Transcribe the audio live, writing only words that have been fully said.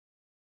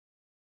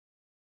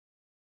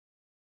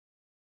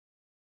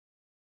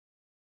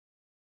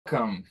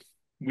welcome.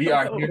 We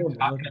are here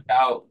talking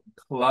about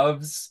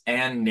clubs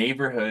and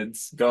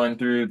neighborhoods, going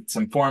through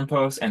some forum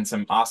posts and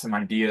some awesome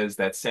ideas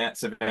that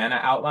Savannah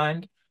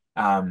outlined.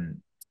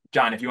 Um,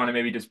 Jon, if you want to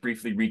maybe just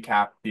briefly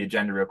recap the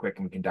agenda real quick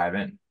and we can dive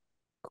in.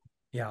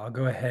 Yeah, I'll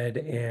go ahead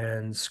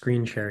and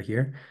screen share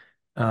here.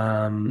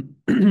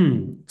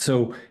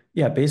 So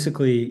yeah,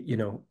 basically,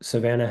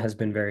 Savannah has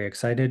been very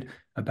excited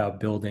about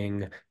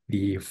building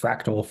the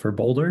fractal for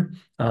Boulder.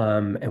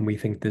 And we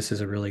think this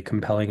is a really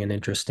compelling and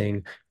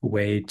interesting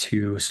way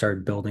to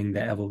start building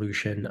the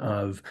evolution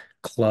of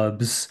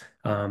clubs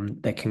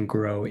that can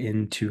grow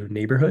into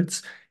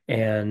neighborhoods.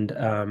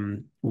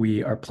 And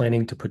we are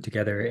planning to put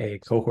together a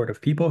cohort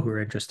of people who are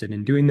interested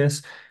in doing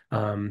this.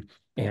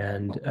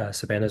 And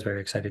Savannah is very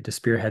excited to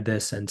spearhead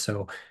this. And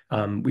so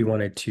we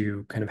wanted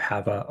to kind of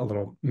have a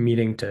little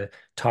meeting to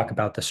talk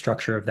about the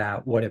structure of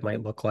that, what it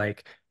might look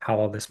like, how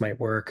all this might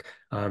work,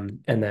 and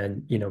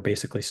then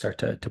basically start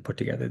to put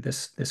together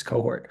this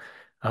cohort.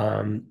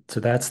 So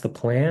that's the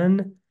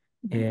plan.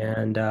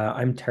 And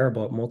I'm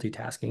terrible at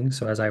multitasking.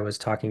 So as I was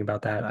talking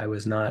about that, I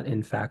was not,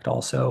 in fact,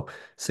 also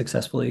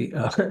successfully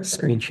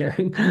screen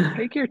sharing.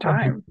 Take your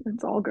time.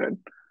 It's all good.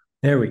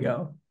 There we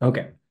go.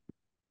 Okay.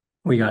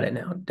 We got it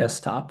now.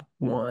 Desktop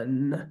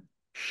one,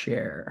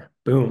 share.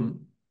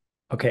 Boom.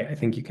 Okay, I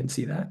think you can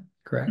see that,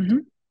 correct?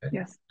 Good.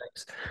 Yes.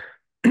 Thanks.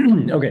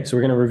 Okay, so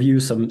we're going to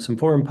review some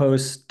forum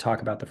posts,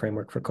 talk about the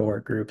framework for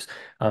cohort groups,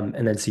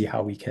 and then see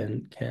how we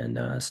can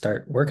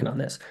start working on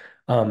this.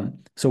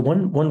 So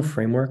one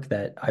framework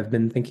that I've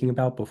been thinking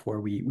about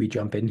before we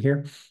jump in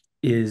here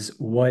is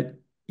what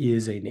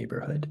is a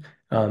neighborhood?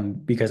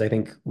 Because I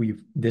think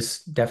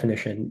this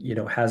definition,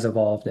 has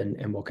evolved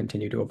and will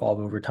continue to evolve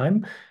over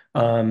time.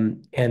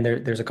 And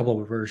there's a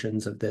couple of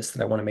versions of this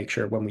that I want to make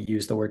sure when we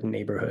use the word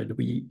neighborhood,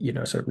 we,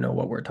 sort of know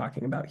what we're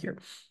talking about here.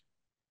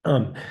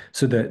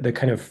 So the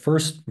kind of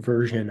first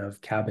version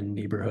of cabin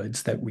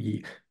neighborhoods that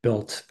we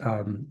built,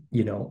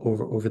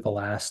 over the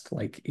last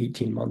like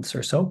 18 months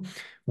or so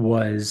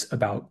was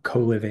about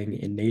co-living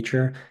in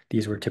nature.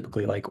 These were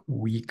typically like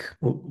week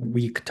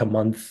to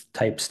month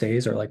type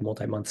stays or like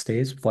multi-month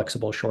stays,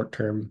 flexible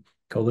short-term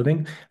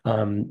co-living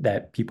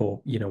that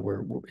people,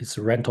 it's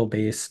rental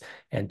based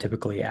and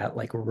typically at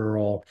like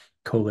rural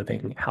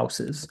co-living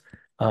houses.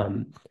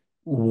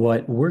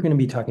 What we're going to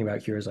be talking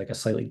about here is like a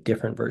slightly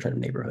different version of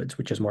neighborhoods,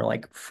 which is more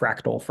like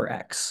fractal for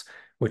X,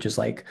 which is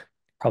like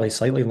probably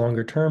slightly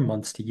longer term,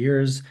 months to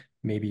years,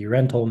 maybe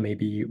rental,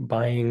 maybe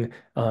buying,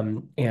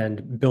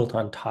 and built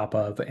on top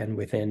of and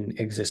within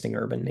existing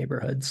urban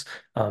neighborhoods,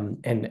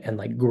 and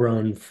like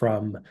grown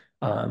from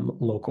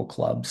local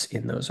clubs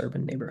in those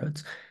urban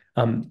neighborhoods.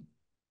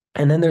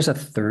 And then there's a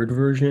third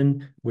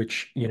version,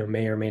 which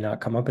may or may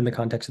not come up in the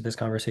context of this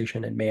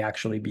conversation and may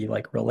actually be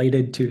like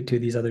related to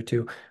these other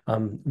two,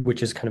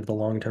 which is kind of the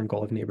long-term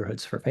goal of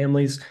neighborhoods for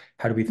families.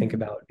 How do we think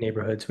about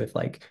neighborhoods with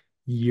like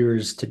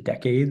years to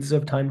decades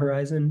of time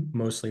horizon,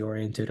 mostly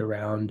oriented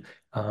around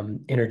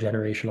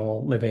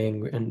intergenerational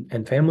living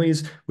and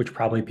families, which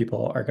probably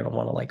people are going to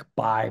want to like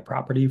buy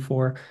property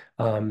for,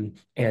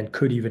 and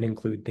could even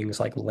include things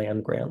like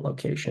land grant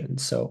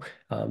locations. So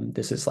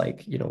this is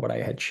like, what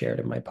I had shared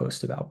in my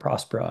post about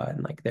Prospera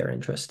and like their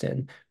interest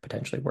in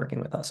potentially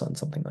working with us on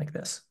something like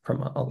this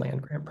from a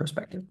land grant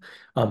perspective.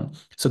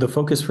 So the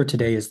focus for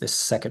today is this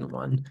second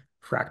one,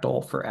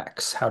 fractal for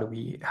X. How do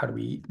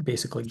we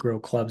basically grow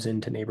clubs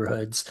into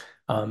neighborhoods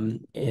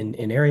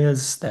in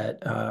areas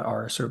that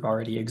are sort of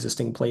already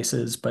existing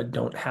places but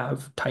don't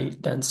have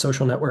tight, dense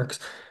social networks,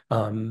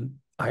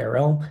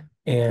 IRL.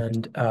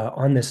 And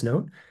on this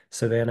note,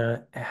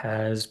 Savannah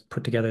has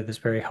put together this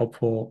very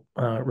helpful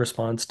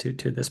response to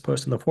this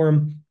post in the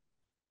forum,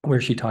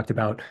 where she talked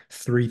about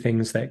three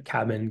things that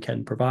Cabin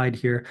can provide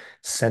here: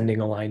 sending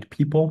aligned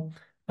people,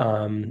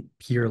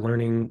 peer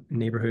learning,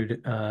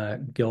 neighborhood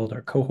guild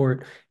or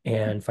cohort,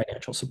 and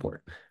financial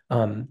support.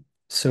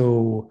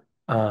 So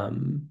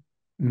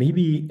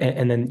maybe,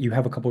 and then you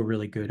have a couple of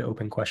really good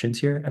open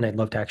questions here, and I'd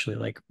love to actually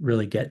like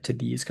really get to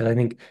these because I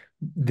think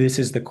this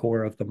is the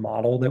core of the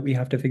model that we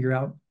have to figure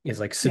out is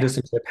like Yeah.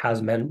 citizenship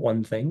has meant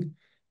one thing,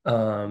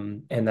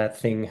 and that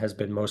thing has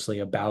been mostly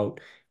about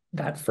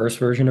that first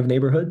version of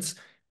neighborhoods.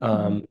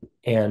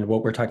 And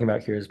what we're talking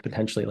about here is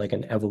potentially like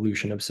an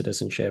evolution of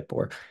citizenship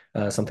or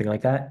something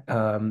like that,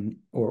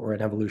 or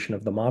an evolution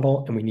of the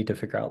model. And we need to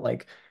figure out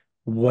like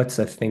what's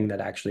a thing that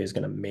actually is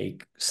going to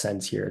make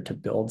sense here to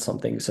build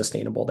something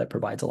sustainable that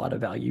provides a lot of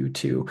value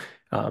to,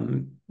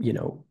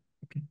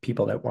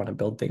 people that want to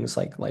build things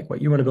like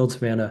what you want to build,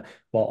 Savannah,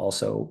 while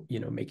also,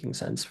 making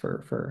sense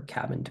for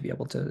Cabin to be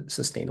able to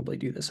sustainably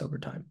do this over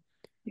time.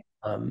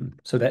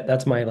 So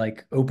that's my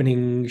like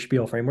opening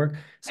spiel framework.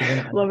 So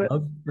then I'd Love it.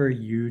 love for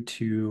you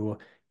to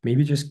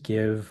maybe just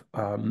give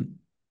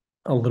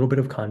a little bit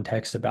of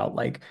context about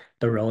like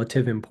the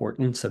relative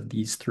importance of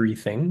these three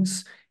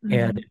things,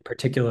 and in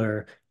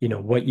particular,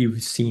 what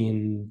you've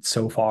seen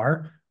so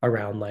far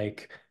around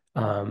like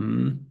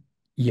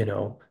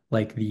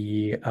like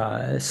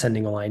the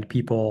sending aligned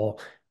people,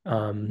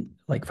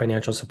 like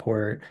financial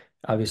support.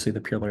 Obviously, the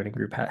peer learning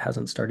group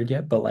hasn't started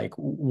yet, but like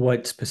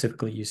what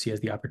specifically you see as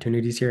the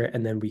opportunities here,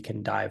 and then we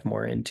can dive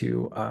more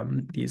into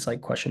these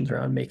like questions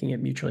around making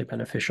it mutually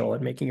beneficial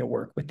and making it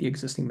work with the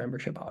existing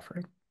membership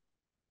offering.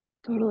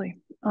 Totally.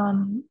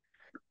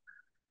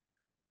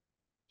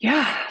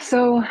 Yeah,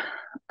 so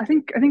I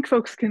think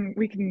folks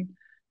we can,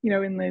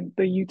 in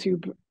the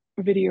YouTube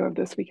video of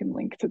this, we can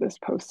link to this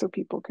post so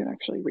people can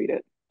actually read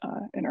it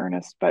in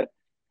earnest. But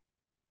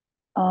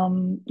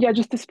yeah,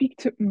 just to speak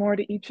to more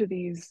to each of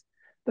these,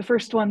 the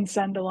first one,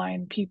 send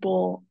align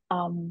people.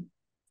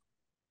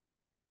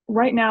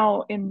 Right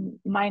now in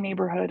my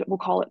neighborhood, we'll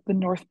call it the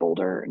North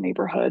Boulder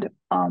neighborhood.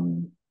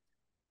 I'm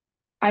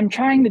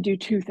trying to do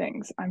two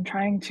things. I'm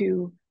trying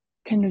to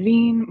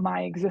convene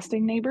my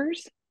existing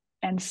neighbors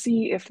and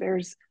see if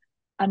there's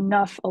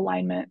enough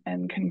alignment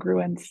and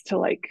congruence to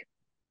like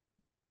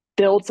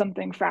build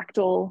something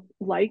fractal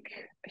like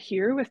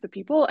here with the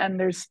people. And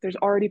there's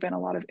already been a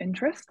lot of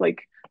interest.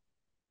 Like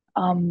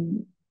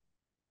um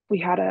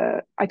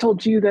I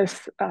told you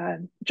this,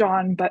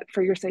 Jon, but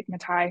for your sake,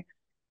 Matai,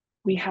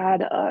 we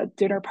had a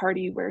dinner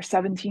party where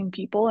 17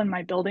 people in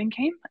my building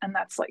came, and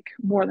that's like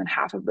more than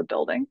half of the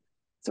building.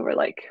 So we're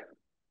like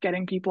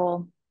getting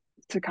people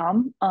to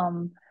come.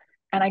 And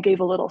I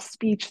gave a little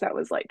speech that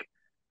was like,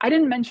 I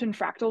didn't mention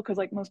fractal because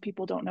like most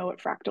people don't know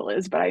what fractal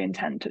is, but I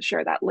intend to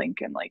share that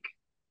link and like,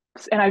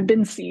 and I've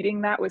been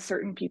seeding that with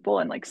certain people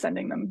and like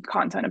sending them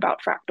content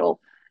about fractal.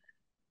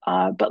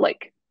 But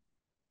like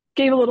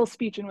gave a little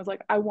speech and was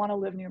like, I want to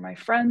live near my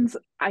friends.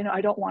 I know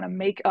I don't want to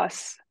make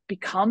us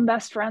become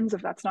best friends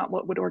if that's not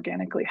what would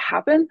organically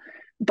happen,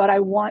 but I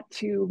want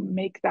to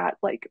make that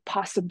like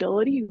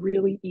possibility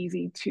really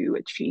easy to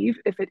achieve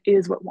if it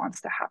is what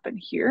wants to happen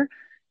here.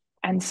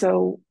 And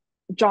so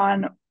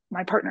Jon,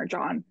 my partner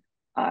Jon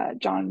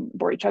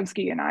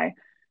Borichevsky, and I,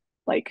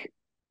 like,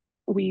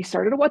 we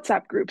started a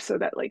WhatsApp group so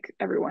that like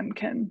everyone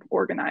can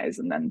organize.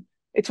 And then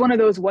it's one of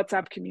those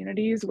WhatsApp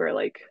communities where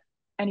like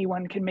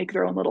anyone can make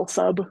their own little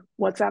sub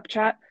WhatsApp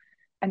chat.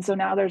 And so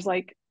now there's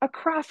like a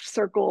craft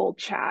circle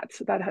chat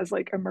that has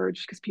like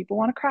emerged because people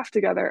want to craft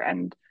together.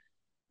 And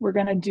we're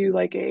going to do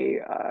like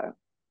a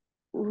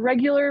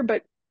regular,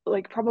 but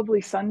like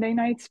probably Sunday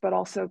nights, but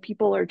also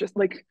people are just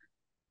like,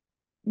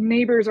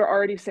 neighbors are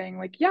already saying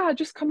like, yeah,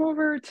 just come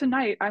over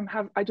tonight.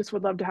 I just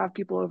would love to have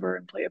people over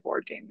and play a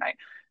board game night.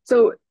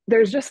 So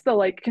there's just the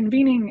like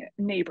convening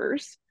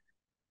neighbors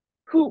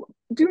who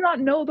do not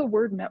know the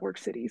word network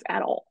cities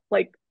at all.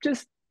 Like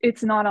just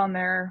it's not on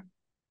their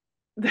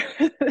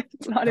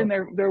it's not in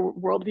their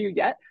worldview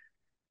yet.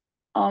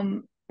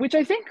 Which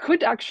I think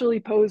could actually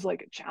pose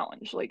like a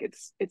challenge. Like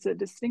it's a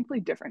distinctly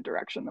different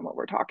direction than what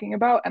we're talking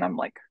about. And I'm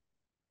like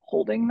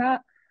holding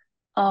that.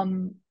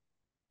 Um,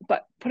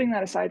 but putting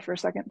that aside for a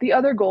second, the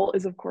other goal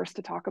is, of course,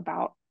 to talk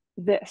about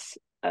this,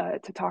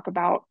 to talk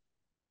about,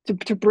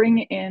 to bring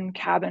in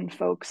cabin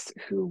folks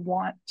who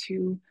want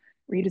to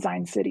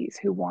redesign cities,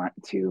 who want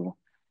to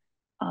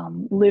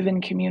live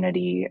in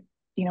community.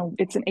 You know,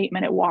 it's an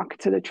 8-minute walk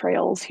to the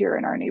trails here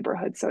in our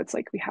neighborhood. So it's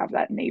like we have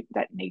that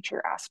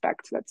nature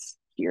aspect that's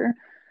here.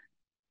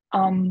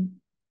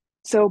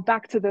 So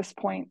back to this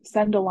point,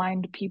 send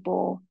aligned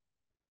people.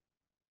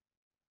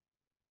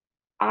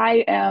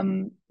 I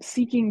am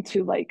seeking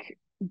to like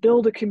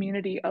build a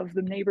community of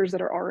the neighbors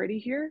that are already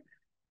here,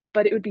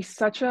 but it would be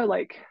such a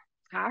like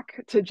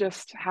hack to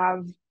just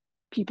have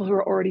people who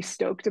are already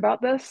stoked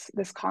about this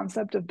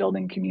concept of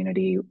building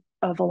community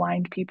of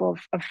aligned people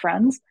of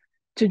friends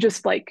to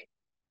just like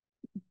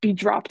be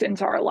dropped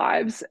into our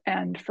lives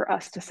and for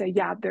us to say,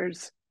 yeah,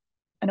 there's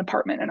an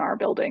apartment in our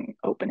building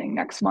opening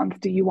next month.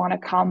 Do you want to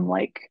come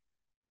like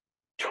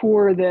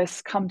tour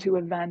this, come to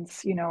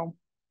events? You know,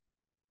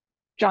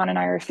 Jon and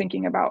I are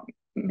thinking about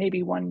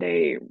maybe one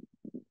day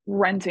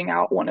renting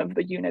out one of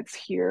the units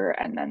here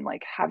and then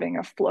like having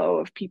a flow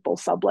of people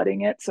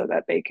subletting it so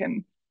that they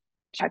can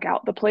check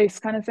out the place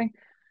kind of thing.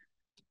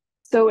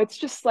 So it's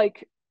just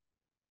like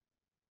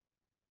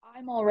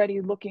I'm already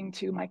looking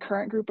to my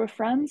current group of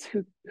friends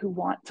who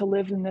want to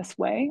live in this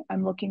way.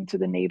 I'm looking to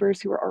the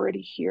neighbors who are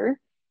already here.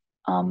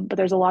 But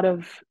there's a lot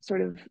of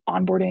sort of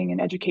onboarding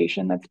and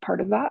education that's part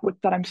of that,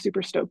 that I'm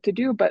super stoked to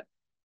do. But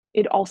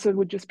it also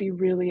would just be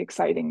really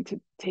exciting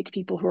to take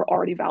people who are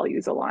already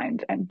values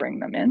aligned and bring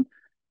them in.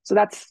 So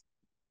that's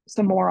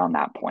some more on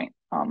that point.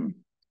 And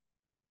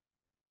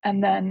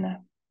then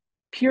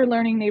Peer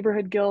Learning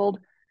Neighborhood Guild.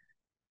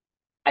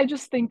 I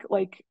just think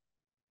like,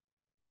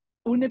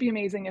 wouldn't it be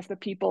amazing if the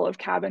people of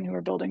Cabin who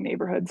are building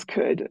neighborhoods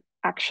could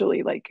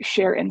actually like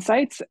share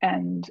insights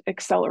and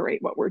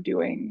accelerate what we're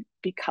doing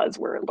because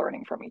we're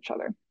learning from each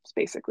other? It's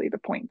basically the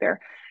point there.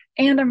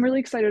 And I'm really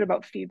excited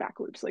about feedback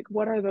loops. Like,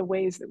 what are the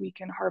ways that we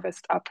can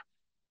harvest up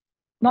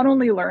not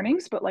only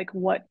learnings, but like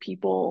what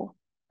people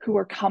who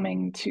are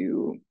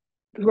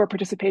who are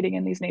participating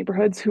in these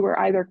neighborhoods, who are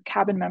either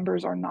Cabin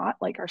members or not,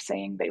 like are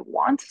saying they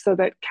want, so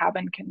that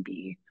Cabin can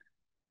be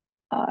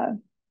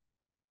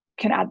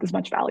can add as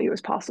much value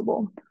as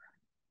possible.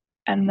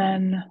 And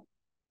then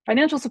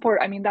financial support,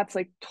 I mean, that's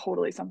like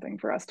totally something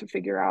for us to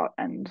figure out.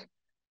 And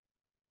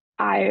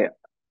I,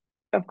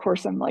 of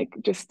course, I'm like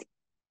just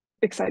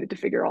excited to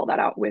figure all that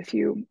out with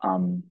you.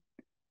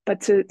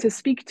 But to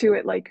speak to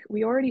it, like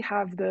we already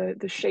have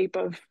the shape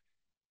of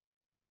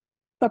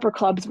supper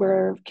clubs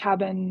where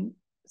cabin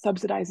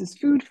subsidizes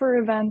food for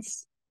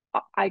events.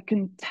 I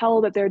can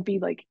tell that there'd be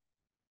like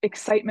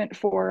excitement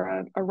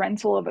for a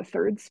rental of a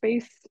third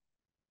space,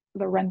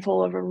 the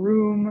rental of a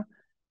room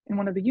in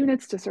one of the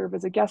units to serve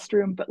as a guest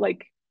room. But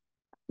like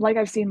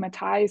I've seen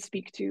Matai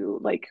speak to,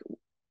 like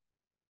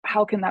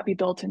how can that be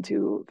built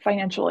into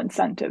financial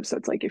incentives? So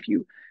it's like if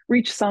you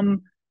reach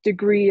some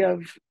degree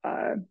of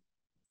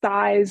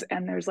size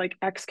and there's like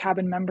ex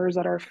cabin members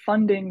that are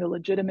funding the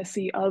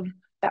legitimacy of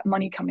that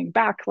money coming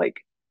back, like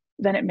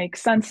then it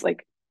makes sense.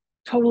 Like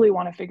totally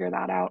want to figure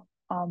that out.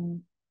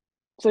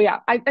 So yeah,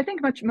 I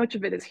think much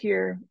of it is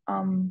here.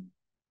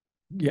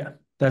 Yeah,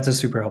 that's a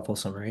super helpful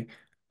summary.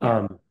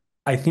 Yeah.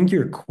 I think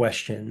your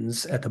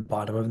questions at the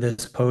bottom of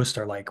this post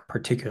are like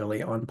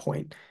particularly on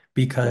point Good.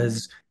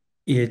 because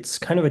it's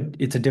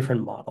a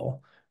different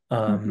model.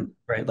 Mm-hmm.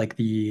 Right? Like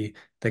the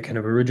kind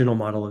of original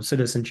model of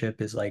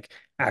citizenship is like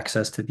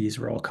access to these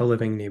rural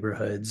co-living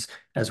neighborhoods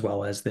as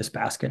well as this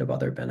basket of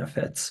other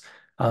benefits.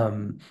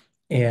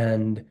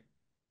 And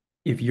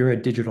if you're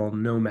a digital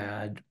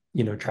nomad,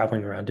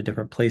 traveling around to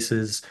different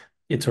places,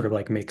 it sort of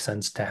like makes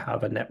sense to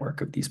have a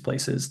network of these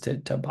places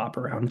to bop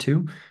around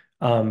to.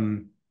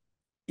 Um,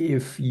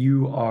 if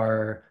you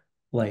are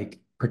like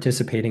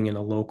participating in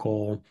a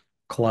local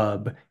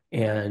club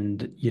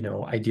and,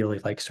 ideally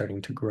like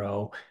starting to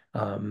grow,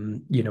 a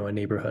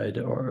neighborhood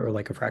or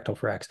like a fractal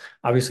for X,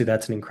 obviously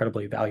that's an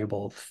incredibly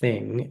valuable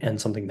thing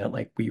and something that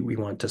like we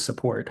want to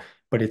support,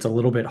 but it's a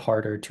little bit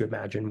harder to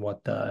imagine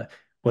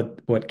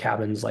what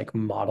cabin's like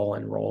model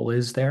and role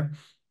is there.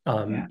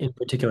 Yeah. In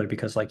particular,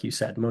 because like you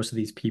said, most of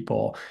these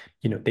people,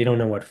 they don't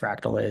know what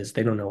fractal is.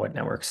 They don't know what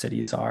network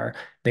cities are.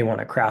 They want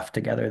to craft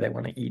together, they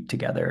want to eat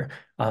together.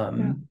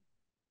 Yeah.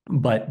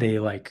 But they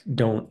like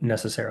don't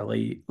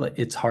necessarily like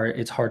it's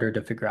harder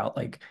to figure out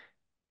like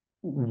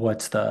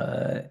what's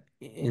the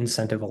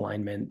incentive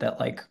alignment that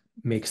like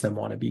makes them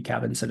want to be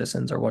cabin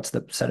citizens or what's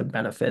the set of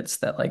benefits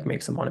that like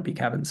makes them want to be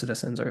cabin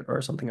citizens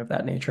or something of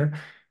that nature.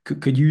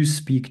 Could you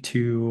speak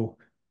to,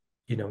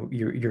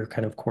 your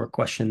kind of core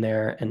question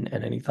there and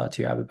any thoughts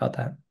you have about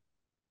that?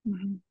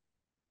 Mm-hmm.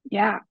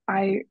 Yeah.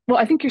 I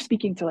think you're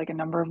speaking to like a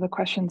number of the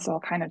questions, so I'll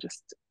kind of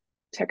just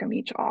tick them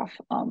each off.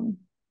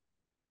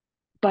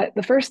 But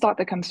the first thought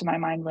that comes to my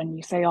mind when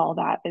you say all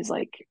that is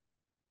like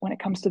when it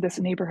comes to this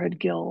neighborhood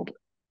guild,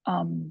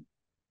 um,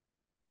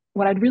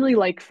 what I'd really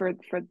like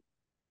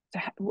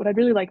what I'd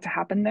really like to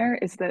happen there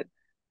is that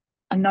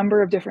a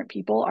number of different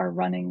people are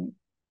running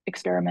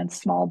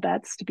experiments, small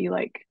bets to be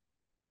like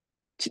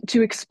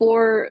to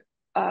explore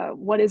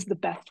what is the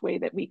best way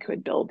that we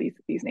could build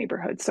these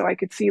neighborhoods. So I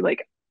could see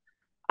like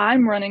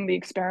I'm running the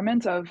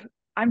experiment of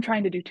I'm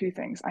trying to do two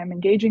things. I'm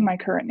engaging my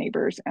current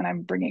neighbors and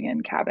I'm bringing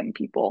in cabin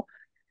people.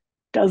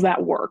 Does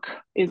that work?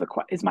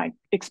 Is my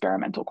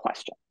experimental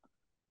question,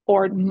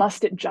 or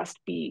must it just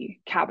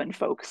be cabin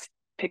folks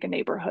pick a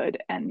neighborhood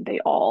and they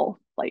all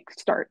like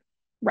start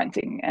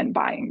renting and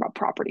buying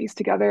properties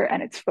together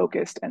and it's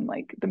focused and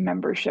like the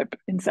membership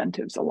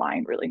incentives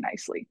align really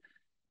nicely?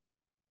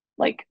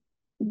 Like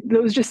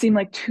those just seem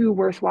like two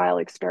worthwhile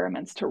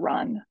experiments to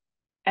run.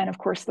 And of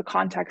course, the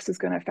context is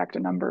going to affect a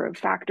number of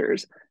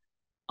factors.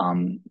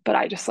 But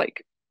I just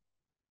like,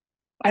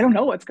 I don't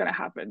know what's going to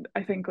happen.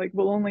 I think like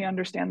we'll only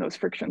understand those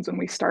frictions when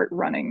we start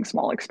running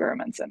small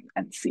experiments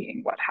and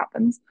seeing what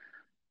happens.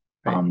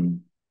 Right.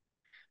 Um,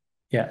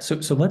 Yeah,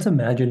 so let's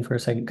imagine for a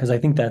second, because I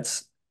think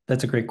that's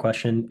a great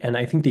question. And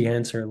I think the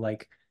answer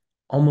like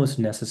almost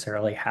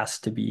necessarily has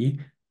to be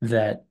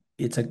that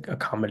it's a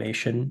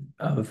combination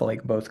of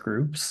like both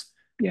groups.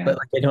 yeah. But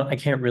like I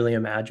can't really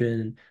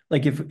imagine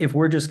like if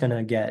we're just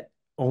gonna get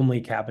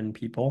only cabin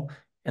people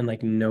and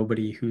like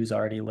nobody who's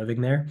already living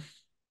there,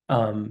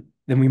 then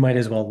we might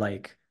as well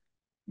like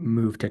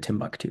move to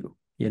Timbuktu,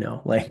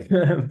 like like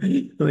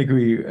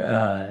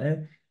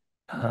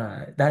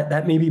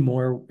that maybe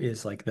more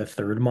is like the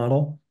third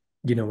model,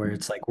 where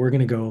it's like we're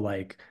gonna go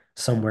like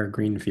somewhere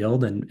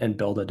greenfield and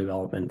build a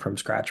development from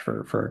scratch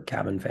for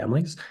cabin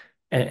families.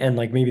 And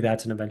like maybe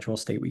that's an eventual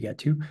state we get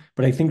to.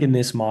 But I think in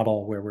this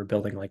model where we're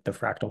building like the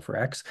fractal for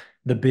X,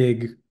 the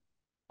big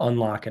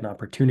unlock and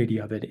opportunity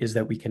of it is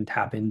that we can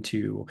tap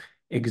into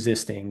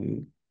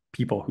existing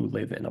people who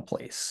live in a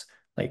place.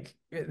 Like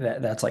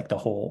that's like the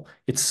whole,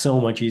 it's so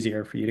much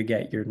easier for you to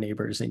get your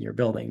neighbors in your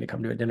building to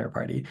come to a dinner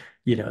party,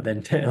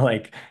 than to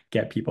like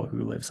get people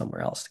who live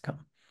somewhere else to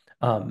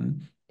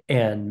come.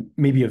 And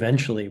maybe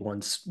eventually,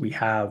 once we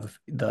have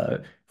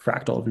the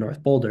fractal of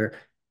North Boulder,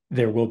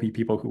 there will be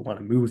people who want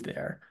to move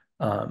there.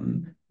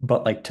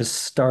 But like to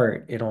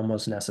start, it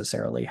almost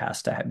necessarily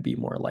has to be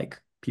more like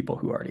people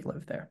who already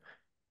live there.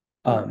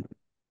 Yeah. Um,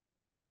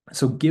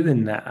 so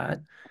given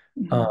that,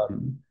 Mhm.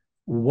 um,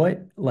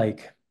 what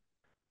like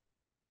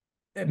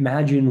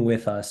imagine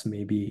with us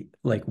maybe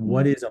like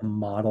what Mhm. is a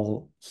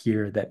model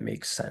here that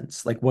makes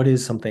sense? Like what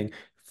is something,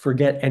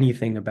 forget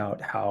anything about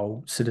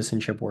how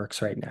citizenship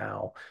works right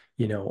now,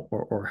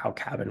 or how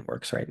cabin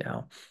works right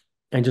now.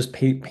 And just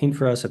paint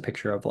for us a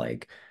picture of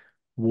like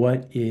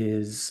what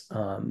is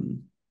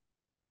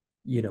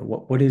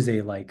what is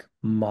a like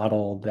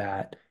model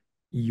that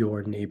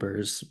your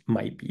neighbors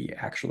might be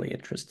actually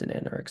interested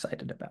in or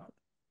excited about.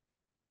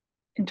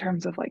 In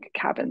terms of like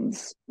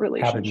cabin's Cabin's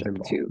relationship to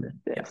involvement.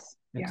 Yeah, this.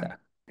 Yeah. exactly.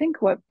 I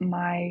think what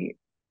my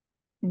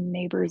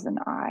neighbors and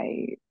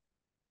I'll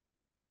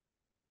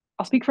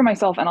speak for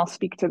myself and I'll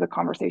speak to the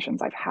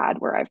conversations I've had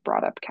where I've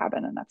brought up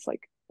cabin, and that's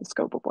like the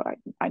scope of what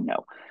I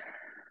know.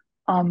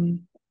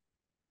 Um,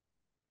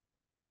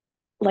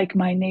 like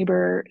my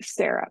neighbor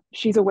Sarah,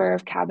 she's aware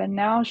of cabin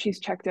now. She's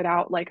checked it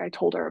out. Like I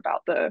told her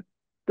about the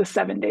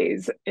 7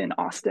 days in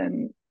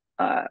Austin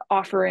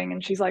offering,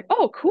 and she's like,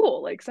 "Oh,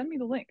 cool! Like send me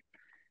the link."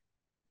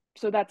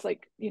 So that's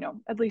like,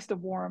 at least a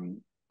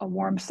warm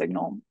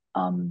signal.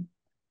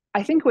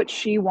 I think what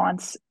she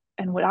wants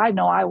and what I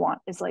know I want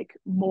is like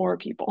more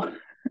people.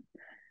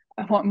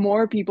 I want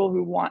more people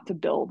who want to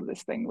build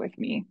this thing with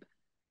me,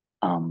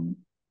 um,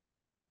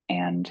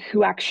 and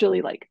who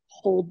actually like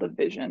hold the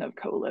vision of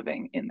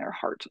co-living in their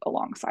heart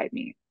alongside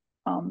me.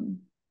 Um,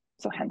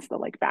 so hence the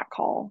like back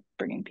call,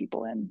 bringing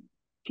people in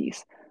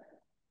piece.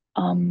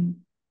 Um,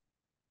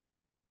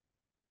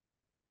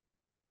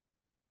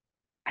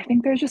 I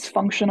think there's just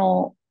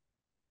functional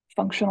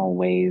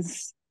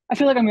ways. I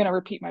feel like I'm going to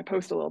repeat my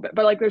post a little bit,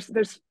 but like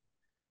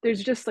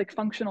there's just like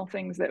functional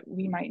things that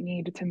we might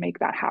need to make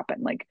that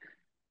happen. Like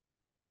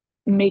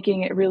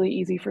making it really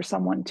easy for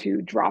someone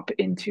to drop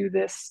into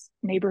this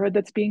neighborhood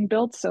that's being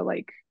built. So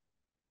like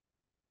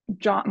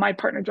Jon, my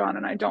partner Jon,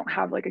 and I don't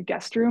have like a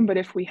guest room, but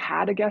if we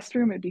had a guest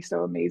room, it'd be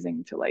so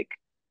amazing to like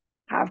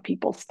have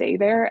people stay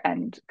there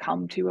and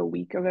come to a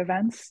week of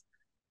events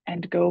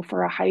and go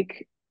for a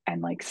hike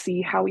and like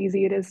see how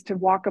easy it is to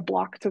walk a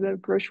block to the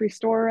grocery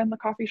store and the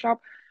coffee shop,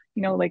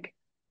 like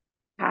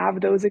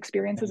have those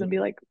experiences and be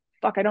like,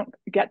 fuck, I don't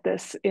get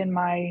this uh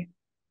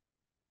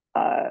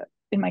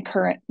in my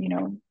current,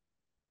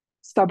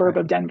 suburb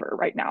Right. of Denver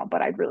right now,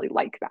 but I'd really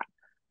like that.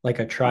 Like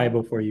a try Um,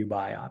 before you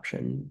buy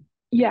option.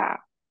 yeah.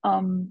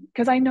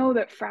 Because I know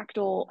that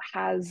Fractal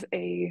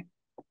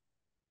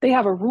they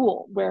have a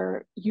rule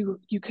where you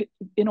could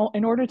in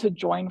order to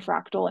join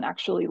Fractal and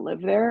actually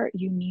live there,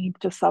 you need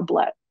to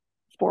sublet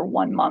for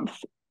 1 month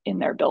in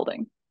their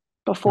building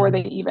before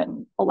they Mhm.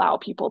 even allow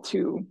people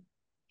to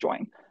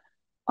join.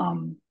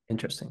 Um,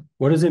 Interesting.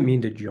 What does it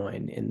mean to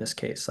join in this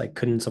case? Like,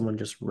 couldn't someone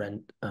just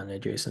rent an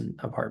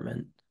adjacent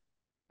apartment?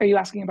 are you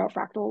asking about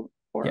Fractal Yeah,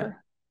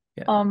 or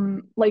yeah.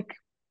 like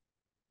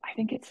I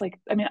think it's like,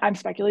 I mean, I'm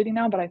speculating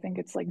now, but I think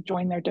it's like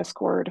join their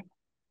Discord,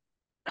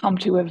 come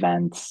to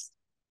events.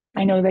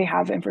 I know they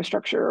have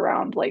infrastructure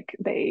around like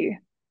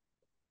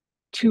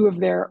two of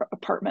their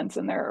apartments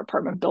in their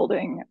apartment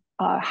building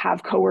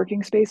have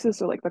co-working spaces.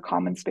 So like the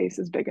common space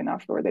is big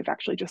enough where they've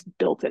actually just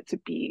built it to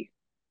be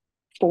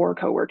for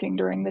co-working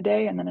during the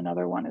day. And then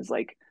another one is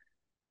like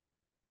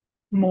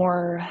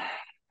more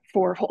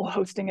for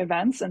hosting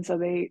events. And so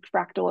they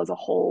Fractal as a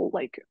whole,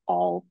 like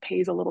all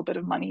pays a little bit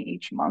of money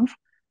each month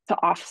to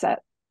offset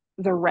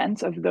the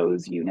rent of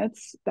those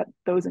units that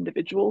those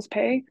individuals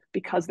pay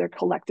because they're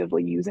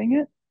collectively using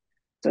it.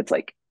 So it's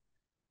like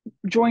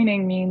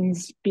joining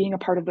means being a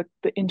part of the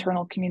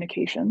internal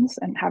communications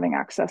and having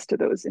access to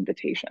those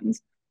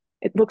invitations.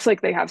 It looks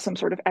like they have some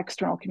sort of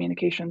external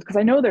communications because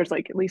I know there's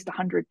like at least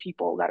 100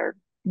 people that are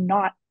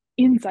not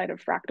inside of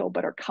Fractal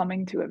but are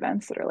coming to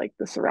events that are like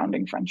the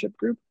surrounding friendship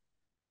group.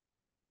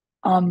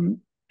 Um,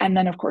 and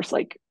then of course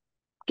like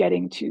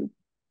getting to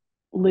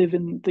live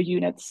in the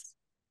units,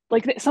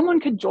 like someone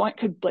could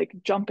like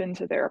jump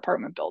into their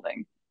apartment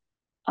building,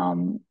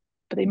 um,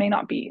 but they may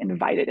not be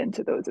invited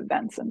into those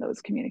events and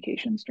those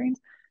communication streams.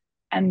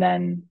 And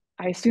then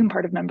I assume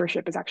part of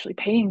membership is actually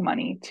paying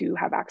money to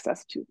have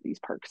access to these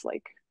perks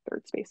like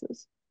third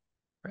spaces.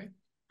 Right,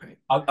 right.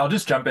 I'll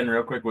just jump in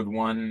real quick with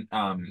one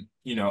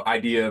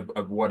idea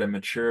of what a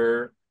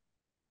mature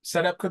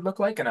setup could look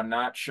like. And I'm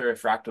not sure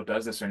if Fractal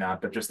does this or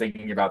not, but just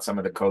thinking about some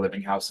of the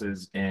co-living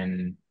houses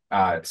in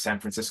San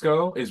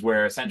Francisco is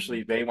where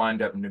essentially they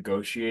wind up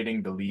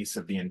negotiating the lease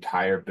of the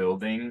entire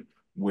building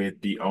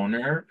with the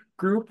owner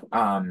group,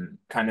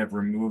 kind of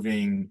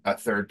removing a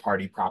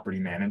third-party property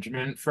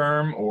management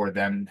firm or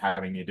them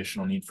having the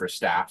additional need for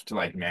staff to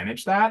like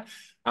manage that.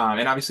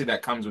 And obviously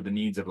that comes with the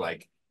needs of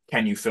like,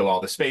 can you fill all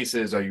the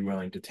spaces? Are you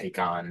willing to take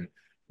on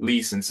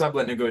lease and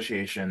sublet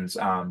negotiations?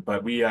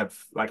 But we have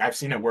like I've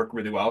seen it work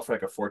really well for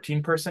like a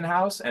 14-person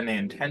house, and they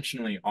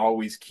intentionally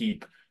always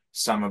keep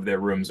some of their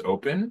rooms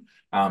open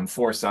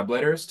for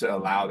subletters to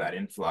allow that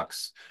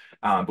influx.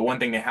 But one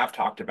thing they have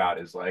talked about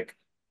is like,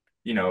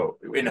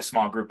 in a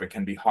small group, it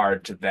can be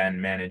hard to then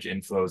manage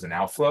inflows and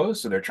outflows.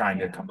 So they're trying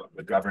to Yeah. come up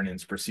with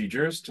governance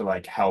procedures to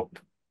like help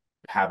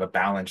have a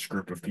balanced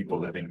group of people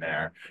living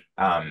there.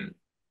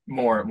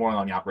 More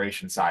on the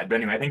operation side. But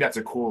anyway, I think that's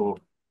a cool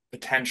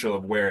potential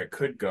of where it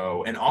could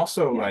go. And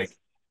also like Yes.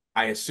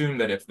 I assume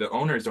that if the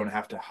owners don't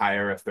have to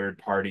hire a third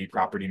party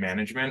property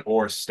management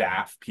or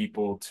staff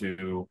people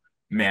to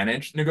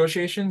manage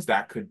negotiations,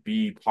 that could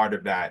be part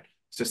of that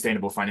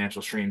sustainable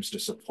financial streams to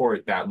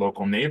support that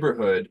local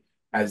neighborhood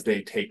as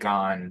they take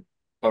on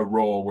a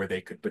role where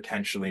they could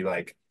potentially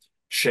like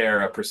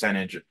share a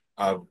percentage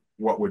of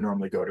what would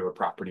normally go to a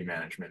property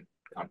management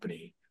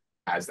company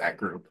as that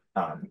group.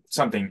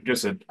 Something,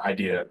 just an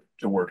idea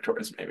to work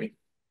towards, maybe.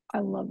 I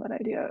love that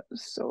idea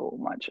so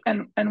much.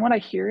 And what I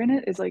hear in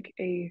it is like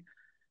a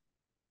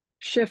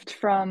shift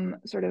from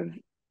sort of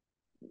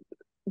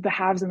the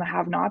haves and the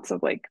have-nots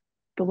of like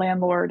the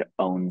landlord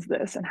owns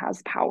this and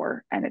has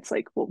power. And it's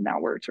like, well, now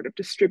we're sort of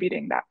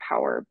distributing that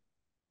power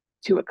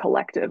to a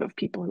collective of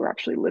people who are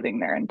actually living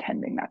there and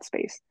tending that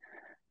space.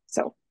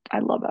 So I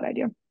love that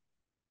idea.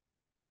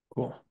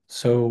 Cool.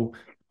 So,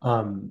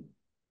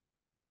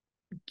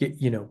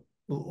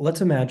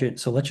 let's imagine,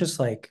 so let's just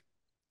like,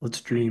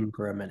 let's dream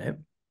for a minute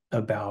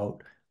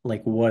about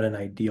like what an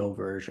ideal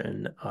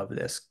version of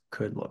this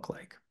could look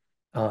like.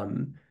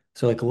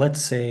 So like,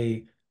 let's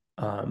say,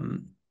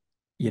 um,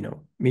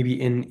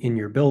 maybe in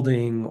your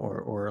building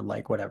or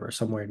like whatever,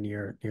 somewhere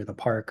near the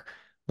park,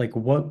 like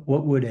what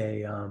would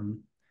a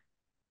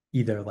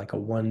either like a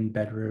one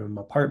bedroom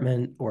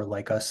apartment or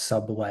like a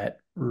sublet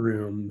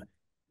room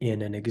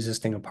in an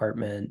existing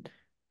apartment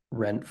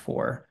rent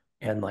for?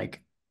 And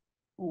like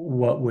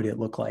what would it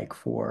look like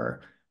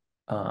for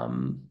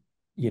um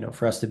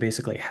for us to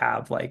basically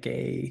have like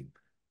a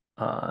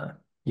uh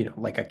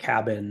like a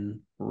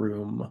cabin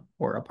room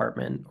or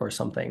apartment or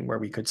something where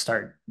we could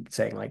start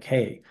saying like,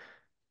 hey,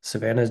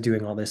 Savannah's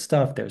doing all this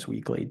stuff. There's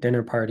weekly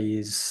dinner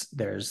parties.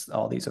 There's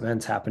all these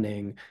events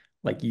happening.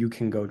 Like you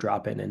can go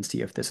drop in and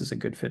see if this is a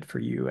good fit for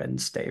you and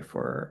stay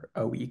for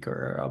a week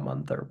or a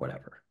month or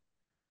whatever.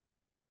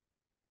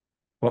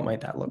 What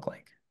might that look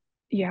like?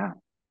 Yeah.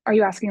 Are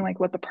you asking like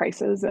what the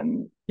price is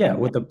Yeah, and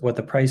what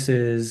the price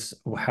is,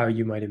 how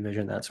you might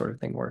envision that sort of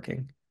thing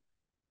working.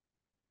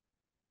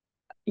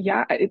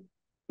 yeah,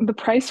 the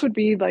price would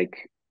be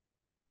like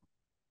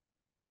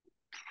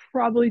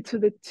probably to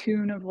the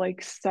tune of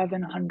like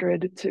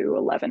 $700 to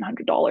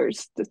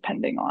 $1,100,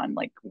 depending on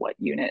like what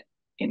unit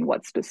in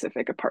what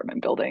specific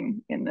apartment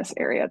building in this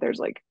area. There's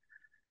like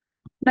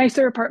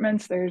nicer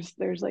apartments. There's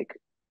like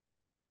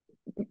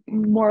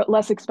more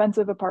less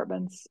expensive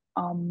apartments.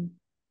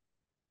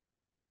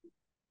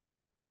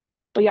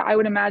 But yeah, I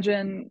would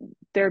imagine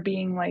there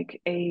being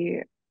like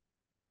a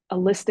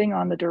listing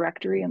on the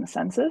directory in the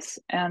census.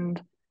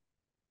 And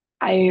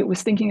I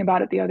was thinking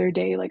about it the other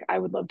day. Like, I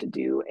would love to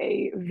do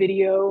a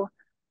video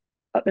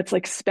that's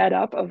like sped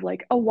up of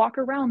like a walk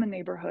around the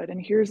neighborhood.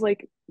 And here's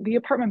like the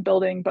apartment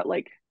building, but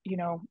like,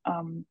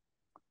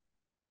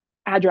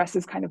 address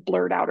is kind of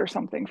blurred out or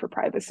something for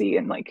privacy.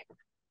 And like,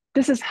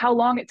 this is how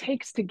long it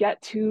takes to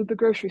get to the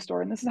grocery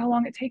store. And this is how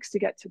long it takes to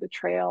get to the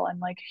trail. And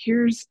like,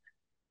 here's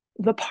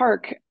the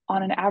park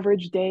on an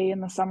average day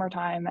in the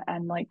summertime.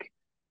 And like,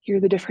 here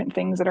are the different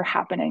things that are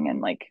happening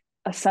and like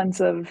a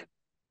sense of,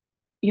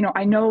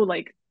 I know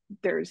like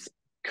there's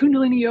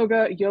Kundalini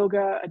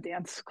yoga, a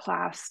dance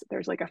class,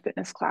 there's like a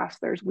fitness class,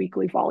 there's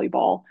weekly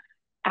volleyball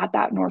at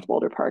that North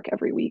Boulder Park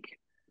every week.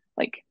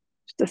 Like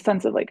just a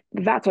sense of like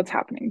that's what's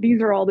happening.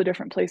 These are all the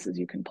different places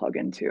you can plug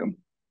into.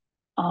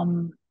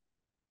 Um,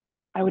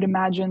 I would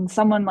imagine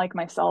someone like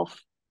myself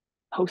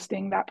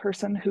hosting that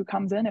person who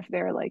comes in if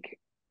they're like,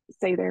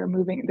 say they're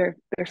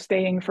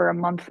staying for a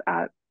month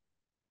at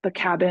the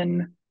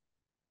cabin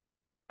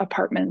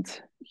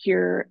apartment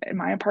here in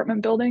my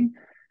apartment building.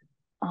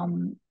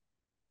 Um,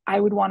 I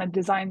would want to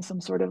design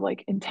some sort of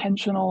like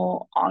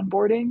intentional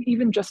onboarding,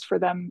 even just for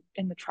them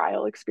in the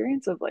trial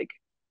experience of like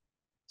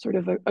sort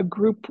of a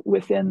group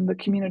within the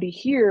community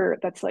here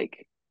that's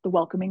like the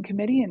welcoming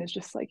committee and is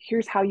just like,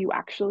 here's how you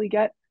actually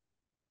get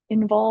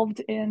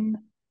involved in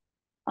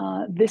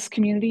this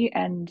community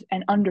and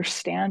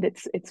understand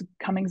its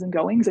comings and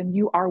goings. And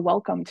you are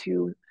welcome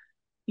to,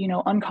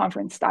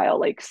 unconference style,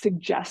 like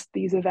suggest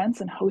these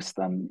events and host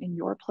them in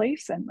your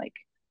place. And like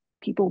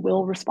people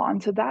will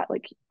respond to that.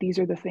 Like these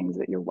are the things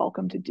that you're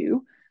welcome to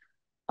do.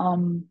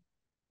 Um,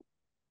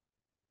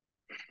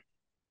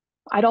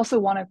 I'd also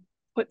want to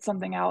put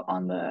something out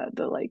on the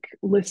like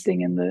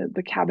listing in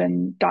the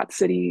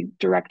cabin.city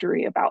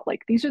directory about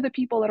like these are the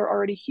people that are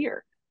already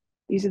here.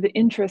 These are the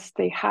interests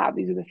they have.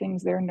 These are the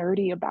things they're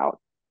nerdy about.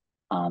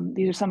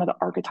 These are some of the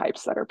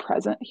archetypes that are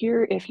present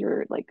here. If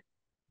you're like,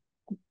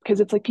 because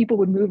it's like people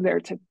would move there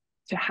to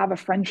have a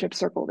friendship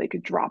circle they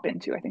could drop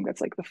into. I think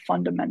that's like the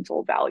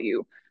fundamental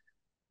value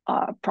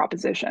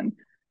proposition.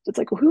 So it's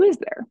like, well, who is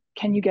there?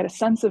 Can you get a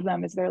sense of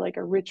them? Is there like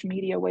a rich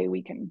media way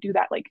we can do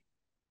that? Like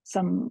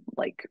some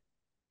like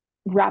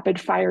rapid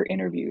fire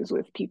interviews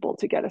with people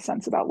to get a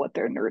sense about what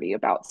they're nerdy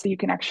about. So you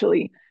can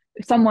actually,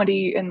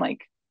 somebody in like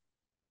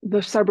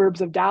the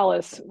suburbs of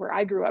Dallas where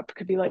I grew up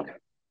could be like,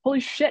 holy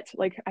shit,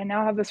 like I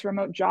now have this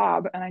remote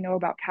job and I know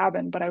about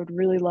cabin, but I would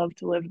really love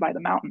to live by the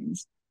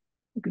mountains.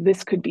 Like,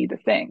 this could be the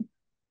thing.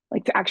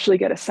 Like to actually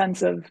get a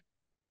sense of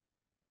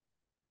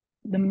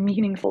the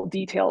meaningful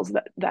details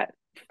that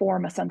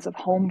form a sense of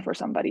home for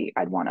somebody,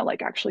 I'd want to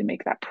like actually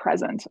make that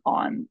present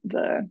on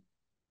the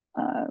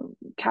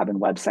cabin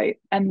website.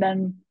 And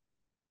then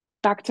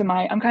back to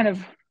I'm kind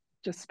of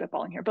just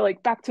spitballing here, but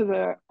like back to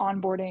the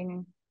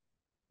onboarding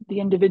the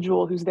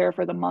individual who's there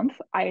for the month.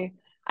 I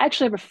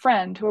actually have a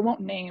friend who I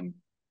won't name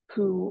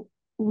who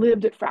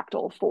lived at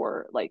Fractal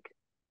for like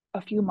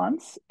a few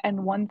months.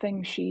 And one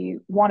thing she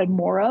wanted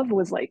more of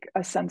was like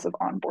a sense of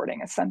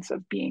onboarding, a sense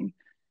of being,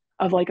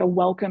 of like a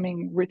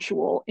welcoming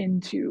ritual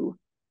into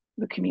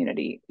the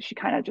community. She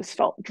kind of just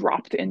felt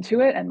dropped into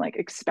it and like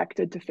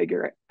expected to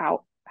figure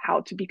out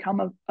how to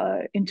become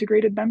a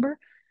integrated member.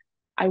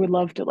 I would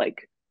love to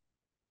like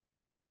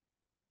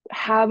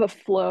have a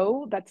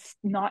flow that's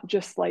not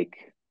just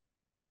like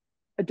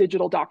a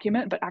digital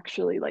document, but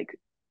actually like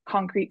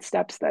concrete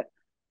steps that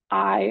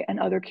I and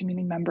other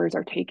community members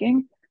are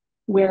taking,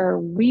 where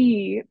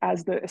we,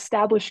 as the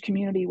established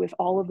community with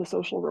all of the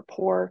social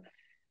rapport,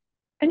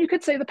 and you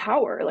could say the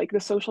power, like the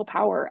social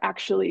power,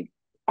 actually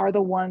are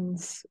the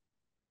ones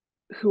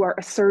who are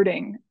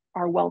asserting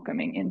our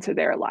welcoming into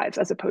their lives,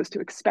 as opposed to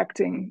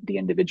expecting the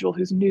individual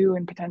who's new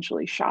and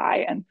potentially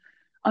shy and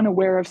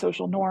unaware of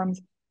social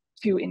norms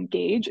to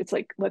engage. It's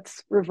like,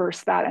 let's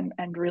reverse that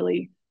and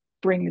really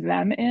bring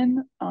them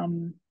in.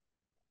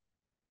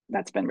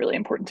 That's been really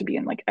important to be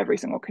in like every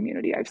single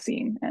community I've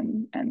seen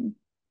and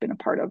been a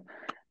part of.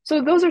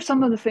 So those are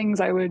some of the things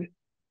I would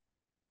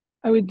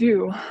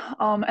do.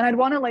 And I'd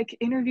want to like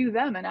interview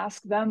them and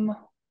ask them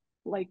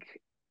like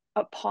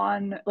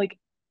upon like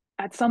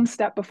at some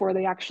step before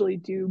they actually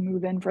do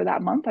move in for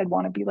that month, I'd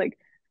want to be like,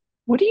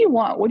 what do you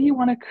want? What do you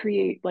want to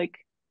create? Like,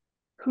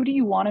 who do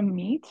you want to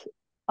meet?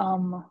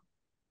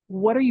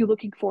 What are you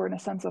looking for in a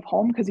sense of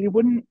home? Because you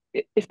wouldn't,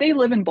 if they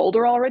live in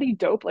Boulder already,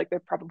 dope, like they're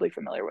probably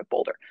familiar with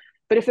Boulder.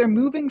 But if they're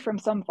moving from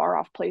some far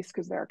off place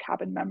because they're a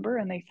cabin member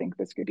and they think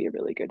this could be a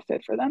really good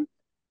fit for them,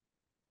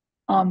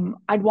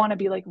 I'd want to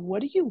be like,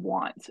 what do you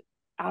want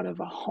out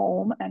of a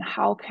home and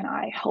how can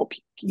I help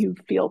you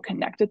feel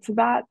connected to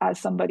that as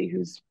somebody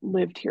who's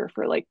lived here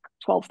for like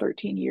 12,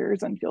 13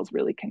 years and feels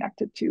really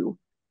connected to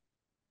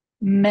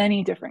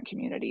many different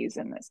communities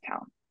in this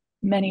town,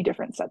 many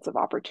different sets of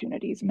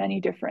opportunities,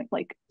 many different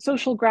like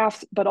social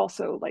graphs, but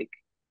also like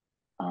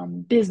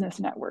business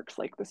networks,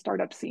 like the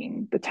startup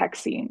scene, the tech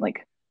scene,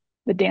 like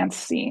the dance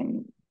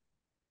scene.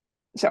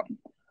 So,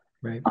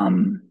 Right.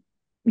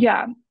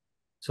 Yeah.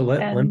 So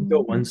let me go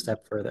And one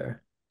step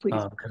further, please.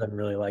 because I'm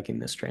really liking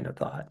this train of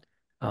thought.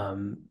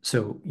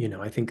 So,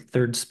 I think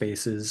third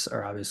spaces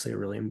are obviously a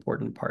really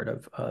important part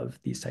of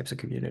these types of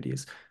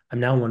communities. I'm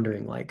now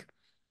wondering, like,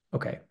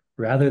 okay,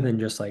 rather than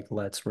just like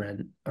let's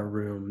rent a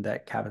room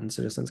that cabin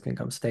citizens can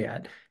come stay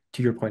at,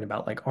 to your point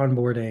about like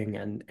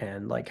onboarding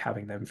and like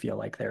having them feel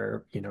like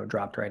they're,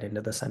 dropped right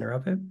into the center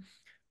of it.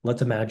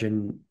 Let's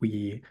imagine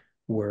we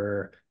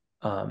were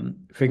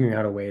figuring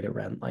out a way to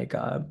rent like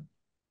a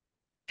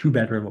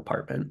two-bedroom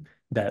apartment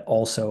that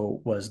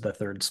also was the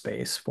third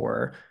space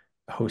for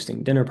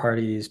hosting dinner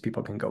parties.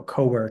 People can go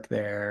co-work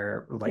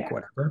there, like Yeah.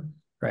 whatever,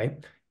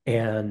 right?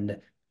 And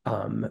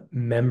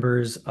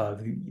members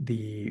of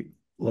the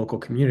local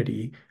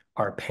community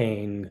are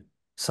paying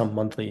some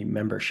monthly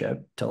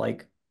membership to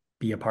like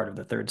be a part of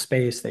the third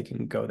space. They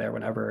can go there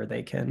whenever,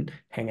 they can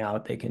hang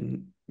out, they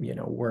can,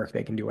 work,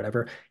 they can do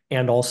whatever.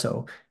 And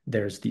also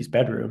there's these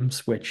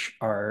bedrooms, which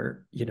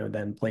are,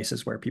 then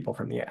places where people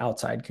from the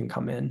outside can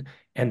come in,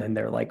 and then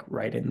they're like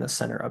right in the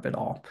center of it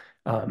all.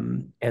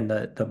 And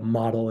the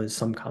model is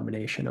some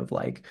combination of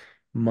like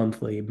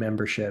monthly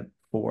membership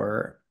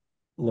for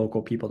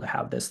local people to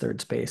have this third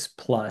space,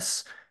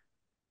 plus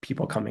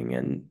people coming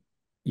in,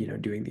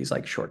 doing these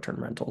like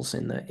short-term rentals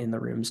in the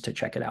rooms to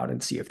check it out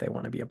and see if they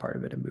want to be a part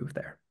of it and move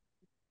there.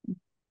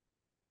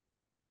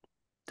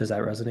 Does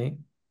that resonate?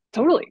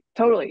 Totally.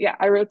 Yeah,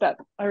 I wrote that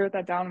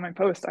down in my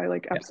post. I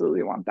like Yeah,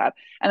 absolutely want that.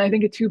 And I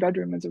think a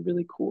two-bedroom is a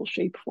really cool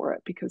shape for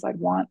it because I'd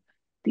want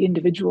the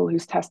individual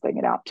who's testing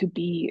it out to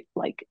be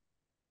like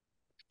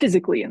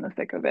physically in the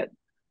thick of it.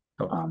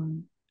 totally.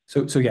 Um,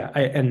 So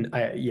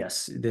yeah,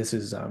 yes, this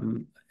is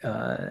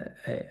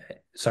I,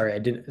 sorry, I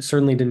didn't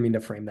certainly didn't mean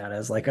to frame that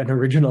as like an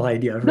original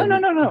idea no, from no,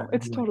 me. no, no.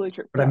 It's totally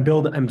true. But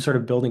Yeah. I'm sort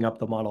of building up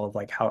the model of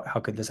like how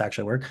could this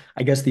actually work?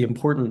 I guess the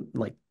important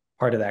like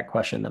part of that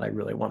question that I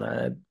really want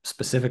to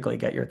specifically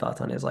get your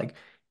thoughts on is like,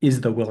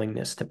 is the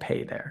willingness to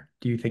pay there?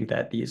 Do you think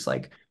that these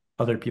like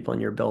other people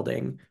in your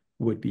building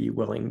would be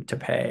willing to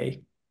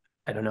pay,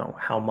 I don't know,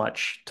 how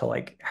much to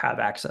like have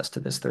access to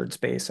this third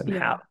space and have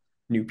Yeah.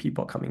 new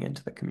people coming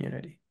into the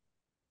community?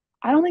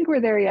 I don't think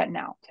we're there yet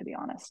now, to be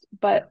honest, Yeah.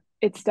 but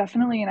it's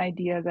definitely an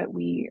idea that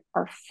we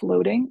are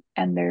floating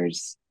and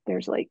there's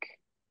like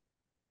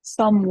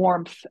some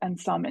warmth and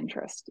some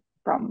interest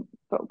from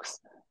folks.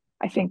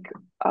 I think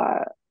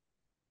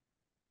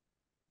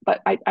but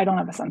I don't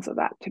have a sense of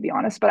that, to be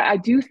honest. But I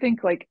do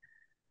think like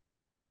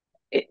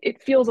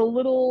it feels a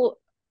little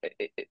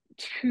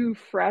too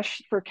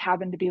fresh for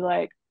cabin to be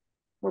like,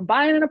 we're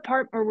buying an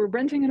apartment or we're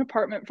renting an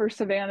apartment for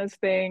Savannah's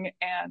thing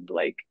and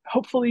like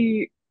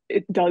hopefully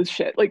it does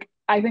shit. Like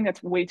I think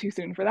that's way too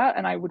soon for that.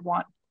 And I would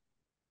want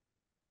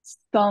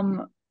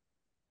some,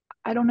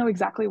 I don't know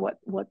exactly what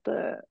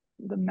the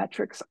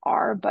metrics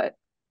are, but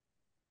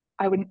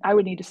I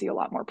would need to see a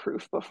lot more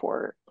proof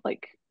before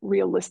like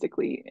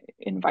realistically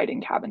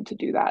inviting cabin to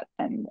do that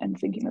and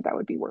thinking that that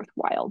would be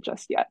worthwhile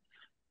just yet.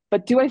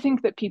 But do I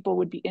think that people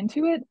would be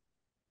into it?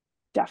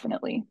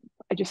 Definitely.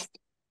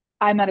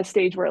 I'm at a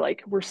stage where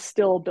like we're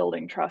still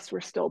building trust,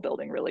 we're still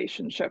building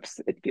relationships.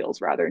 It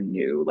feels rather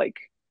new. Like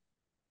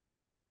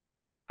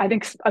I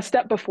think a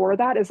step before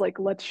that is like,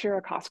 let's share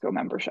a Costco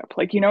membership.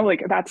 Like,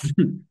 like that's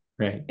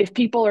Right. if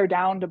people are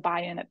down to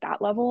buy in at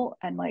that level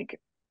and like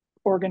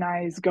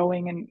organize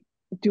going and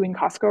doing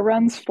Costco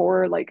runs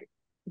for like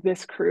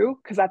this crew,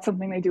 because that's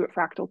something they do at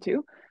Fractal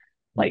too.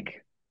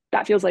 Like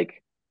that feels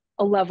like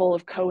a level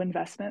of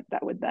co-investment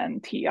that would then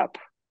tee up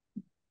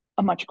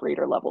a much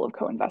greater level of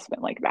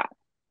co-investment like that.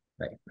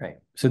 Right, right.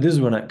 So this is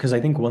because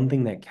I think one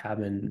thing that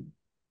cabin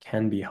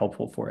can be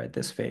helpful for at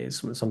this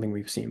phase was something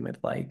we've seen with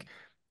like,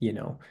 you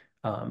know,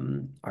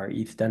 our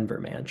ETH Denver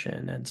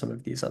mansion and some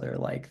of these other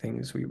like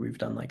things we've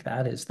done like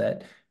that is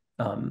that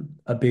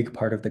a big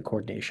part of the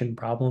coordination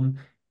problem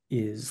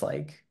is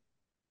like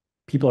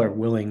people are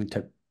willing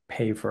to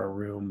pay for a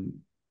room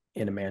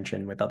in a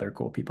mansion with other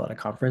cool people at a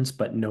conference,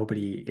 but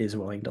nobody is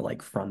willing to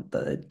like front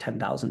the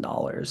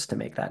 $10,000 to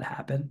make that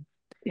happen.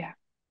 Yeah.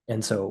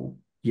 And so,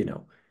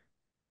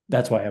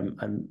 that's why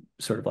I'm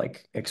sort of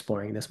like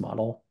exploring this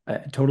model. I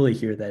totally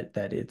hear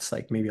that it's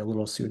like maybe a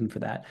little soon for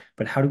that,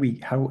 but how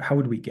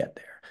would we get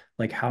there?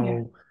 Like Yeah.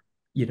 how,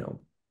 you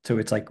know, so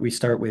it's like we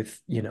start with,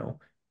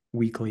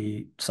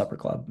 weekly supper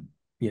club,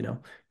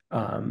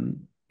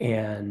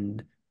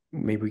 and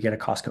maybe we get a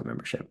Costco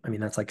membership. I mean,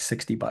 that's like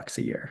 $60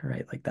 a year,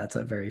 right? Like that's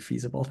a very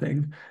feasible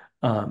thing.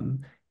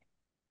 Um,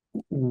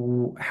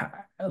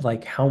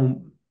 like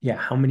how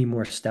many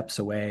more steps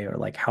away or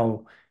like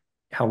how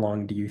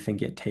long do you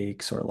think it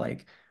takes or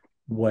like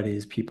what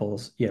is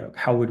people's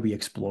how would we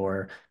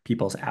explore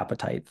people's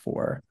appetite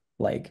for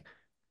like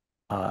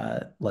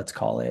let's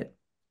call it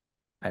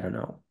I don't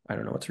know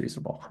what's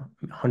reasonable,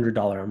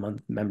 $100 a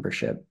month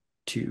membership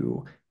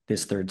to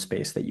this third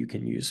space that you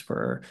can use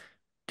for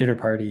dinner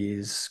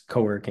parties,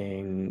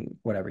 co-working,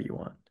 whatever you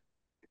want.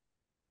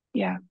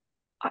 Yeah.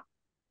 I,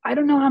 I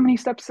don't know how many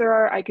steps there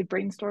are. I could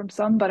brainstorm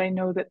some, but I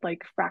know that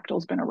like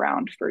Fractal's been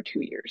around for 2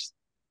 years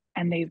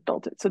and they've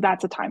built it. So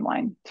that's a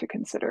timeline to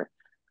consider.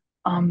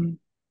 Um,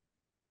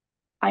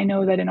 I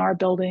know that in our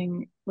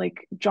building,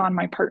 like Jon,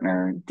 my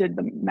partner, did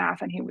the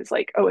math and he was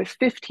like, oh, if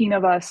 15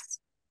 of us,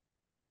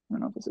 I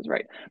don't know if this is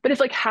right, but if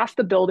like half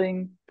the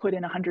building put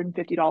in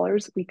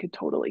 $150, we could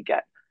totally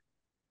get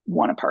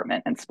one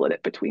apartment and split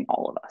it between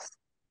all of us.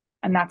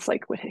 And that's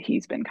like what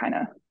he's been kind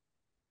of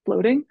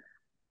floating.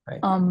 Right.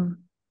 Um,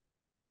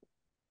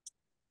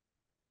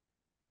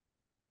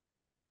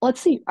 let's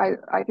see.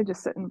 I could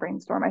just sit and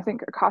brainstorm. I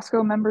think a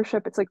Costco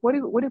membership, it's like what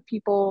do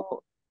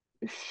people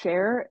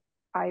share?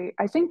 I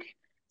think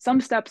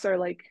some steps are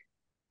like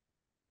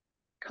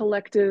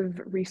collective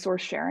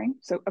resource sharing.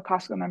 So a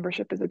Costco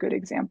membership is a good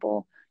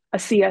example. A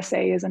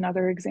CSA is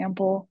another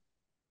example.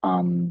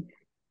 Um,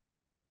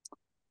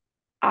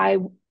 I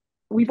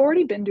we've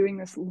already been doing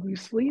this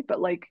loosely,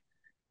 but like,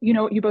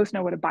 you both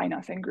know what a buy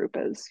nothing group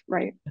is,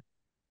 right?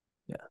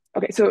 Yeah.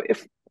 Okay, so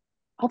if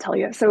I'll tell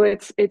you, so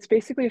it's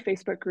basically a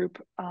Facebook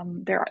group.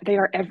 They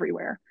are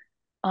everywhere,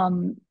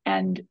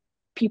 and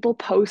people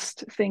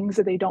post things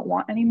that they don't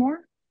want anymore,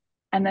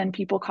 and then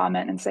people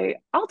comment and say,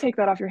 "I'll take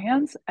that off your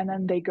hands," and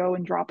then they go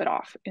and drop it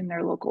off in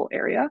their local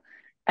area,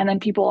 and then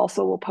people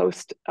also will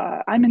post,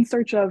 "I'm in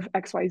search of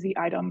XYZ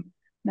item," and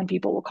then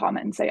people will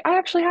comment and say, "I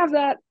actually have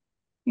that,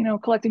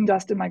 collecting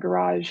dust in my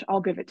garage.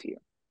 I'll give it to you,"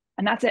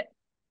 and that's it.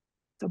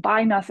 So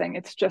buy nothing.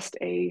 It's just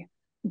a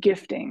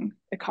gifting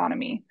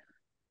economy.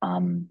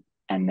 Um,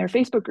 and they're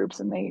Facebook groups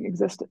and they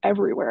exist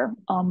everywhere.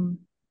 And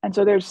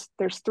so there's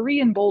three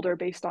in Boulder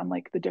based on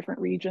like the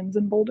different regions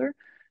in Boulder.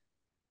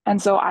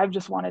 And so I've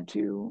just wanted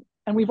to,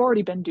 and we've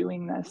already been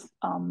doing this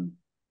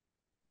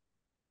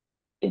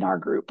in our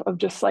group of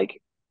just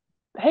like,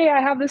 hey,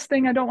 I have this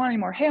thing I don't want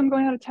anymore. Hey, I'm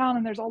going out of town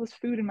and there's all this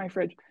food in my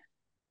fridge.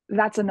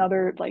 That's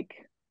another like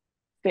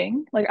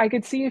thing. Like I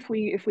could see if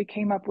we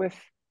came up with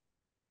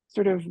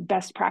sort of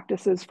best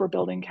practices for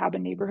building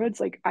cabin neighborhoods,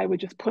 like I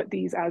would just put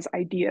these as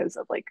ideas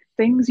of like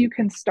things you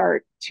can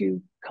start to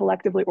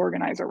collectively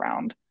organize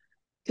around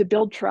to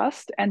build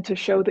trust and to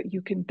show that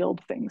you can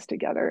build things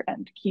together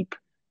and keep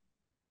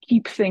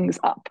things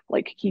up,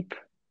 like keep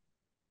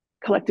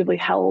collectively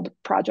held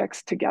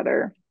projects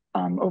together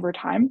over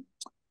time.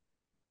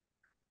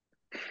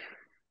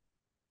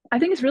 I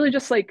think it's really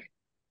just like,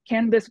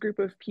 can this group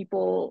of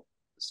people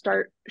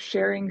start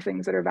sharing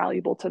things that are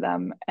valuable to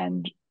them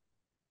and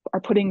are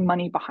putting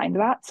money behind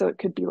that? So it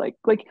could be like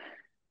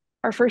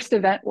our first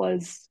event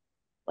was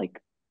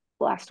like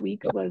last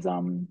week was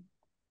Jon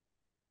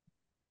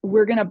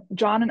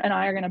and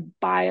I are gonna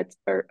buy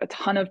a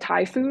ton of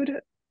Thai food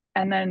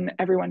and then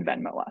everyone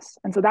Venmo us.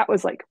 And so that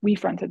was like we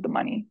fronted the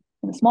money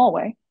in a small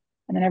way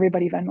and then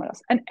everybody Venmo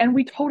us. And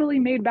we totally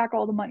made back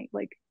all the money.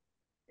 Like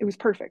it was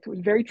perfect. It was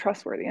very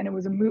trustworthy. And it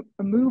was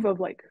a move of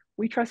like,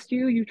 we trust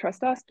you, you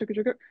trust us.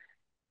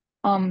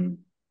 Um,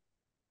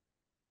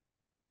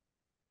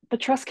 but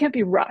trust can't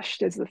be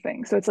rushed is the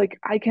thing. So it's like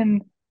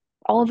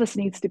all of this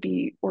needs to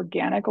be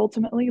organic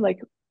ultimately. Like,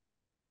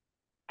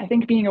 I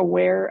think being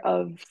aware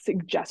of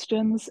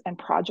suggestions and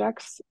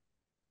projects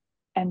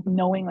and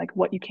knowing like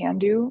what you can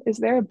do is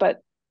there.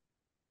 But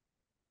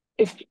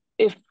if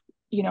if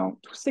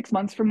 6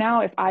 months from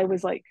now, if I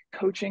was like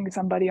coaching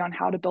somebody on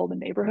how to build a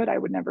neighborhood, I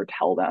would never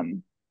tell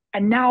them,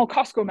 and now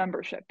Costco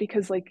membership,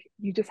 because like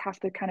you just have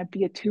to kind of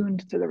be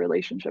attuned to the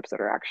relationships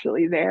that are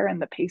actually there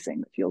and the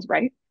pacing that feels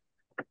right.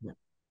 Yeah.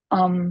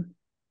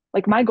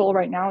 Like my goal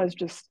right now is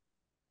just,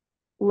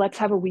 let's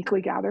have a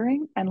weekly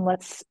gathering and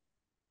let's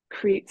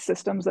create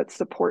systems that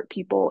support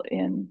people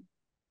in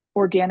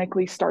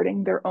organically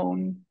starting their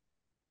own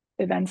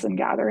events and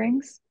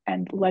gatherings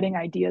and letting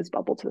ideas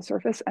bubble to the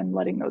surface and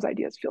letting those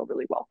ideas feel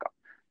really welcome.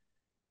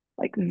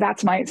 Like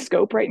that's my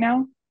scope right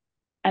now.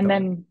 And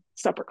Totally. then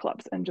supper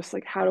clubs and just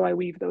like, how do I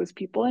weave those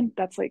people in?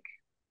 That's like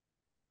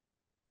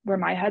where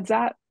my head's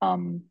at.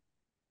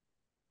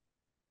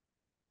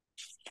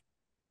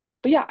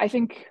 But yeah, I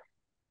think,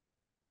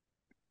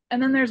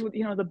 and then there's,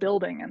 the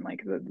building and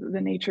like the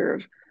nature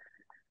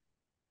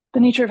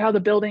of how the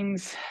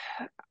building's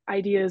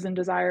ideas and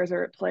desires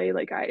are at play.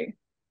 Like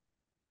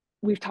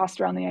we've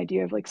tossed around the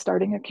idea of like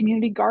starting a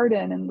community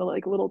garden and the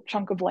like little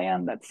chunk of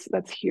land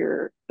that's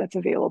here, that's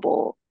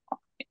available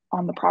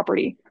on the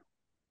property.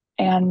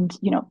 And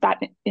that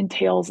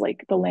entails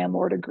like the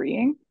landlord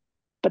agreeing,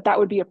 but that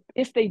would be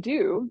if they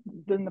do,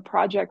 then the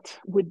project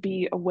would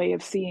be a way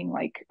of seeing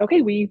like,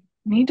 okay, we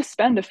need to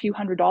spend a few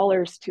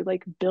 $100s to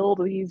like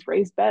build these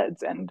raised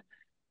beds and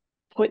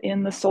put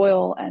in the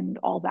soil and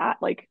all that.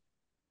 Like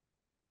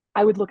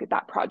I would look at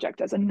that project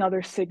as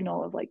another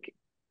signal of like,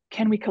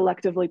 can we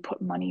collectively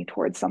put money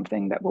towards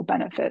something that will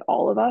benefit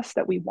all of us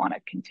that we want to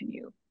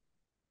continue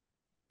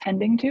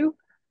tending to?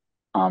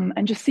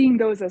 And just seeing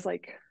those as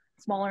like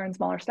smaller and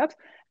smaller steps.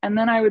 And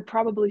then I would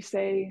probably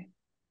say,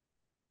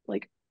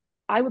 like,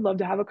 I would love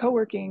to have a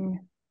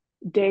co-working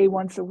day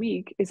once a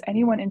week. Is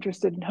anyone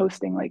interested in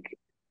hosting? Like,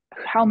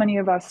 how many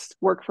of us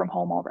work from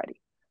home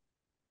already?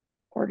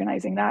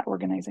 Organizing that,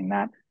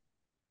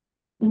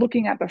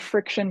 looking at the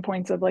friction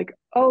points of like,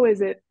 oh,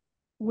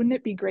 wouldn't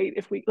it be great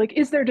if we like,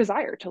 is there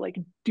desire to like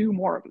do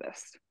more of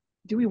this?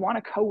 Do we want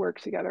to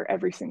co-work together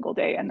every single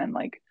day and then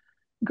like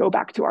go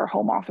back to our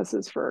home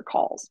offices for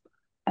calls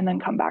and then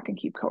come back and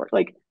keep co-work?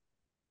 Like,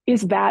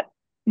 is that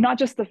not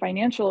just the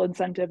financial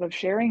incentive of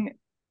sharing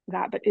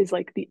that, but is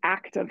like the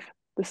act of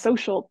the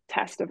social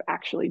test of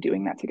actually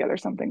doing that together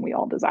something we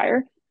all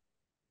desire?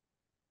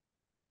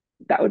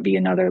 That would be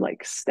another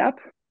like step.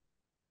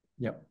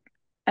 Yep.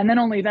 And then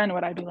only then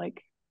would I be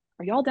like,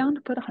 are y'all down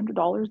to put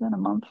 $100 in a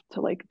month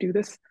to like do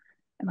this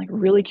and like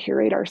really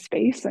curate our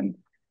space? And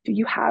do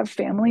you have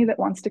family that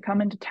wants to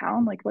come into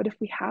town? Like, what if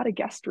we had a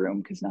guest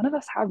room? Because none of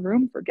us have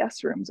room for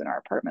guest rooms in our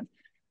apartment.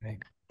 Right.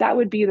 That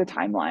would be the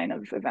timeline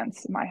of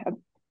events in my head.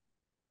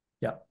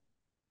 Yeah,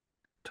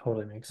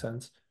 totally makes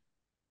sense.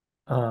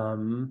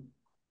 Um,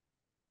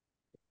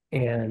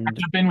 and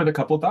Jump in with a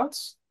couple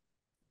thoughts.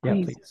 yeah,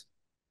 Please.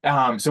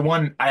 please. So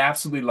one, I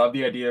absolutely love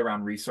the idea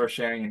around resource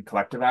sharing and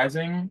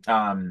collectivizing.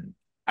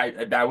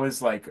 That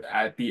was like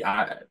at the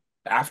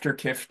after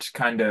Kift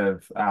kind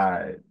of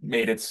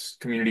made its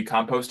community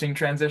composting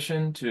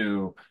transition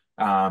to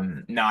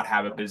not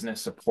have a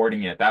business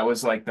supporting it. That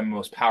was like the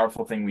most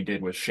powerful thing we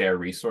did was share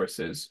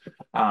resources.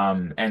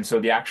 And so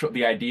the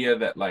idea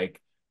that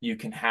like you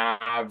can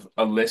have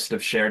a list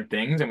of shared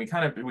things, and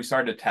we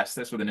started to test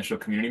this with initial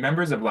community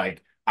members of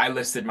like I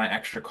listed my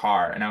extra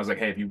car and I was like,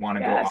 hey, if you want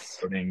to go Yes.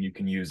 off-roading, you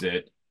can use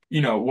it.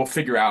 We'll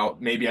figure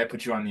out, maybe I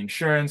put you on the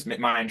insurance.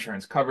 My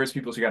insurance covers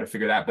people, so you got to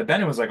figure that. But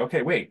then it was like,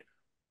 okay, wait,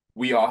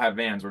 we all have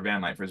vans, we're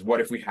van lifers.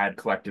 What if we had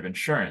collective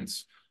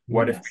insurance?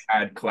 What if we Yes.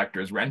 had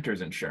collectors,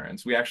 renters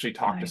insurance? We actually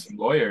talked to Nice. some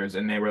lawyers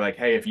and they were like,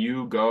 hey, if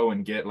you go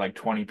and get like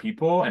 20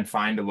 people and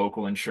find a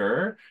local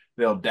insurer,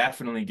 they'll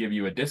definitely give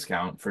you a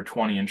discount for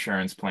 20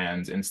 insurance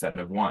plans instead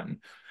of one.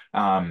 So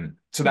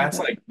Love that's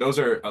it. like, those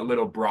are a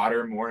little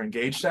broader, more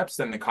engaged steps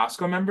than the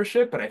Costco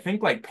membership. But I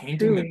think like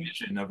painting the Truly.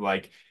 vision of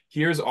like,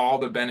 here's all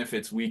the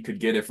benefits we could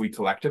get if we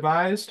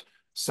collectivized.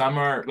 Some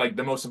are like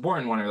the most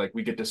important one are like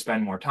we get to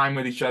spend more time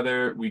with each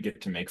other, we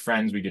get to make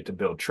friends, we get to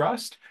build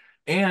trust,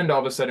 and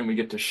all of a sudden we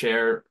get to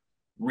share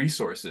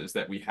resources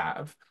that we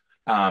have.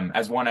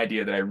 As one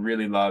idea that I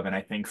really love, and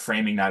I think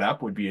framing that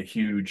up would be a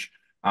huge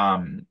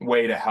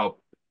way to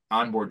help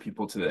onboard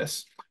people to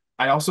this.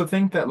 I also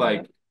think that Love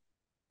like it.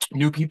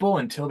 new people,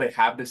 until they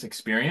have this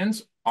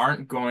experience,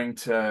 aren't going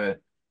to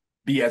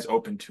be as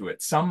open to it.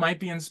 Some might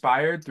be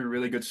inspired through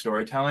really good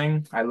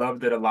storytelling. I love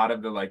that a lot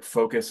of the like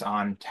focus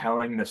on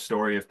telling the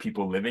story of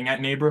people living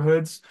at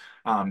neighborhoods.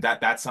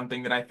 That's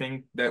something that I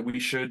think that we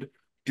should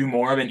do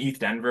more of in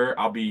East Denver.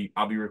 I'll be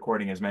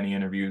recording as many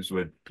interviews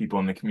with people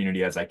in the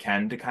community as I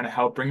can to kind of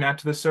help bring that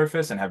to the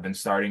surface, and have been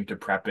starting to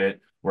prep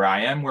it where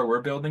I am, where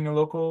we're building a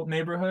local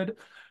neighborhood.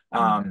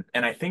 Mm.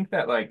 And I think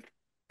that like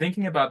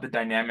thinking about the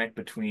dynamic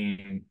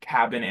between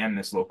Cabin and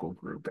this local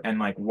group and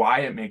like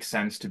why it makes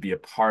sense to be a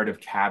part of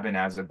Cabin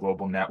as a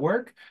global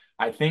network,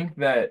 I think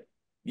that,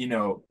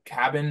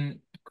 Cabin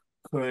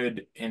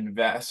could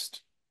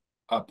invest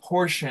a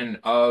portion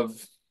of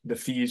the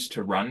fees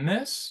to run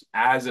this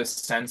as a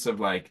sense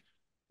of like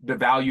the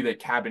value that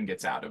Cabin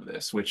gets out of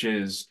this, which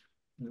is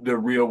the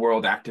real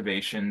world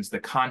activations, the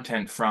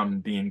content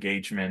from the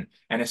engagement,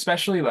 and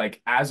especially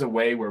like as a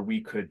way where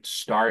we could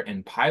start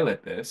and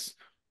pilot this.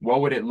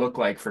 What would it look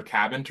like for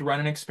Cabin to run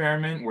an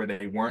experiment where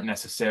they weren't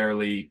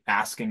necessarily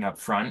asking up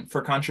front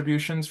for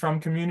contributions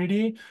from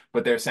community,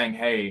 but they're saying,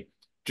 hey,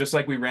 just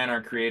like we ran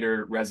our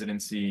creator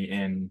residency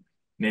in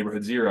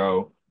Neighborhood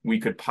Zero, we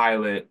could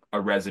pilot a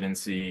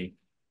residency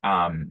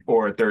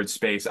or a third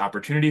space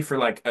opportunity for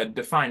like a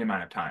defined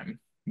amount of time,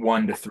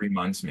 1 to 3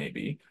 months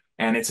maybe.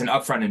 And it's an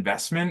upfront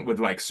investment with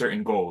like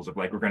certain goals of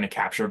like, we're going to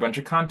capture a bunch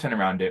of content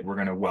around it. We're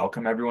going to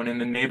welcome everyone in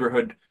the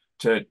neighborhood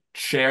to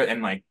share.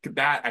 And like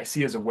that I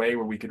see as a way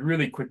where we could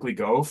really quickly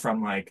go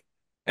from like,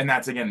 and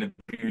that's again the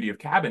beauty of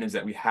Cabin is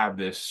that we have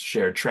this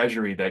shared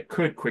treasury that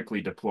could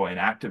quickly deploy and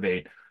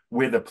activate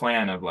with a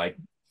plan of like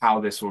how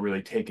this will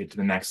really take it to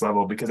the next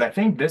level. Because I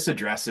think this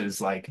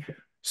addresses like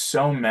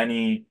so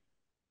many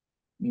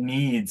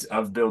needs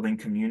of building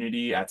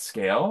community at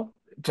scale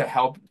to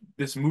help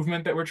this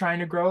movement that we're trying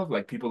to grow,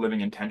 like people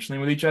living intentionally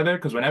with each other.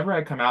 Because whenever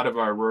I come out of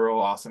our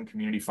rural, awesome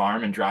community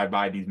farm and drive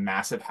by these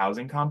massive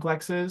housing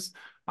complexes,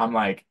 I'm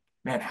like,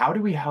 man, how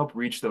do we help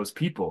reach those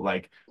people?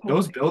 Like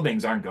those Totally.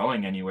 buildings aren't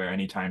going anywhere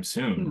anytime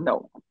soon.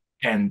 No.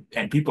 And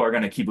people are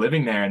going to keep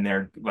living there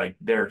and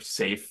they're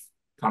safe,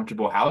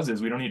 comfortable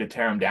houses. We don't need to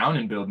tear them down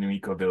and build new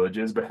eco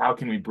villages, but how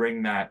can we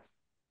bring that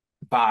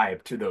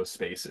vibe to those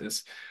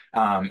spaces?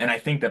 And I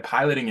think that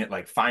piloting it,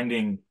 like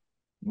finding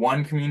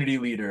one community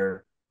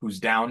leader who's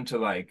down to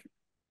like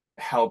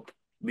help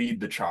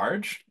lead the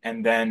charge,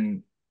 and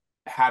then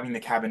having the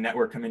Cabin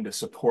network come in to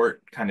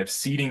support kind of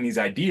seeding these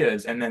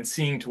ideas, and then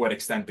seeing to what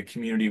extent the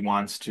community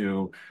wants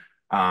to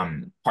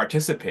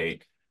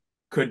participate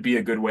could be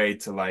a good way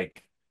to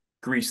like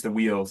grease the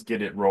wheels,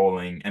 get it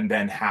rolling, and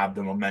then have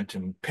the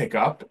momentum pick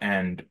up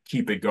and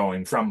keep it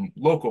going from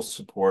local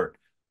support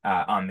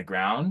on the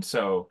ground.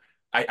 So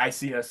I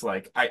see us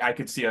like I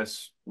could see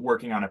us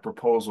working on a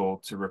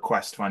proposal to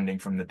request funding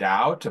from the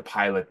DAO to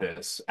pilot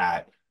this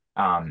at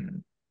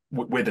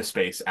with a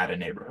space at a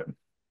neighborhood.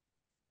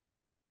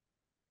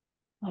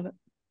 Love it.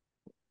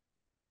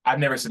 I've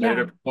never submitted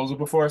Yeah. a proposal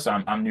before, so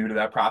I'm new to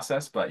that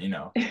process. But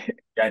the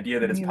idea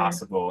that Me it's neither.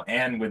 possible,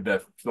 and with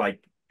the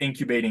like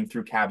incubating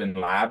through Cabin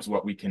Labs,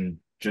 what we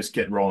can just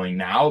get rolling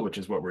now, which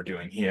is what we're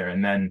doing here,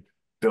 and then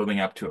building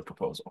up to a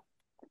proposal.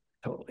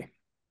 Totally.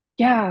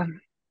 Yeah.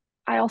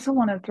 I also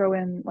want to throw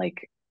in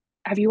like,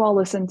 have you all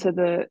listened to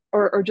the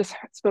or just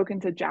spoken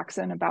to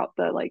Jackson about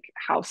the like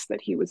house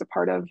that he was a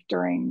part of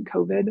during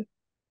COVID?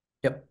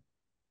 Yep.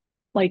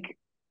 Like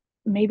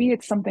maybe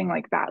it's something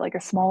like that, like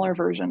a smaller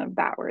version of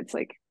that, where it's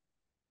like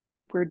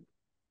we're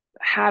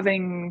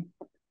having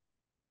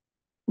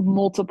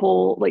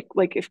multiple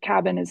like if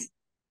Cabin is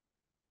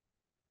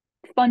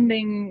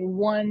funding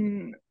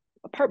one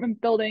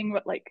apartment building,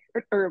 but like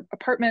or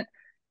apartment,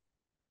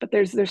 but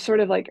there's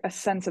sort of like a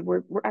sense of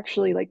we're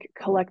actually like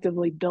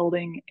collectively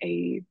building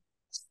a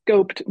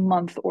scoped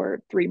month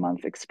or 3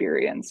 month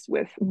experience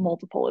with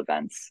multiple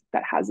events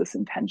that has this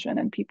intention,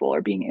 and people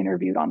are being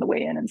interviewed on the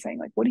way in and saying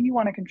like, what do you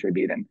want to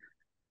contribute? And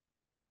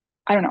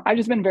I don't know, I've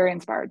just been very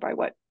inspired by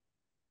what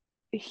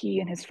he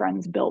and his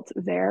friends built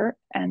there,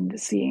 and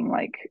seeing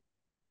like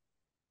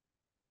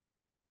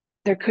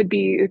there could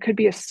be a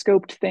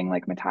scoped thing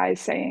like Matai is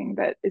saying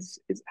that is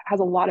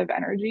has a lot of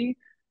energy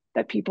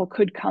that people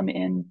could come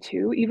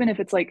into, even if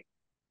it's like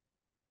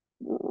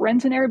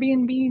rent an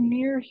Airbnb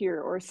near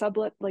here or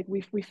sublet. Like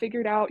we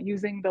figured out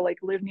using the like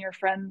live near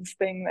friends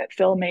thing that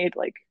Phil made,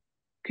 like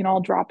can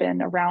all drop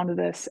in around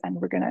this, and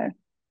we're gonna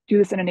do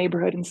this in a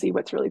neighborhood and see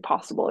what's really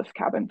possible if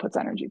Cabin puts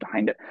energy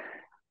behind it.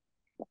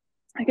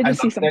 I could I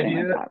just see love the something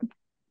like idea. that.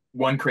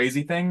 One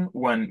crazy thing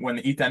when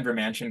the ETH Denver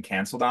Mansion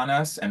canceled on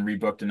us and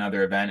rebooked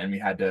another event and we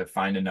had to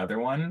find another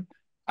one,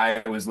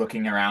 I was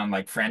looking around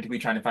like frantically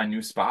trying to find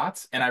new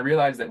spots, and I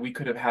realized that we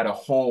could have had a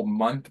whole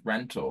month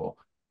rental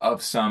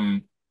of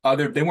some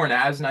other, they weren't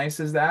as nice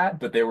as that,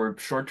 but they were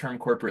short-term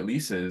corporate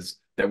leases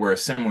that were a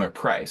similar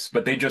price,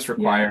 but they just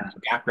required Yeah,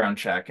 a background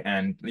check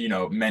and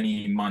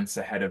many months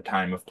ahead of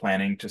time of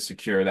planning to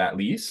secure that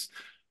lease.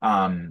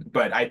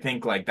 But I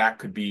think like that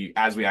could be,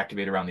 as we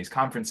activate around these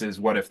conferences,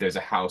 what if there's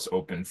a house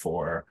open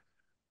for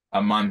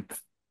a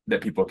month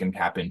that people can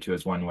tap into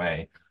as one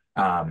way?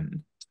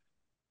 Um,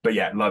 but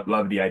yeah,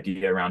 love the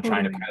idea around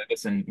trying to totally. pilot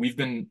this. And we've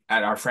been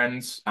at our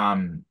friend's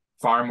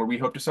farm where we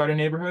hope to start a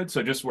neighborhood.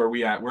 So just where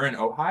we're in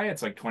Ojai,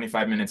 it's like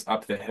 25 minutes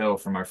up the hill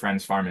from our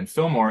friend's farm in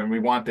Fillmore. And we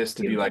want this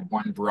to be like Beautiful.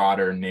 one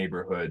broader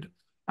neighborhood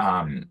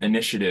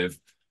initiative.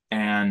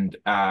 And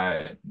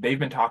they've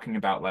been talking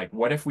about like,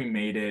 what if we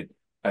made it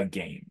a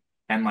game?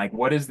 And like,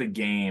 what is the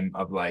game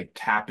of like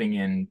tapping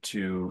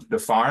into the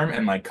farm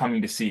and like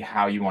coming to see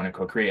how you want to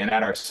co-create? And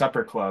at our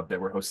supper club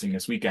that we're hosting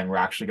this weekend, we're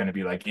actually going to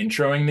be like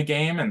introing the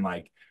game, and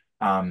like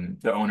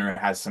the owner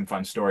has some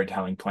fun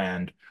storytelling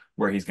planned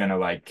where he's gonna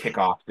like kick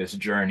off this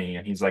journey,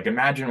 and he's like,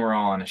 imagine we're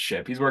all on a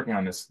ship. He's working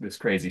on this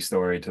crazy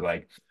story to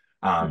like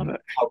Love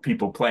it. help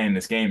people play in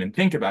this game and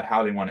think about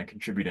how they want to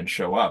contribute and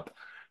show up.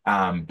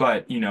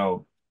 But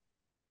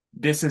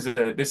this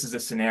is a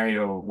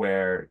scenario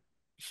where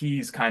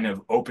he's kind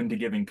of open to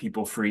giving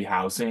people free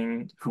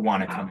housing who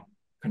want to come Wow.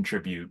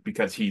 contribute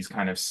because he's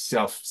kind of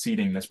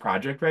self-seeding this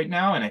project right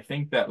now. And I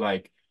think that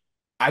like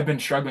I've been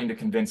struggling to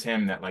convince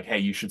him that like, hey,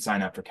 you should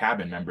sign up for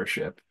cabin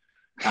membership.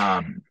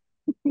 Um,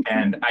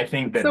 and I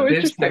think It's so that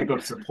this type interesting.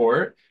 of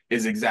support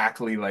is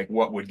exactly like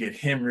what would get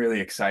him really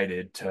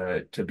excited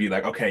to be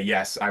like, okay,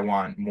 yes, I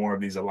want more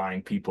of these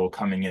aligned people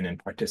coming in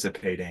and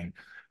participating.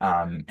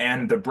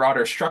 And the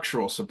broader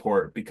structural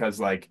support, because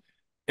like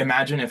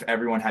imagine if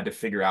everyone had to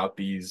figure out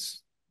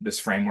this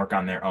framework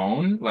on their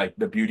own. Like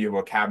the beauty of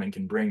what Cabin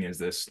can bring is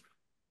this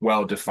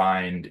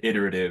well-defined,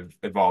 iterative,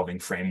 evolving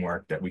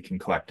framework that we can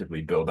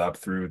collectively build up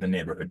through the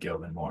neighborhood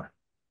guild and more.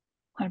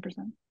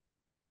 100%.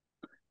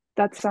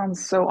 That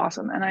sounds so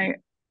awesome. And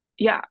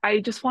yeah, I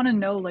just want to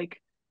know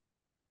like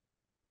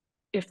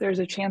if there's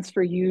a chance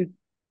for you,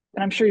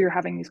 and I'm sure you're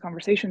having these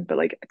conversations, but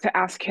like to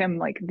ask him,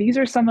 like, these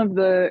are some of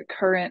the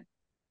current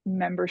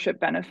membership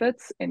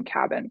benefits in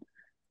Cabin.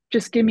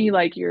 Just give me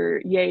like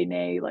your yay,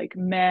 nay, like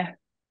meh,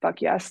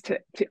 fuck yes to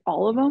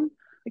all of them.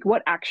 Like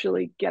what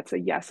actually gets a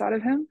yes out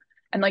of him?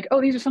 And like,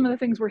 oh, these are some of the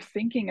things we're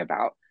thinking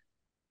about.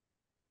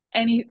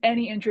 Any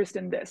interest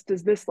in this?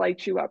 Does this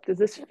light you up? Does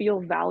this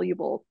feel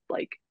valuable?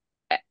 Like,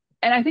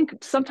 and I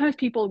think sometimes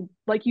people,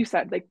 like you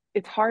said, like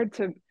it's hard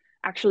to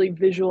actually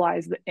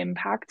visualize the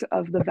impact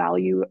of the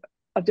value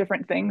of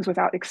different things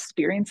without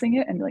experiencing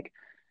it. And like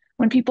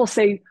when people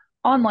say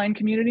online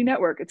community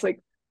network, it's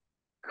like,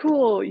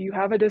 cool, you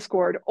have a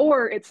Discord,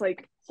 or it's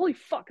like, holy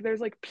fuck,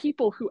 there's like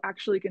people who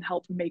actually can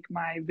help make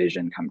my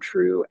vision come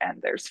true.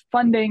 And there's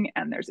funding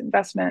and there's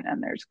investment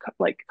and there's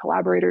like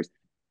collaborators.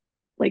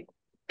 Like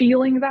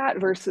feeling that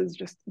versus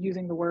just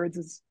using the words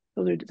is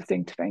those are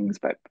distinct things.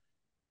 But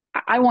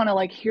I want to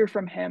like hear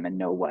from him and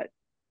know what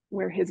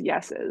where his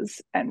yes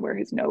is and where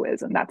his no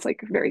is. And that's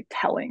like very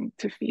telling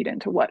to feed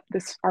into what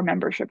this our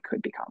membership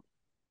could become.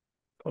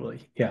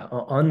 Totally. Yeah.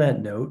 On that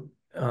note,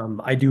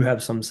 I do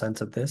have some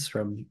sense of this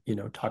from,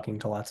 talking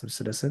to lots of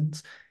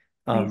citizens.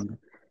 Amazing. Um,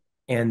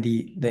 and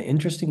the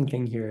interesting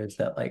thing here is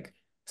that like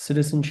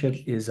citizenship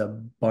is a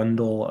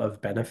bundle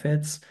of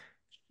benefits,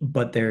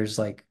 but there's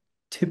like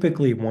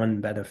typically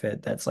one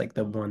benefit that's like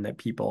the one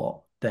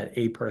that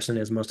a person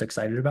is most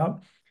excited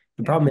about.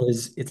 The Yeah, problem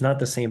is it's not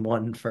the same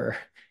one for,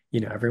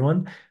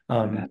 everyone.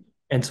 I bet.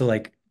 And so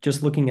like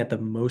just looking at the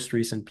most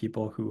recent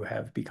people who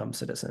have become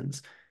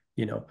citizens,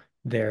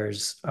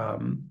 there's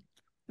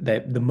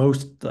that the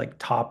most like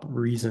top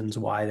reasons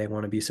why they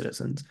want to be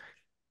citizens.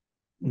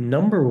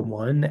 Number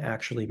one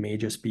actually may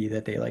just be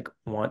that they like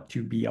want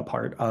to be a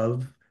part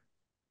of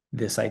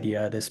this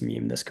idea, this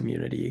meme, this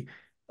community.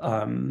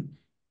 Um,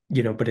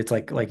 but it's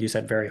like you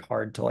said, very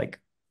hard to like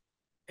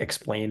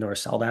explain or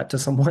sell that to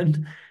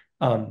someone.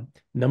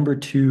 Number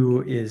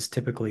two is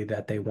typically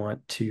that they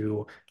want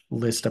to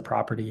list a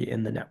property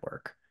in the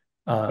network.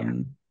 Yeah.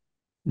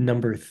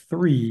 Number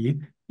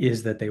three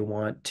is that they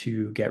want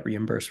to get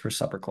reimbursed for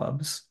supper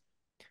clubs.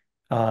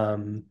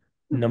 Um,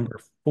 Number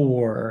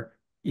four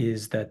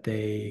is that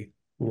they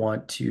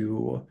want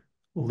to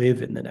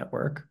live in the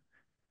network.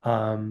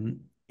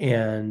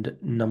 And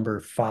number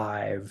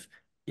five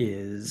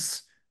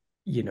is,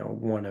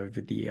 one of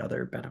the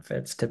other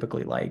benefits,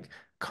 typically like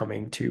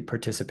coming to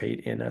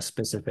participate in a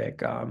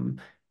specific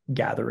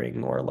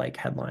gathering or like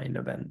headline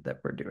event that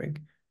we're doing,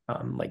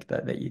 like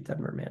the Eat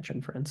Denver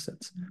Mansion, for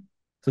instance.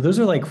 So those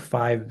are like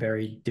five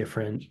very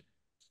different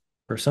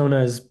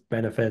personas,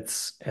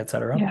 benefits,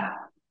 etc. Yeah.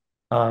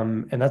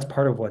 And that's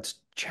part of what's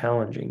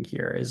challenging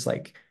here is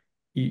like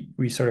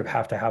we sort of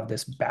have to have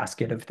this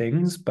basket of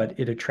things, but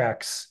it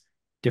attracts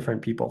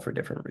different people for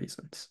different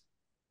reasons.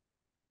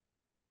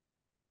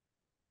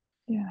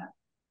 Yeah.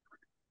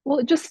 Well,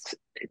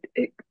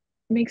 it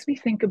makes me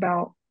think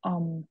about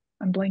I'm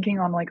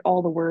blanking on like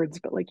all the words,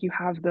 but like you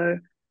have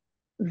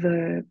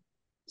the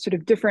sort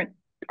of different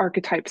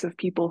archetypes of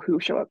people who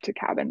show up to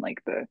cabin,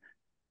 like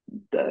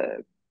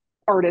the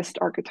artist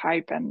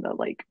archetype and the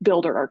like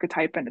builder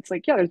archetype. And it's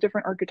like, yeah, there's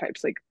different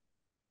archetypes. Like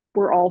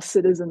we're all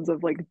citizens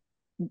of like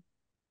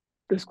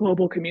this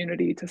global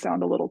community to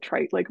sound a little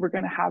trite. Like we're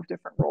gonna have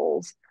different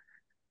roles.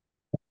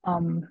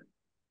 Um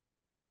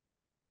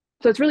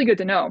so it's really good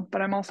to know,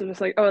 but I'm also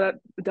just like, oh, that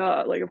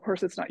duh, like of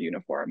course it's not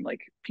uniform.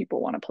 Like people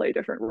want to play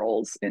different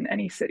roles in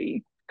any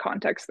city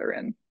context they're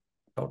in.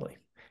 Totally.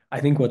 I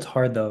think what's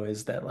hard though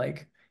is that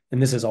like,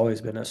 and this has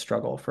always been a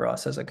struggle for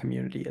us as a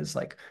community, is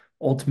like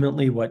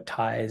ultimately what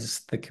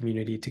ties the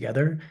community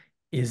together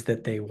is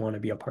that they want to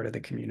be a part of the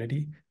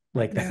community.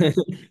 Like Yeah,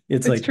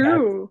 it's it's like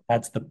that true.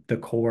 that's the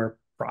core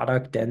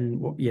product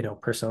and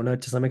persona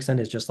to some extent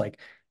is just like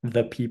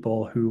the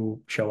people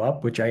who show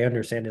up, which I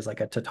understand is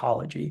like a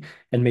tautology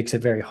and makes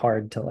it very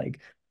hard to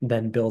like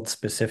then build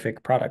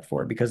specific product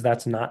for because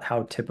that's not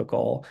how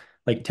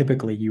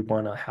typically you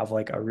want to have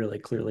like a really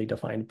clearly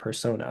defined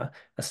persona,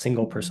 a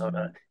single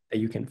persona Mm, that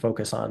you can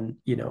focus on,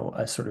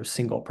 a sort of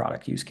single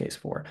product use case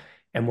for.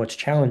 And what's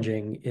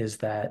challenging is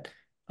that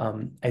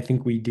I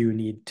think we do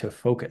need to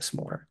focus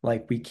more.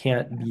 Like we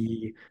can't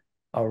be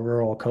a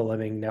rural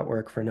co-living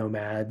network for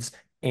nomads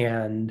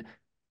and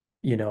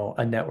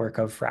a network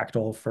of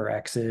fractal for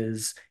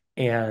X's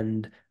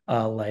and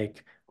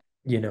like,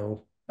 you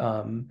know,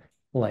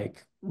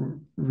 like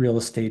real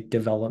estate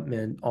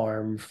development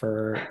arm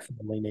for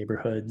family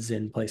neighborhoods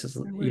in places,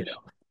 I wish.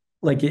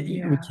 like we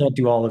Yeah, can't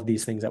do all of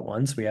these things at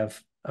once. We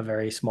have a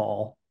very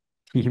small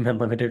team and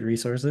limited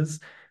resources.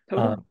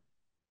 totally. Um,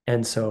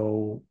 and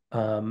so,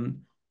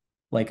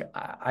 like,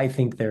 I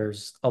think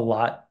there's a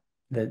lot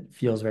that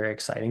feels very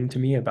exciting to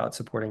me about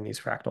supporting these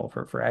fractal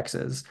for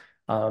X's,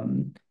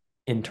 um,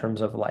 in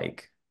terms of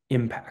like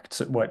impact.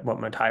 So what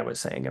Matai was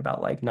saying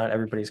about like not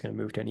everybody's going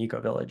to move to an eco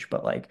village,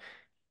 but like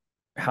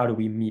how do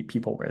we meet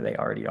people where they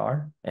already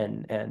are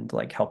and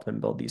like help them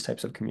build these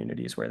types of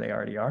communities where they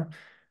already are,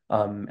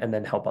 and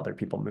then help other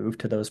people move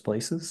to those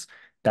places.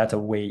 That's a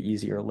way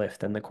easier lift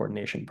than the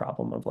coordination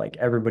problem of like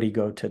everybody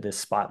go to this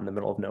spot in the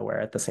middle of nowhere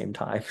at the same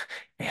time.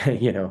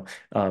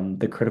 And,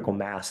 the critical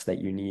mass that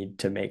you need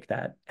to make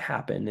that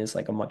happen is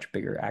like a much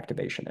bigger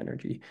activation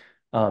energy.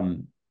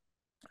 Um,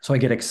 so I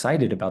get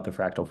excited about the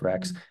fractal for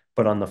X, Mhm.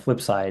 but on the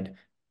flip side,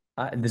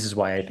 this is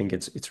why I think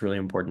it's really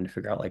important to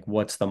figure out like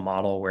what's the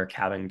model where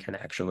Cabin can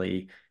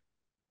actually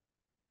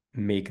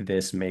make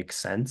this make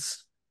sense,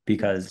 Yes,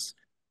 because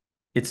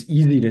it's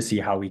easy to see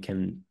how we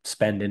can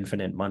spend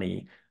infinite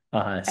money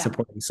yeah,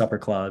 supporting supper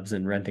clubs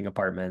and renting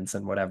apartments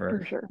and whatever.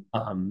 for sure.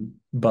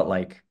 But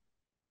like,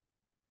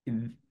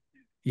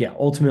 yeah,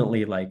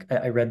 ultimately, like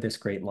I read this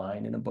great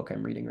line in a book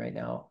I'm reading right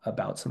now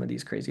about some of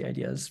these crazy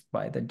ideas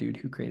by the dude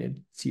who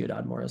created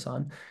Ciudad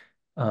Morazan.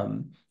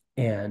 Um,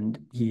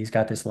 and he's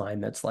got this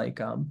line that's like,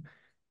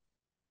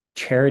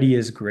 charity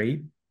is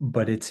great,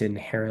 but it's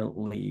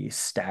inherently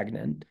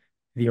stagnant.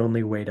 The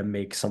only way to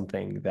make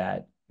something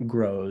that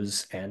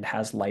grows and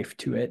has life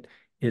to it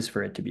is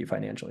for it to be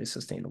financially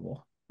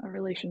sustainable. A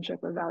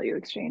relationship of value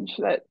exchange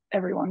that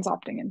everyone's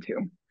opting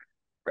into.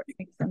 Right.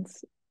 Makes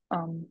sense.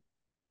 Um,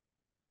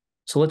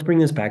 So let's bring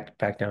this back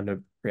down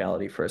to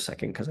reality for a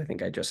second, because I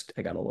think I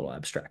got a little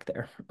abstract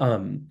there.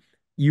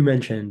 You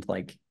mentioned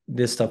like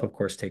this stuff, of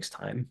course, takes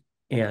time.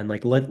 And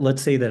like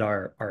let's say that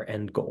our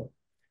end goal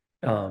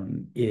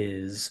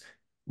is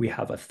we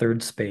have a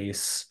third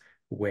space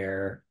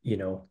where,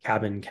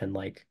 Cabin can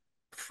like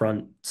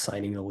front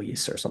signing the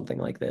lease or something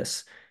like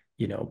this,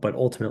 but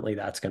ultimately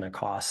that's going to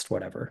cost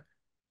whatever,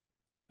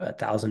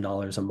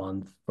 $1,000 a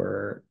month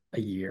for a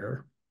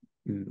year,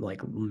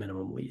 like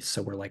minimum lease.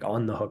 So we're like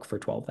on the hook for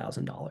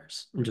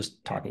 $12,000. I'm just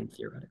okay, talking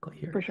theoretically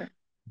here, for sure.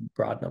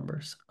 broad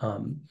numbers.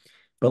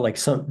 But like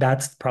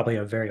that's probably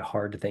a very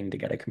hard thing to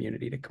get a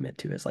community to commit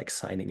to, is like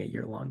signing a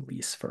year-long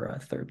lease for a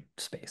third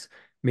space.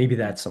 Maybe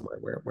Yeah. that's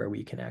somewhere where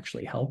we can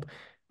actually help.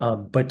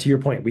 But to your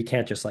point, we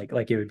can't just like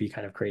it would be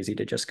kind of crazy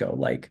to just go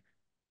like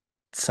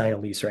sign a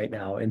lease right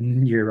now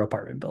in your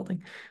apartment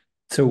building.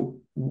 So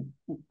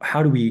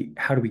how do we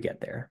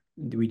get there?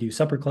 Do we do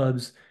supper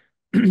clubs?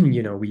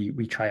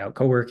 We try out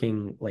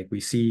co-working, like we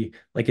see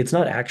like it's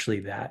not actually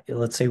that.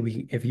 Let's say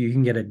we if you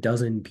can get a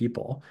dozen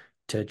people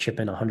to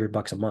chip in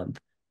 $100 a month,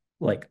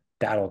 like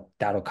that'll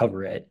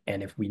cover it.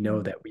 And if we know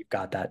Mhm. that we've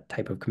got that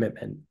type of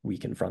commitment, we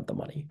can front the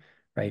money,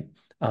 right?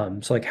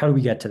 So like how do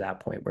we get to that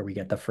point where we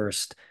get the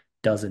first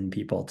dozen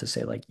people to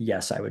say like,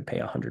 yes, I would pay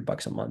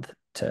 $100 a month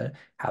to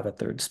have a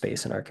third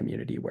space in our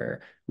community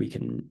where we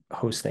can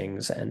host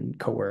things and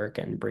co-work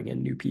and bring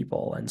in new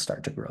people and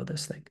start to grow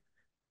this thing.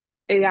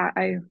 Yeah,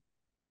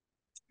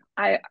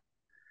 I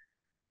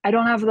I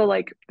don't have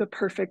the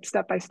perfect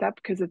step by step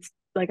because it's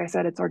like I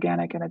said, it's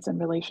organic and it's in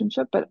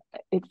relationship, but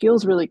it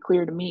feels really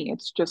clear to me.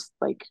 It's just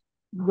like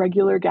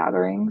regular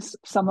gatherings,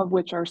 some of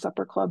which are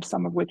supper clubs,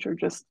 some of which are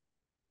just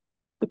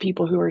the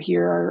people who are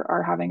here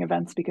are having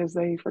events because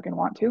they freaking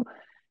want to.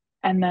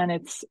 And then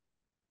it's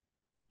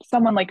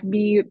someone like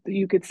me,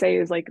 you could say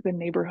is like the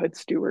neighborhood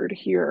steward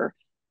here,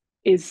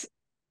 is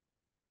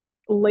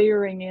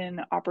layering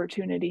in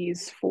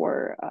opportunities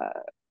for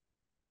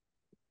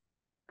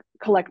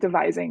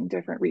collectivizing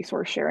different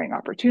resource sharing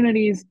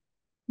opportunities,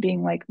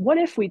 being like, what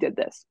if we did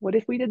this? What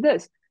if we did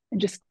this?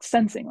 And just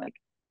sensing like,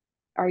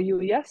 are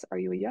you a yes? Are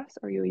you a yes?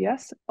 Are you a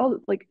yes? Oh,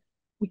 like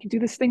we could do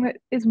this thing that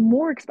is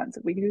more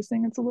expensive. We could do this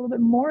thing that's a little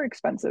bit more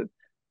expensive.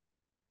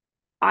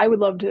 I would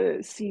love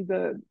to see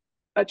the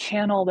a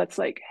channel that's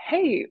like,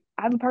 hey,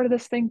 I'm a part of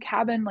this thing,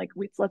 Cabin. Like,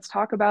 let's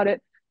talk about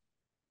it.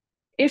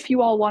 If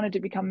you all wanted to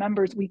become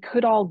members, we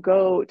could all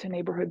go to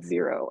Neighborhood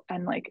Zero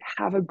and like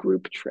have a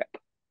group trip,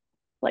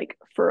 like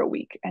for a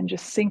week, and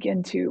just sink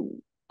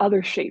into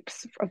other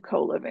shapes of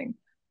co-living.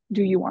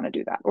 Do you want to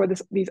do that, or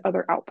these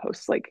other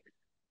outposts? Like,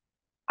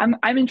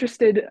 I'm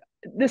interested.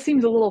 This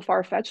seems a little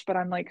far fetched, but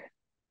I'm like,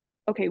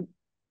 okay,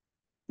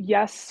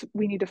 yes,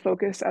 we need to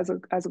focus as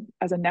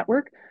a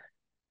network,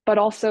 but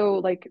also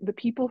like the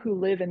people who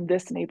live in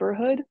this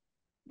neighborhood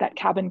that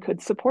Cabin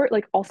could support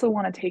like also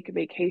want to take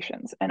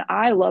vacations, and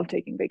I love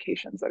taking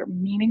vacations that are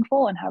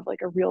meaningful and have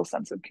like a real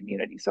sense of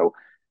community. So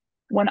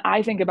when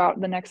I think about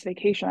the next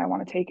vacation I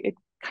want to take, it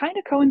kind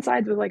of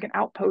coincides with like an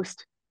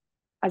outpost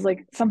as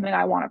like something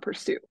I want to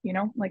pursue, you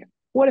know? Like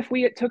what if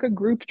we took a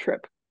group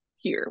trip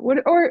here? What,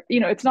 or, you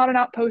know, it's not an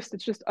outpost,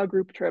 it's just a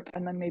group trip,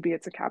 and then maybe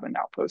it's a cabin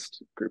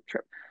outpost group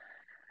trip.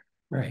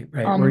 Right,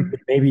 right. Or Um,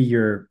 maybe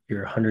your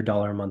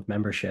 $100 a month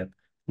membership,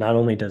 not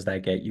only does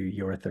that get you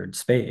your third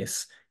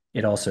space,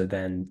 it also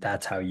then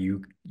that's how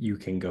you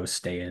can go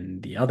stay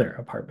in the other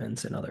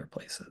apartments in other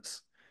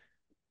places.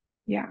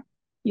 yeah,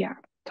 yeah,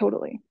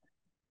 totally.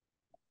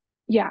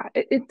 Yeah,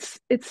 it's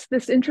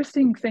this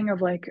interesting thing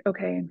of like,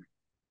 okay,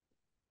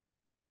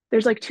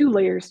 there's like two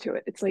layers to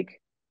it. It's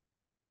like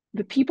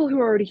the people who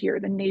are already here,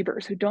 the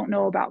neighbors who don't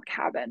know about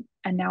cabin,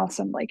 and now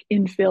some like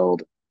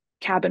infilled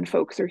cabin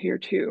folks are here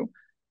too.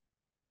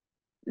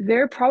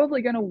 They're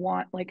probably going to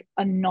want like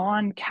a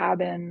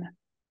non-cabin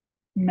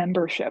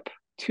membership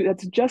to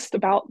that's just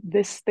about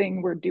this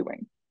thing we're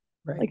doing.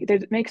 Right. Like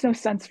it makes no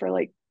sense for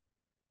like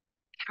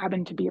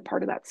cabin to be a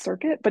part of that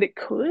circuit, but it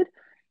could.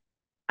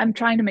 I'm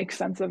trying to make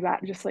sense of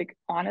that just like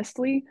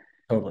honestly.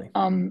 Totally.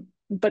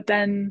 But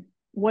then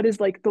what is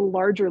like the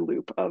larger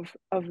loop of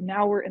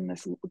now we're in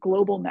this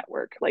global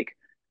network? Like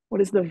what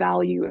is the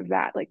value of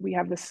that? Like we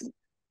have this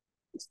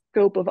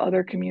scope of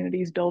other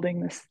communities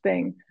building this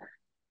thing.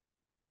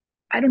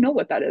 I don't know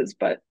what that is,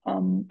 but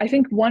I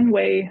think one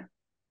way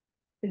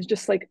is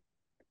just like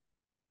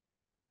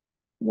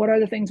what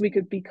are the things we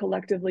could be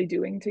collectively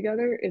doing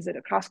together? Is it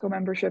a Costco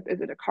membership?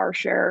 Is it a car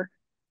share?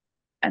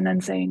 And then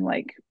saying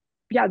like,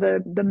 yeah,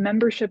 the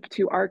membership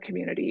to our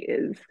community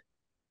is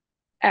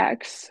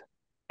X,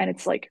 and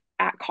it's like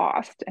at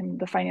cost, and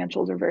the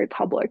financials are very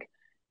public.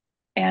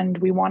 And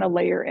we want to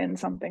layer in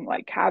something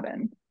like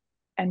cabin.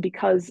 And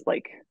because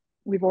like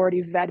we've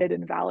already vetted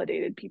and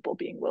validated people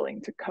being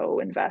willing to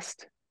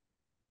co-invest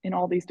in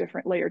all these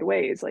different layered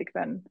ways, like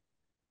then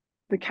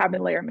the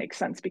cabin layer makes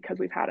sense because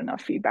we've had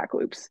enough feedback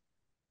loops.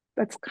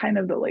 That's kind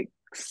of the like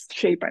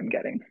shape I'm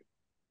getting.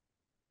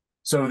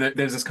 So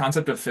there's this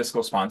concept of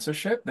fiscal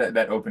sponsorship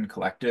that Open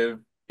Collective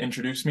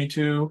introduced me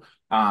to,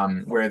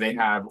 where they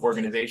have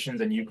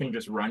organizations and you can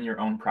just run your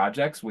own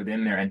projects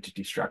within their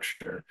entity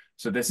structure.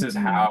 So this is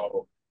Mm-hmm.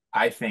 how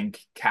I think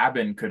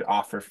Cabin could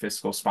offer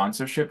fiscal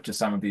sponsorship to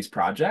some of these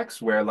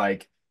projects where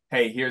like,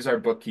 hey, here's our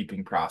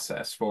bookkeeping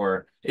process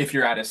for if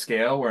you're at a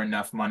scale where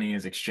enough money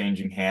is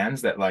exchanging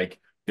hands that like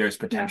there's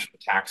Yeah. potential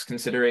tax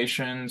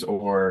considerations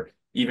or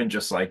even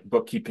just like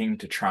bookkeeping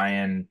to try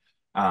and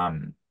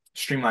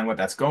streamline what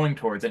that's going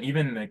towards. And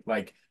even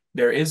like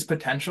there is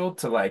potential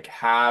to like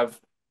have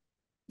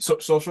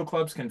social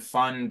clubs can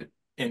fund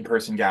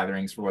in-person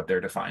gatherings for what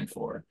they're defined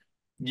for.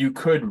 You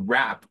could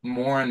wrap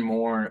more and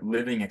more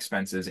living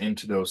expenses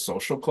into those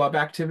social club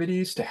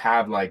activities to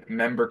have like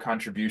member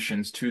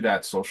contributions to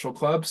that social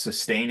club,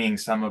 sustaining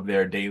some of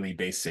their daily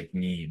basic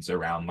needs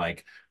around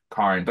like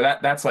car and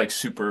but that's like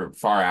super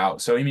far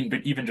out. So I mean,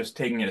 but even just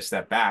taking it a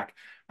step back,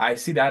 I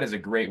see that as a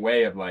great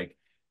way of like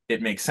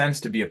it makes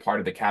sense to be a part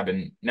of the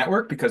cabin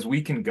network because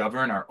we can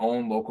govern our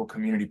own local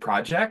community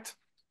project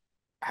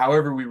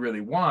however we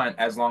really want,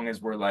 as long as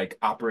we're like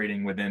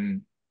operating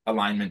within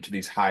alignment to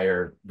these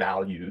higher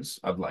values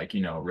of like,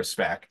 you know,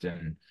 respect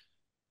and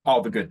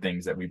all the good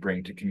things that we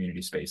bring to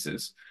community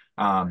spaces.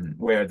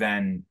 Where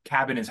then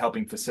Cabin is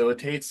helping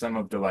facilitate some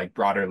of the like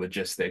broader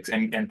logistics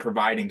and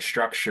providing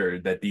structure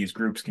that these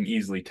groups can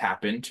easily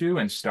tap into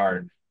and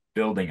start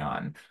building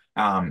on.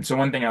 So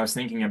one thing I was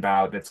thinking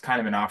about that's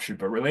kind of an offshoot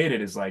but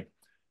related is like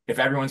if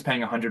everyone's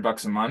paying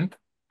 $100 a month,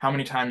 how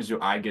many times do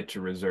I get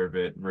to reserve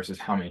it versus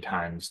how many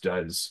times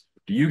do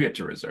you get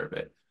to reserve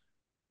it?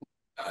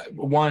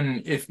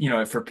 One, if you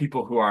know, for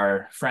people who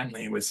are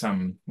friendly with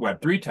some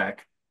Web3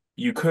 tech,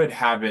 you could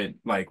have it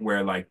like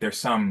where like there's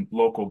some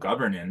local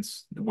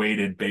governance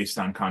weighted based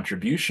on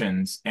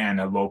contributions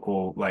and a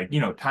local like, you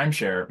know,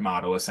 timeshare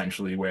model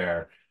essentially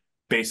where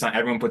based on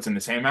everyone puts in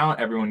the same amount,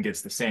 everyone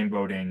gets the same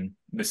voting,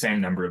 the same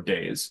number of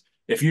days.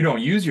 If you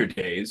don't use your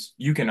days,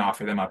 you can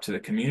offer them up to the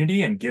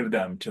community and give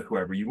them to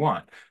whoever you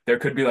want. There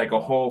could be like a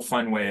whole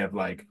fun way of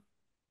like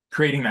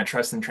creating that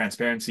trust and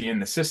transparency in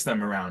the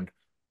system around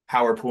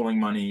how we're pooling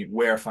money,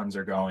 where funds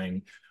are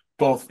going,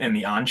 both in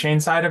the on-chain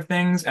side of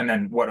things, and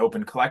then what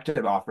Open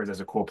Collective offers as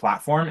a cool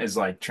platform is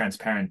like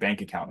transparent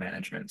bank account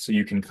management. So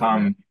you can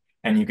come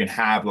and you can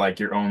have like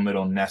your own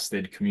little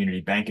nested community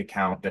bank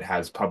account that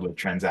has public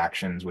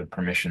transactions with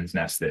permissions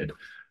nested.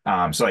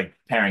 So like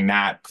pairing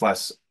that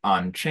plus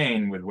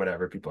on-chain with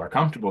whatever people are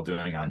comfortable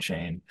doing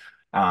on-chain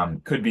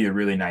could be a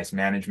really nice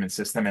management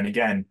system. And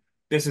again,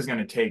 this is going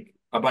to take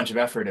a bunch of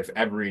effort if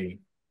every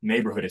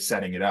neighborhood is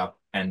setting it up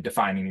and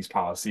defining these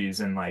policies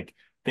and like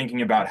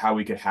thinking about how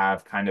we could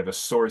have kind of a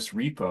source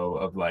repo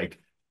of like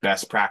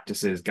best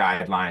practices,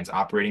 guidelines,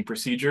 operating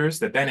procedures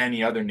that then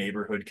any other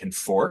neighborhood can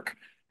fork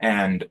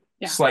and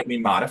Yeah. slightly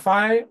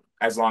modify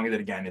as long as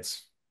it again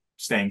it's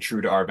staying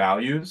true to our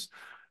values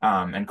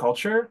and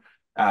culture.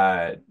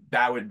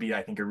 That would be,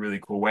 I think, a really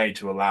cool way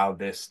to allow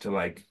this to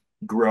like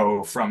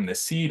grow from the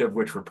seed of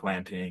which we're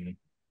planting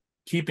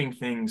keeping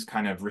things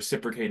kind of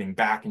reciprocating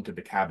back into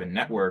the cabin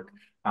network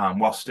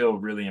while still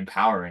really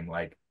empowering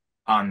like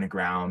on the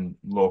ground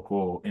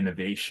local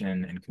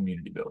innovation and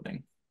community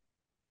building.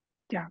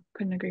 Yeah,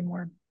 couldn't agree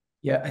more.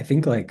 Yeah, I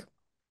think like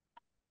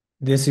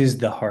this is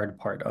the hard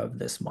part of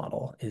this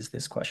model is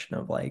this question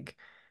of like,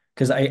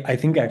 because I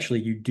think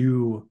actually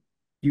you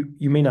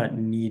may not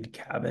need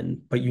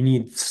cabin, but you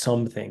need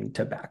something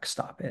to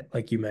backstop it.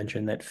 Like you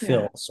mentioned that Yeah.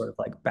 Phil sort of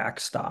like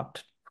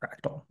backstopped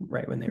Fractal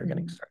right when they were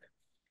getting Mhm. started.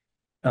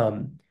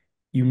 Um,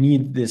 you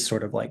need this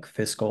sort of like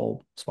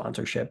fiscal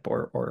sponsorship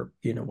or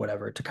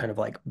whatever to kind of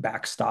like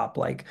backstop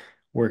like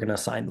we're gonna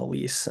sign the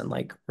lease and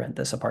like rent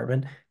this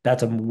apartment.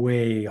 That's a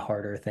way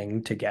harder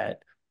thing to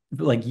get.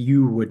 Like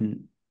you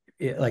wouldn't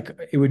like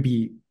it would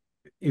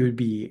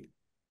be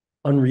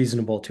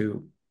unreasonable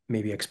to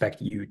maybe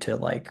expect you to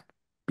like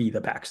be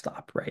the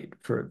backstop, right?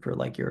 For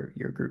like your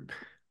group.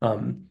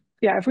 Um,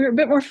 Yeah, if we were a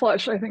bit more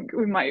flush, I think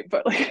we might,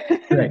 but like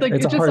right. like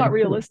It's a it's just not hard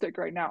realistic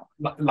right now.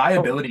 oh,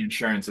 Liability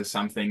insurance is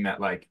something that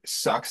like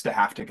sucks to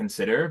have to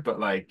consider, but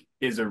like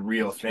is a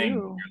real It's thing.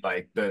 true.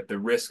 Like the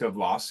risk of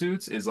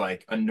lawsuits is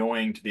like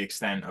annoying to the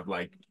extent of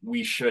like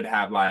we should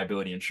have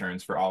liability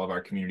insurance for all of our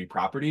community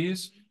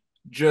properties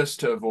just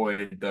to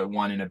avoid the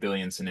 1 in a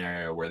billion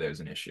scenario where there's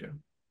an issue.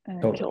 And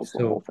it totally. kills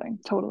the whole thing.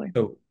 Totally.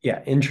 So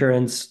yeah,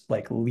 insurance,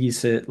 like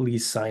lease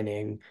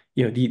signing,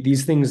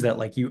 these things that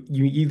like you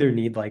either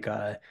need like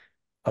a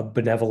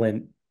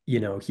benevolent,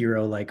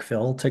 hero like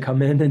Phil to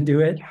come in and do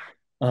it,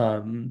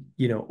 Yeah.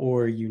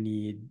 or you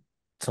need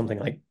something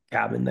like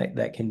Cabin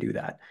that can do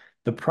that.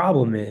 The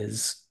problem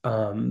is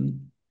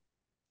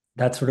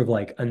that's sort of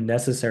like a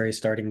necessary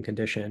starting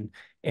condition,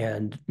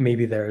 and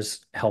maybe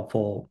there's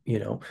helpful,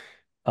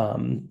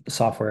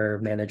 software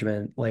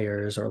management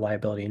layers or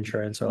liability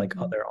insurance or like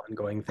Mhm. other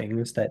ongoing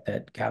things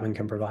that Cabin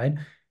can provide.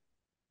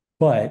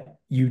 But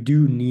you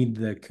do need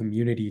the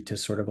community to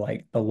sort of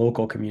like the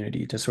local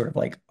community to sort of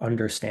like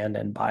understand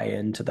and buy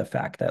into the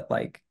fact that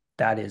like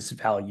that is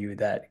value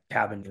that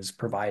Cabin is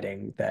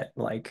providing that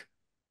like,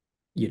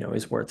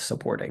 is worth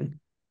supporting.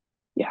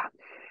 Yeah,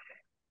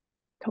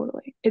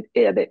 totally. It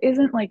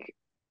isn't like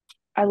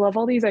I love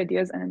all these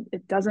ideas and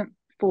it doesn't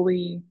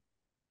fully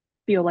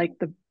feel like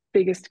the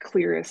biggest,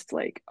 clearest,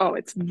 like, oh,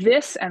 it's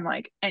this and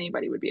like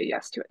anybody would be a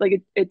yes to it.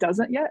 Like it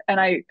doesn't yet. And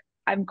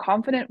I'm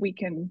confident we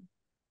can,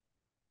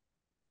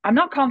 I'm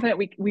not confident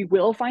we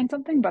will find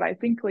something, but I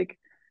think like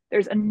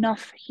there's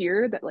enough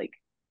here that like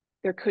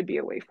there could be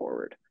a way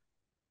forward.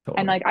 And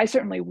Totally. like I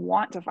certainly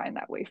want to find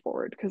that way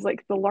forward because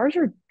like the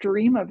larger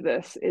dream of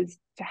this is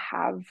to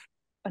have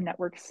a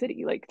networked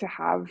city, like to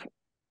have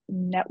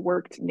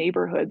networked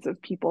neighborhoods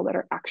of people that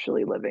are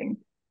actually living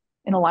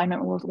in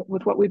alignment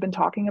with what we've been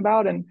talking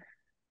about. And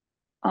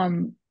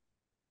um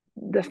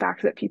the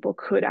fact that people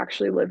could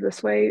actually live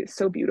this way is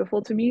so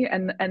beautiful to me.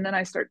 And then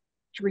I start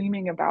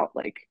dreaming about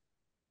like,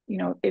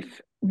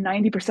 if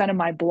 90% of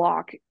my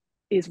block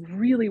is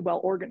really well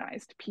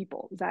organized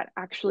people that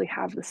actually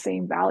have the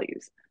same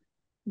values,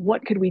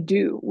 what could we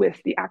do with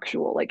the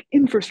actual like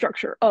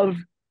infrastructure of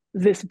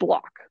this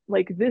block?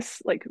 Like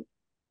this like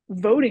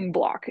voting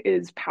block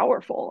is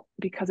powerful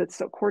because it's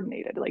so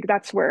coordinated. Like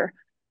that's where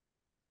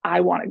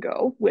I want to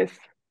go with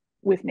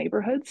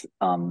neighborhoods.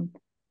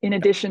 In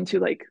addition to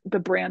like the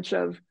branch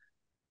of,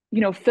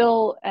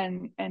 Phil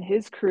and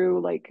his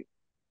crew, like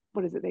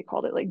what is it they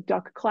called it, like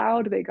duck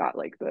cloud, they got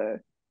like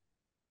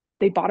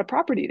they bought a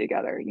property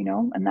together,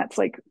 and that's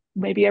like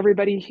maybe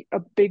everybody,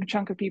 a big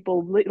chunk of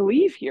people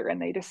leave here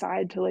and they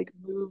decide to like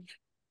move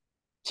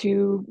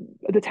to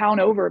the town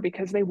over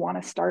because they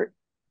want to start,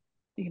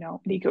 an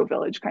eco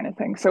village kind of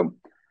thing. So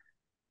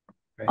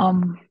Right.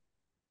 um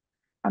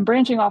I'm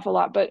branching off a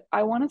lot, but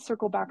I want to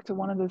circle back to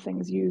one of the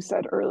things you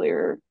said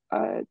earlier,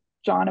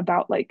 Jon,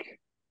 about like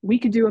we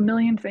could do a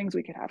million things.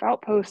 We could have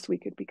outposts, we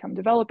could become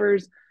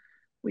developers,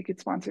 we could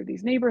sponsor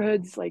these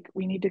neighborhoods. Like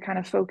we need to kind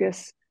of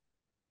focus.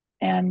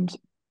 And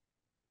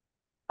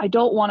I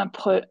don't want to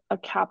put a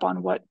cap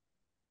on what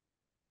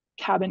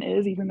cabin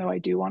is, even though I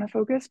do want to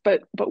focus.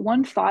 But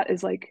one thought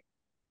is like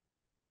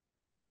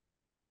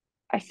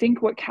I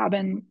think what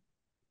cabin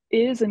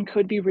is and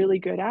could be really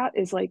good at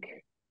is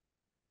like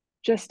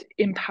just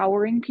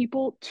empowering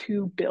people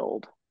to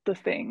build the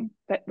thing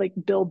that like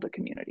build the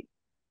community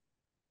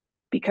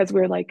because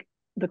we're like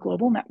the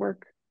global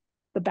network,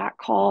 the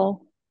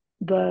backhaul,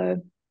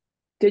 the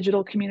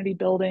digital community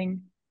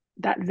building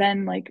that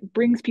then like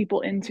brings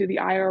people into the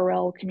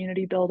IRL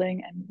community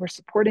building, and we're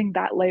supporting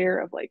that layer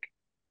of like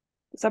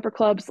the supper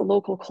clubs, the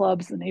local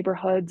clubs, the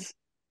neighborhoods.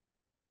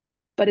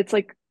 But it's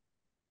like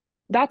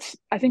that's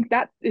I think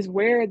that is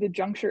where the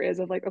juncture is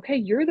of like, okay,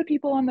 you're the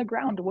people on the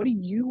ground. What do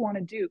you want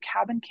to do?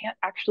 Cabin can't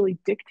actually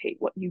dictate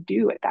what you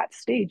do at that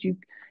stage.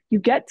 You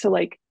get to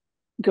like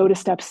go to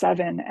step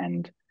 7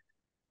 and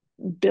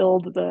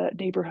build the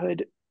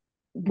neighborhood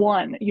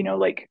one,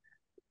 like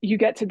you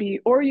get to be,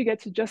 or you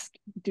get to just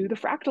do the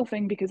fractal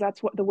thing because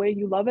that's what the way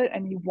you love it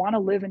and you want to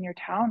live in your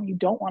town. You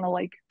don't want to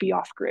like be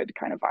off grid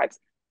kind of vibes.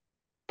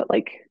 But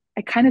like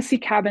I kind of see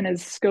cabin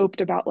as scoped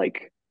about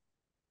like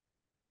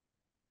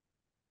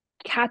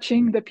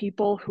catching the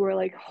people who are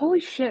like, holy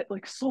shit,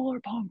 like solar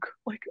punk,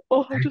 like,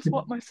 oh, I just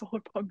want my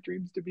solar punk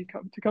dreams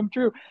to come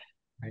true.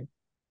 Right.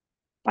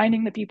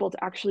 Finding the people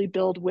to actually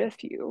build with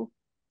you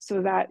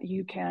so that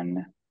you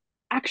can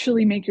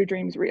actually make your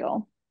dreams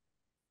real.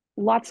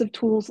 Lots of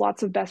tools,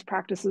 lots of best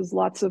practices,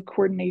 lots of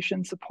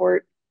coordination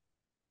support.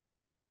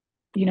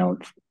 You know,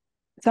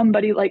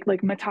 somebody like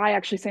Matai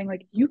actually saying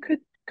like you could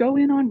go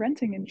in on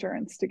renting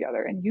insurance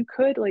together and you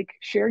could like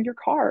share your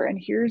car and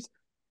here's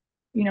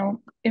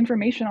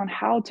information on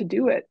how to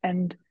do it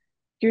and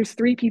here's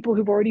 3 people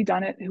who've already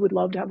done it who would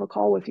love to have a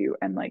call with you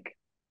and like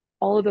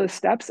all of those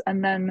steps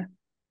and then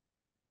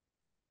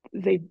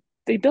they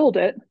build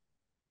it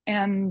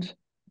and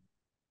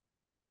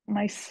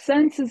my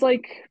sense is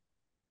like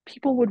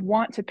people would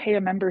want to pay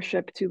a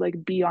membership to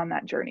like be on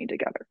that journey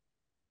together.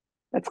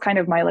 That's kind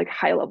of my like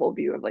high level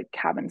view of like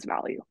cabin's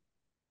value.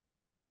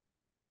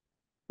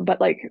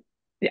 But like,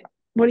 yeah,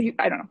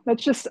 I don't know.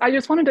 I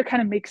just wanted to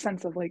kind of make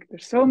sense of like,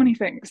 there's so many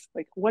things.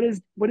 Like, what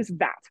is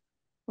that?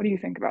 What do you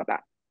think about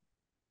that?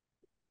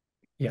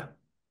 Yeah.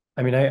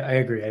 I mean, I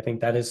agree. I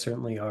think that is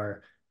certainly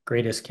our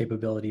greatest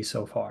capability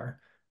so far,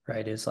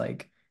 right? Is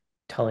like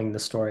telling the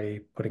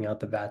story, putting out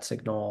the bat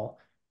signal,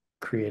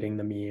 creating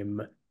the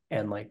meme,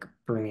 and like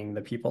bringing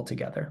the people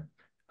together.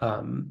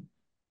 Um,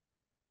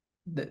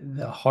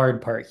 the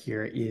hard part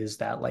here is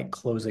that like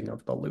closing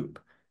of the loop,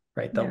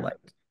 right? The Yeah. like,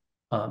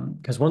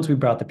 because once we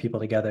brought the people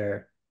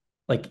together,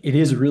 like it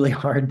is really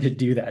hard to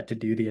do that, to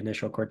do the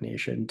initial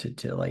coordination,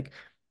 to like,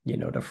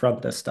 to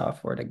front this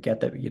stuff or to get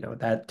that,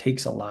 that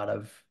takes a lot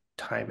of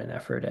time and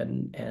effort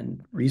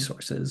and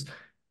resources.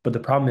 But the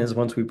problem is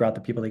once we brought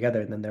the people together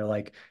and then they're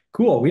like,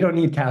 cool, we don't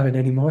need cabin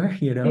anymore,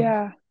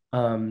 Yeah.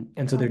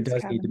 And so there Alex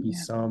does need to Cabin. be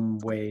Yeah. some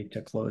way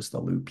to close the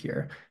loop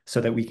here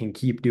so that we can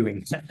keep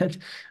doing that.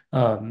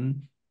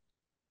 Um,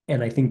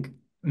 and I think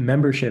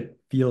membership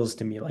feels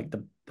to me like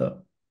the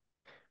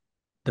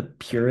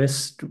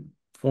purest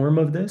form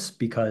of this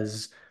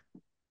because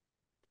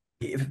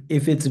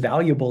if it's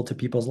valuable to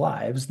people's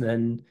lives,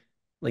 then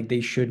like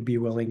they should be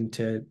willing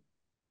to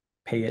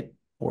pay it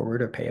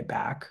forward or pay it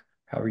back,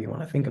 however you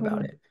want to think about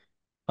Totally. it.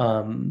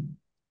 Um,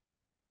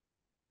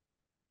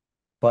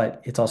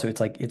 but it's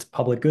like it's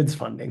public goods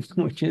funding,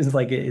 which is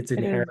like it's It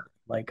is. inherent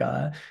like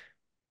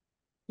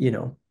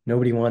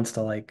nobody wants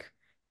to like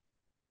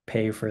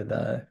pay for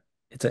the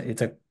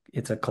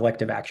it's a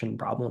collective action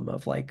problem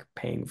of like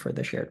paying for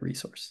the shared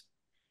resource.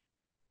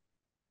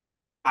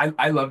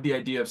 I love the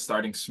idea of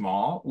starting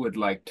small with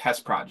like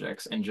test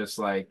projects and just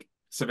like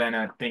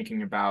Savannah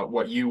thinking about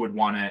what you would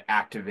want to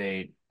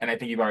activate. And I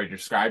think you've already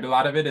described a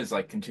lot of it as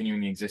like continuing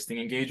the existing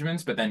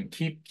engagements, but then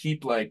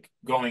keep like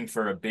going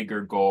for a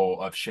bigger goal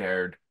of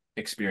shared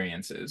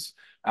experiences.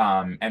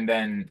 And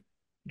then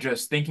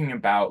just thinking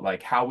about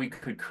like how we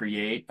could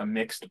create a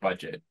mixed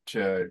budget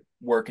to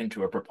work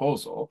into a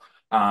proposal,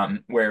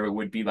 where it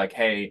would be like,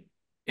 hey,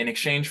 in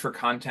exchange for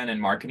content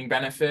and marketing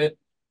benefit,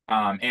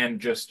 and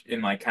just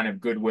in like kind of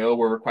goodwill,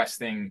 we're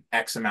requesting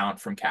X amount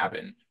from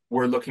cabin.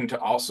 We're looking to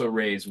also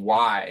raise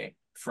Y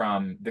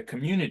from the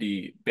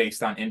community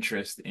based on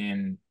interest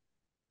in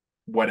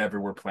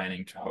whatever we're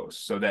planning to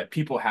host so that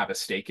people have a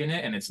stake in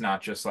it and it's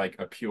not just like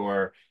a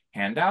pure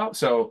handout.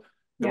 So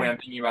the way Yeah. I'm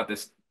thinking about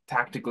this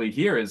tactically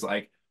here is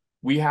like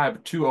we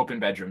have 2 open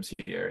bedrooms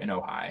here in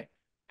Ojai.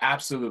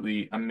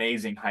 Absolutely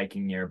amazing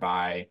hiking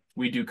nearby.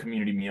 We do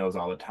community meals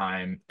all the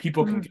time.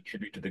 People can Mm.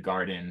 contribute to the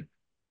garden.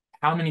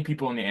 How many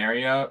people in the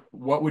area,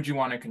 what would you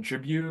want to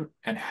contribute,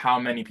 and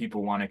how many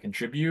people want to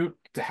contribute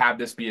to have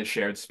this be a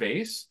shared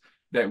space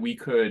that we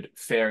could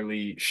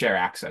fairly share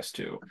access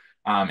to.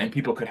 And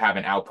people could have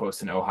an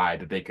outpost in Ojai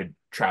that they could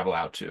travel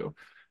out to.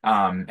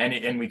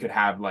 And we could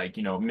have like,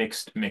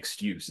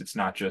 mixed use. It's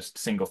not just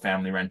single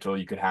family rental.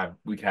 We could have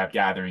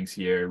gatherings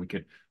here.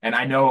 And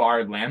I know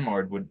our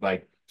landlord would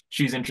like,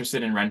 she's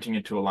interested in renting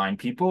it to align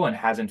people and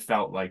hasn't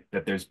felt like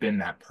that there's been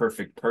that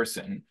perfect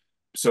person.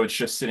 So it's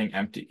just sitting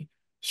empty.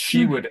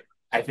 She Mm. would,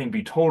 I think,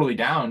 be totally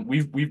down.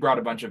 We've brought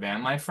a bunch of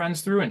van life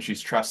friends through, and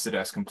she's trusted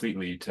us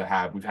completely to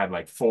have. We've had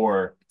like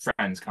 4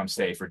 friends come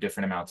stay for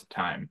different amounts of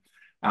time.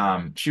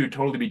 She would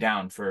totally be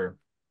down for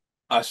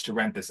us to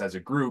rent this as a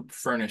group,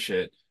 furnish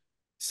it,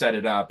 set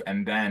it up,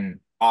 and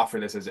then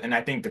offer this as. And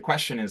I think the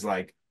question is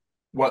like,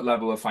 what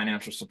level of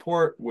financial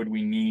support would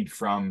we need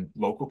from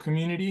local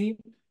community,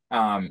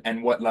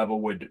 and what level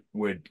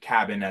would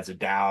Cabin as a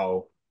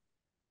DAO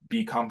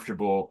be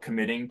comfortable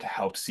committing to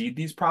help seed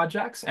these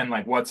projects, and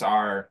like what's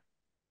our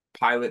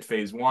pilot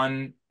phase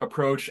 1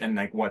 approach, and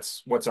like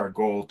what's our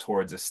goal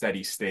towards a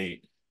steady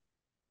state,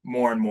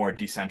 more and more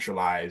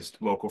decentralized,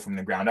 local from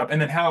the ground up, and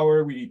then how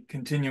are we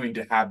continuing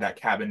to have that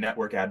cabin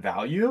network add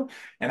value.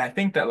 And I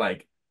think that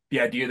like the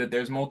idea that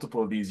there's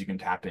multiple of these you can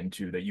tap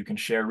into, that you can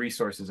share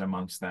resources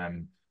amongst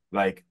them,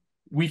 like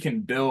we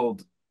can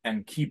build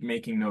and keep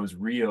making those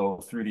real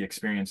through the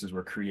experiences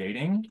we're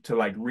creating to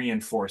like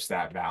reinforce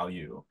that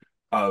value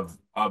of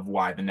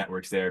why the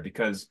network's there.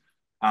 Because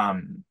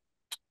um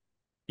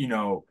you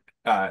know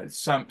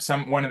some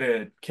one of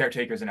the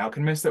caretakers and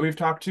alchemists that we've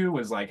talked to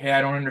was like, hey,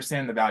 I don't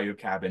understand the value of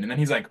cabin. And then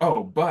he's like,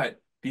 oh, but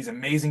these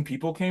amazing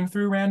people came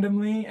through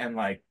randomly, and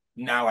like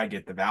now I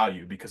get the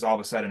value because all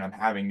of a sudden I'm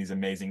having these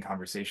amazing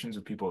conversations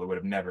with people that would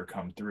have never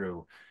come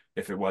through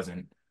if it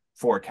wasn't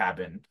for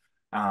cabin.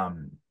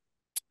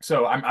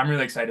 So I'm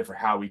really excited for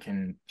how we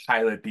can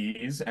pilot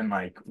these and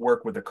like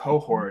work with a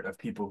cohort of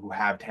people who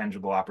have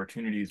tangible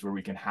opportunities where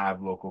we can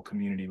have local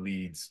community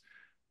leads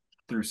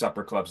through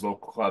supper clubs,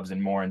 local clubs,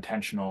 and more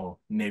intentional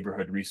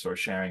neighborhood resource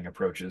sharing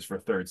approaches for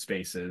third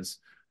spaces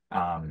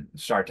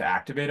start to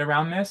activate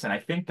around this. And I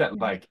think that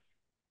Yeah, like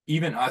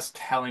even us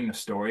telling the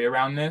story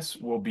around this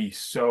will be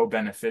so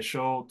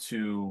beneficial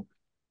to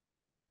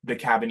the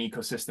cabin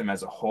ecosystem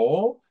as a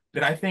whole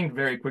that I think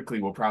very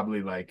quickly we'll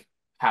probably like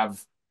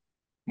have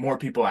more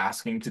people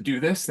asking to do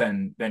this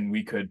than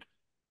we could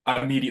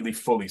immediately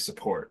fully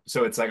support.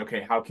 So it's like,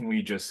 okay, how can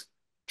we just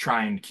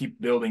try and keep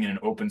building in an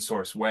open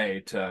source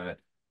way to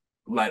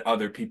let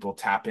other people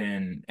tap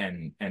in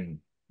and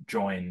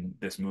join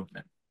this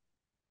movement?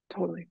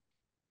 totally.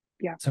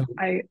 Yeah. So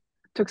I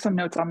took some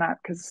notes on that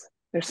because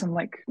there's some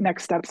like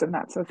next steps in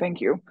that. So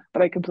thank you.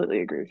 But I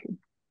completely agree with you.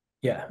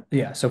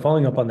 yeah. So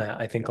following up on that,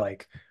 I think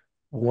like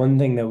one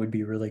thing that would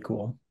be really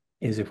cool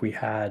is if we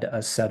had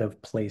a set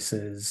of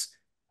places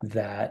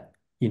that,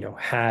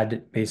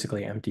 had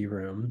basically empty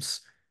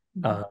rooms,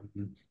 Mhm.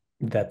 um,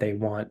 that they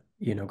want,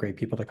 great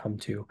people to come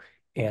to,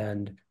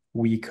 and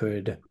we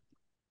could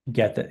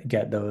get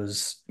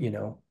those,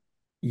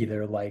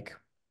 either like,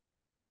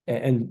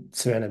 and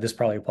Savannah, this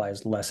probably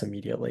applies less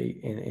immediately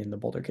in the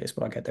Boulder case,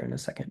 but I'll get there in a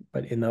second.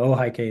 But in the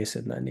Ojai case,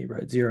 in the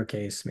neighborhood zero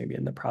case, maybe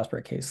in the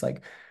Prosper case,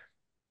 like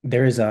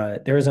there is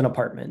an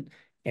apartment,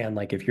 and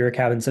like if you're a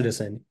cabin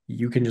citizen,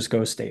 you can just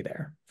go stay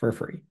there for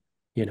free,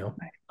 you know.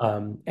 Nice.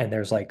 And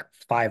there's like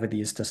five of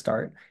these to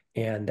start,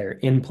 and they're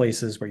in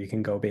places where you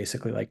can go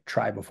basically like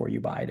try before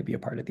you buy to be a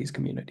part of these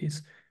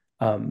communities.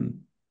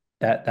 Um,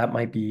 that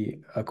might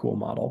be a cool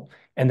model.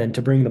 And then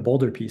to bring the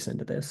Boulder piece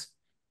into this,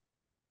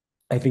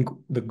 I think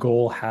the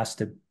goal has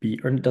to be,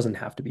 or it doesn't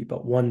have to be,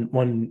 but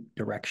one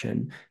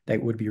direction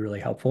that would be really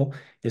helpful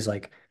is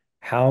like,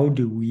 how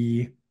do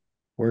we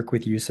work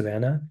with you,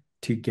 Savannah,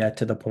 to get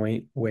to the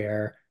point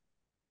where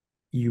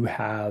you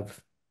have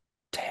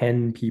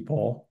 10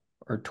 people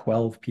or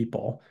 12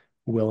 people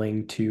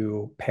willing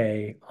to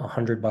pay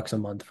 $100 a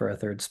month for a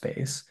third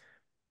space,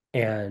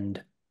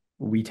 and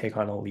we take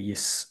on a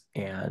lease,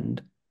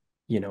 and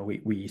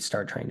we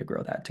start trying to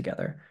grow that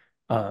together.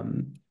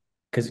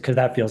 Because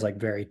that feels like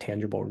very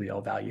tangible,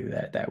 real value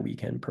that we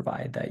can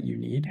provide that you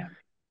need.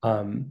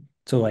 Yeah.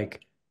 So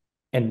like,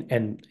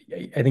 and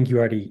I think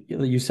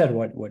you said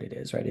what it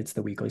is, right? It's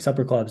the weekly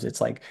supper clubs.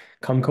 It's like,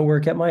 come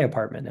co-work at my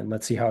apartment and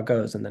let's see how it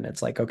goes. And then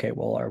it's like, okay,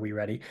 well, are we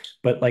ready?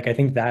 But like, I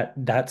think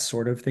that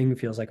sort of thing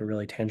feels like a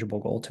really tangible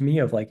goal to me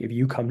of like, if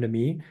you come to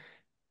me,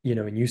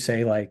 and you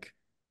say like,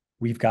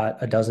 we've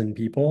got a dozen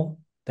people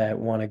that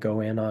want to go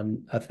in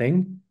on a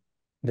thing,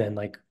 then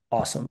like,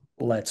 awesome,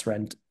 let's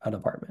rent an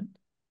apartment.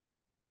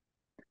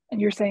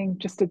 And you're saying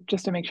just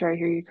to make sure I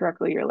hear you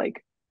correctly, you're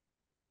like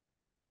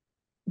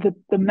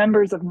the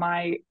members of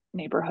my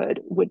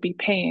neighborhood would be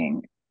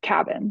paying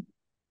cabin,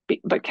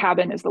 but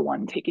cabin is the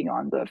one taking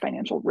on the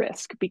financial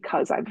risk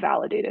because I've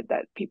validated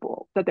that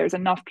there's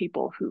enough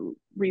people who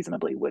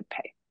reasonably would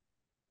pay.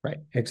 Right,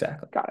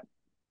 exactly. Got it.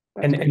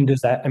 That's And great.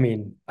 does that, I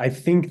mean, I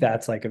think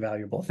that's like a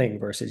valuable thing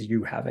versus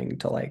you having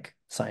to like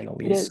sign a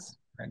It lease, is.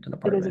 rent an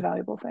It is a apartment.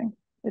 valuable thing.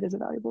 It is a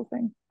valuable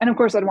thing. And of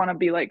course, I'd want to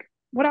be like,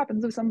 what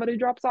happens if somebody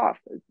drops off?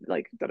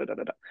 Like, da da da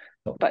da da.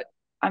 So, But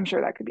I'm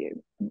sure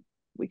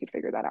we could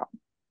figure that out.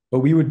 but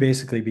we would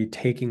basically be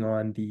taking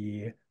on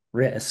the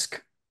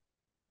risk,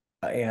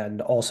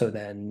 and also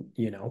then,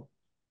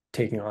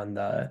 taking on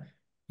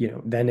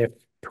then if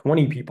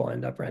 20 people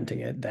end up renting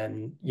it,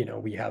 then,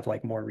 we have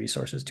like more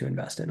resources to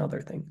invest in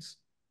other things.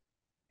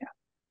 Yeah.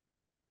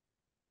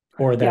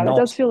 Or Yeah, then that does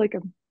also feel like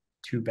a,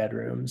 2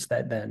 bedrooms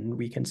that then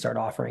we can start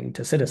offering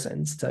to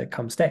citizens to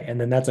come stay.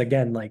 And then that's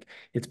again, like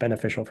it's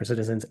beneficial for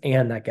citizens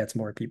and that gets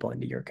more people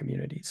into your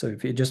community. So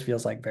it just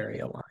feels like very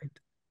aligned.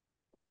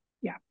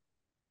 yeah,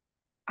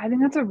 I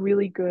think that's a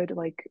really good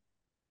like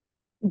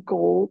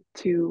goal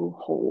to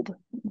hold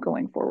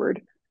going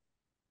forward.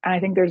 And I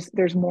think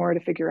there's more to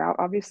figure out,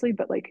 obviously,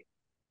 but like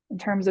in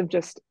terms of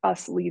just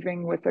us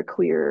leaving with a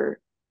clear,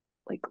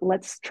 like,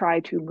 let's try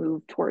to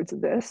move towards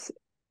this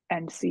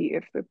and see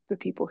if the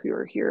people who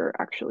are here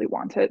actually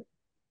want it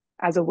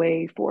as a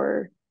way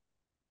for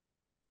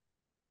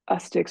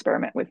us to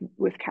experiment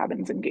with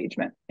cabins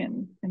engagement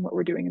in what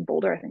we're doing in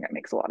Boulder. I think that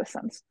makes a lot of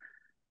sense.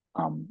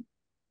 Um,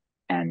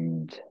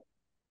 and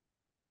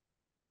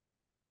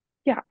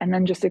yeah, and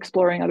then just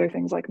exploring other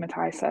things like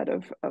Matai said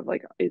of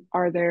like,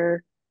 are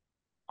there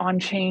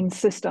on-chain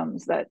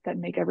systems that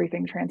make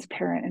everything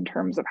transparent in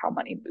terms of how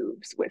money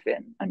moves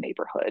within a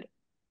neighborhood?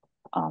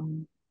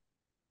 Um,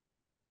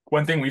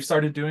 One thing we've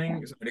started yeah,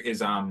 doing is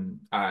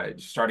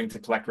starting to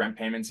collect rent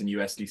payments in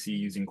USDC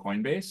using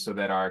Coinbase so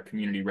that our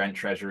community rent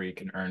treasury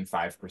can earn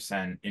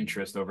 5%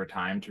 interest over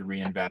time to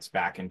reinvest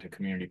back into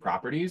community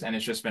properties. And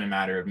it's just been a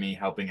matter of me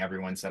helping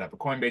everyone set up a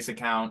Coinbase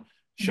account,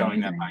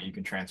 showing them how amazing. you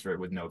can transfer it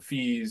with no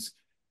fees,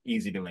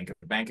 easy to link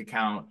a bank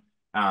account.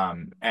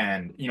 And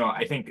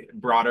I think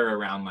broader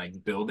around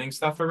like building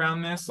stuff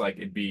around this, like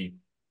it'd be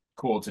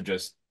cool to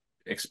just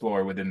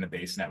explore within the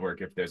base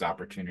network if there's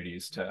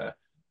opportunities to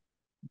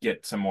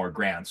get some more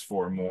grants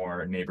for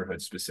more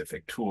neighborhood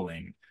specific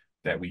tooling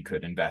that we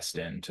could invest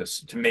in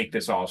to make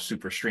this all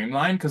super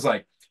streamlined. Because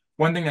like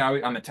one thing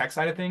that on the tech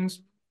side of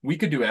things, we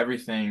could do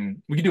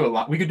everything. We could do a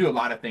lot. We could do a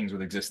lot of things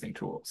with existing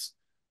tools,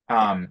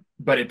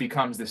 but it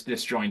becomes this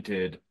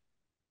disjointed,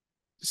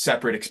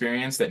 separate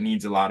experience that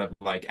needs a lot of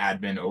like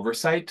admin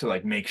oversight to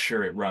like make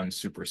sure it runs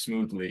super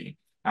smoothly.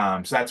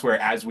 So that's where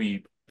as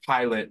we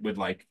pilot with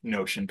like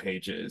Notion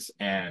pages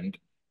and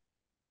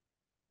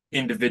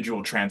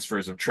individual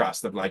transfers of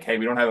trust of like, hey,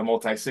 we don't have a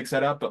multi-sig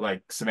set up, but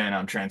like Savannah,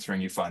 I'm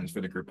transferring you funds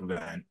for the group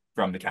event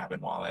from the cabin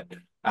wallet.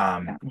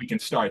 Yeah. We can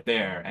start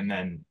there and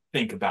then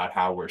think about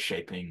how we're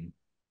shaping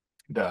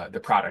the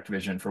product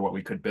vision for what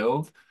we could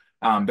build.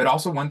 But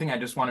also one thing I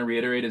just want to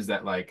reiterate is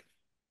that like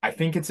I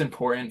think it's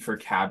important for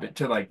Cabin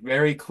to like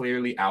very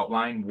clearly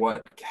outline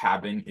what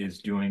Cabin is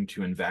doing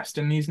to invest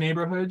in these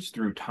neighborhoods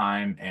through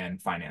time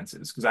and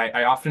finances. Because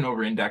I often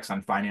over-index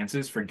on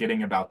finances,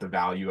 forgetting about the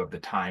value of the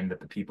time that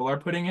the people are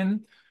putting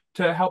in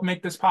to help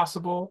make this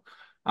possible.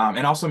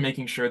 And also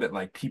making sure that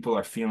like people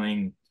are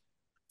feeling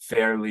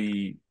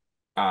fairly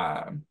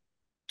uh,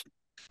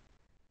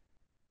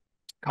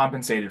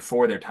 compensated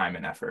for their time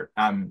and effort.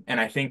 And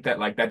I think that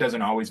like that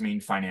doesn't always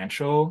mean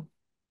financial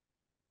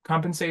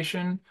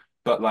compensation,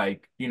 but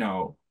like, you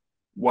know,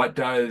 what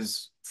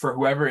does for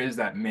whoever is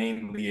that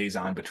main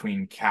liaison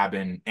between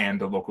cabin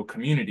and the local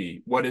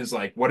community, what is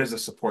a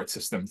support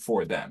system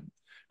for them?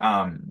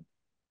 Um,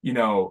 you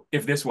know,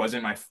 if this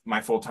wasn't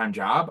my full-time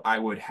job, I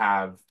would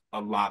have a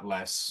lot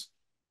less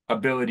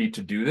ability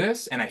to do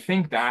this. And I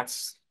think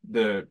that's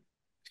the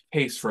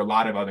case for a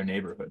lot of other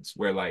neighborhoods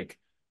where like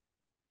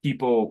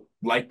people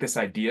like this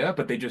idea,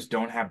 but they just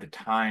don't have the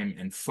time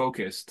and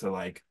focus to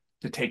like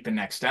to take the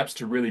next steps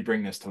to really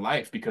bring this to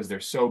life because they're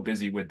so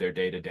busy with their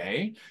day to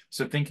day.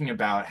 So thinking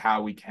about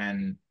how we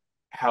can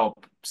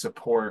help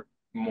support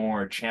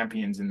more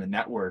champions in the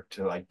network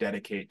to like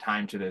dedicate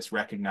time to this,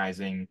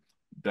 recognizing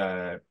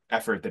the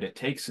effort that it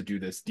takes to do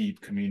this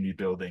deep community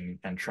building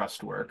and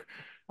trust work.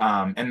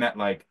 And that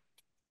like,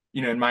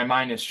 you know, in my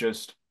mind, it's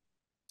just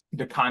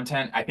the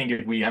content. I think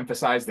if we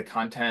emphasize the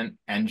content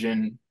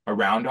engine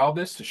around all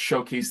this to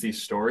showcase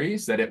these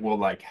stories, that it will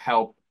like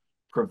help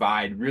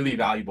provide really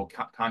valuable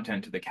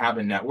content to the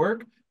cabin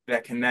network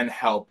that can then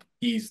help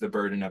ease the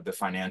burden of the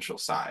financial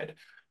side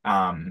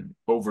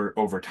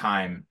over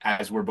time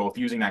as we're both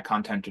using that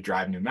content to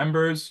drive new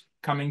members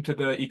coming to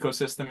the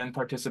ecosystem and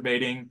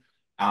participating,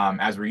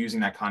 as we're using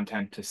that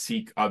content to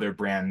seek other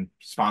brand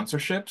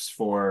sponsorships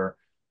for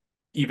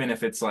even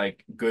if it's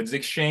like goods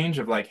exchange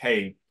of like,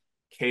 hey,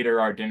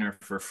 cater our dinner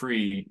for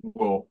free,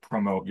 we'll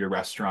promote your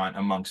restaurant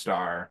amongst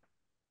our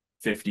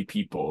 50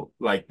 people.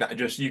 Like that,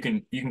 just you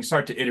can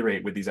start to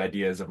iterate with these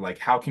ideas of like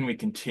how can we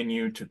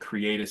continue to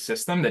create a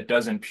system that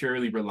doesn't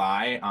purely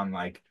rely on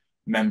like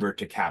member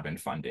to cabin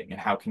funding,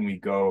 and how can we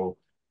go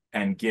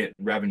and get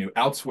revenue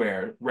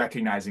elsewhere,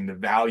 recognizing the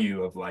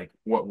value of like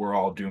what we're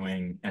all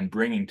doing and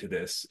bringing to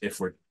this if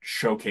we're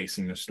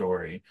showcasing the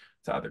story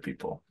to other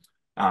people.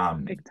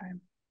 Big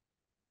time.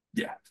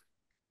 Yeah.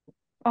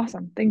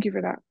 Awesome. Thank you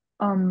for that.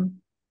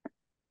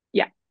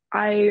 Yeah,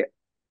 I,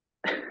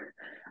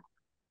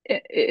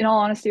 in all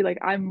honesty, like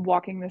I'm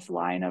walking this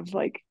line of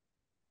like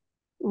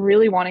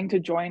really wanting to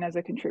join as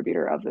a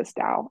contributor of this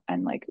DAO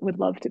and like would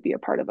love to be a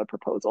part of a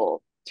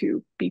proposal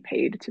to be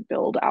paid to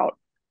build out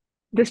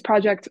this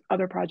project,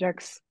 other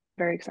projects.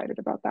 Very excited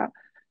about that.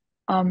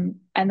 And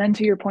then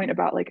to your point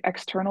about like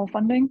external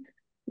funding,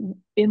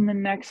 in the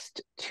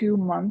next 2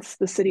 months,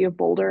 the city of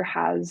Boulder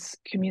has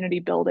community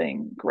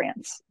building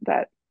grants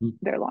that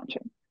they're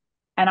launching.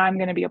 And I'm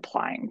going to be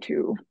applying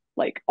to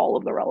like all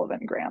of the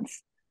relevant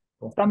grants.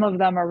 Cool. Some of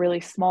them are really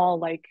small,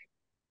 like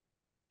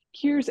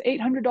here's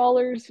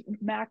 $800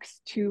 max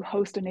to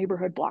host a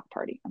neighborhood block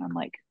party. And I'm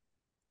like,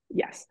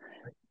 yes.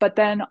 But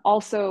then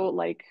also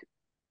like,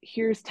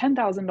 here's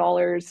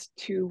 $10,000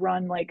 to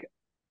run like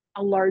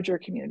a larger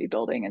community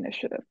building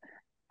initiative.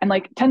 And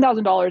like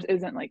 $10,000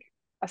 isn't like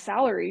a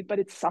salary, but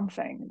it's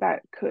something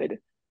that could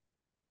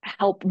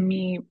help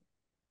me,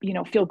 you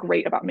know, feel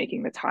great about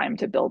making the time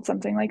to build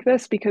something like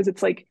this, because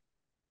it's like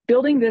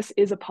building this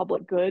is a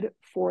public good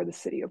for the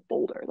city of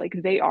Boulder. Like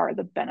they are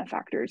the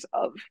benefactors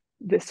of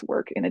this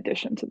work in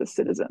addition to the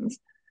citizens.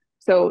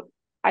 So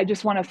I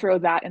just want to throw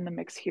that in the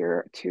mix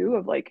here too,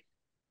 of like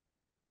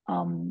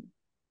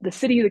the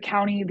city, the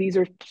county, these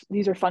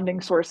are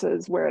funding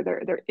sources where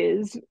there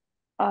is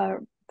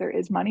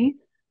money.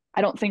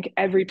 I don't think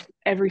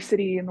every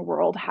city in the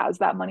world has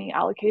that money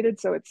allocated,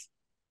 so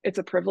it's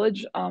a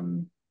privilege,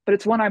 but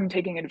it's one I'm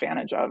taking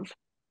advantage of,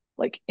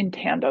 like in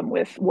tandem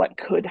with what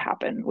could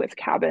happen with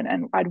cabin.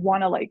 And I'd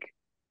want to like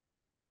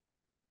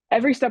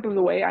every step of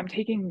the way I'm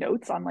taking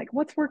notes on like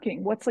what's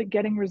working, what's like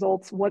getting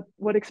results, what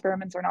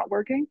experiments are not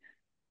working.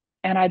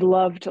 And I'd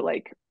love to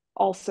like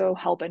also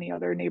help any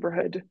other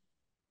neighborhood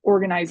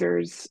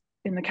organizers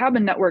in the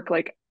cabin network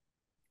like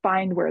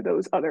find where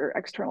those other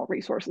external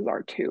resources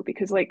are too,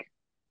 because like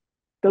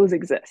those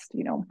exist,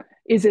 you know.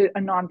 Is it a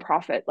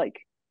nonprofit like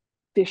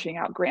dishing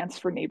out grants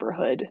for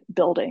neighborhood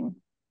building,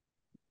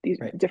 these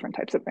Right. different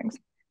types of things?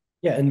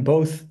 Yeah, and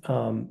both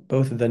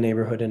the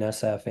neighborhood in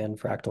SF and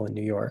Fractal in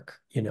New York,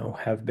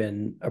 have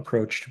been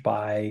approached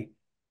by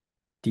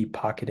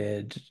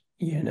deep-pocketed,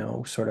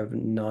 sort of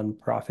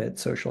nonprofit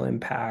social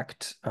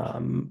impact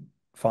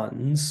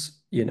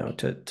funds,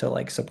 to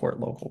like support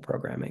local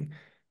programming.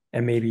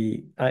 And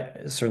maybe I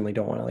certainly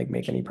don't want to like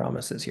make any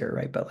promises here,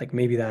 right? But like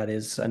maybe that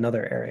is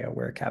another area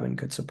where Cabin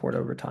could support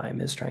over time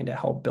is trying to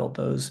help build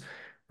those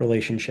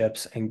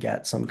relationships and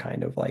get some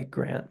kind of like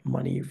grant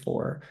money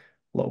for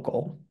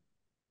local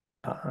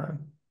uh,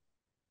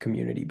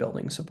 community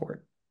building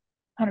support.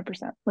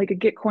 100%. Like a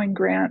Gitcoin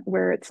grant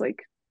where it's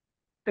like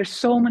there's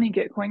so many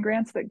Gitcoin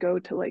grants that go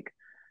to like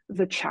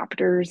the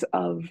chapters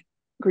of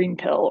Green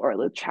Pill or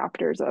the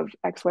chapters of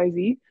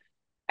XYZ.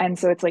 And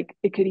so it's like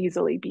it could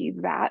easily be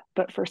that,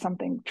 but for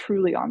something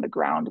truly on the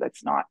ground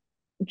that's not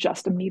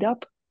just a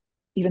meetup,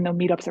 even though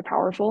meetups are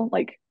powerful,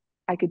 like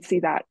I could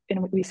see that.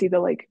 And we see the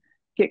like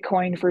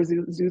Gitcoin for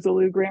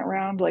Zuzulu grant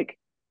round. Like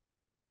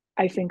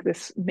I think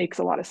this makes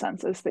a lot of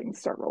sense as things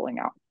start rolling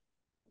out.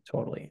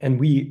 Totally. And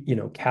we,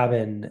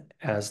 Cabin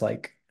as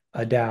like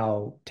a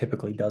DAO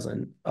typically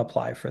doesn't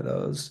apply for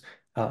those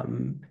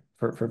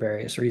for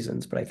various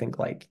reasons. But I think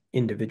like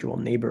individual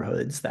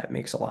neighborhoods, that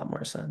makes a lot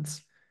more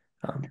sense.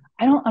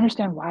 I don't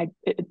understand why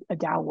a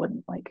DAO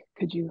wouldn't. Like,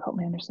 could you help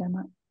me understand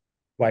that?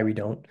 Why we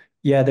don't.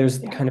 Yeah,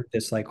 there's Yeah. kind of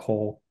this like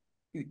whole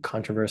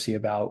controversy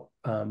about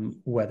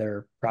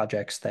whether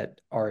projects that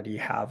already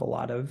have a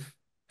lot of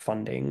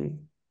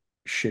funding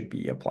should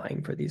be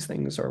applying for these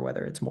things or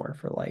whether it's more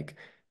for like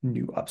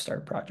new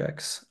upstart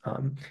projects.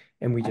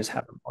 And we I just see.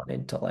 haven't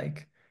wanted to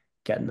like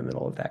get in the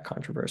middle of that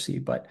controversy.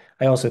 But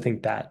I also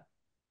think that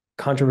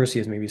controversy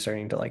is maybe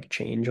starting to like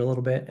change a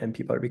little bit and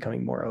people are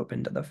becoming more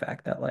open to the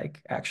fact that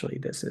like actually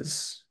this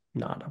is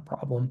not a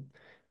problem.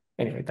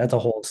 Anyway, that's a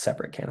whole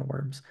separate can of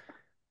worms.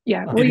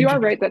 Yeah. It Well, you are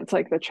interesting. right that it's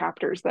like the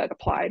chapters that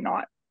apply,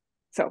 not.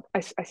 So I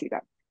see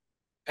that.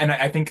 And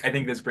I think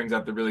this brings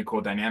up the really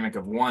cool dynamic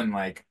of one,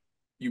 like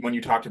when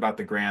you talked about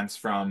the grants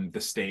from the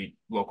state,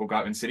 local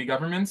government, city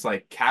governments,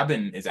 like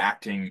Cabin is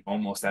acting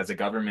almost as a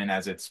government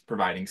as it's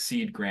providing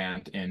seed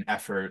grant in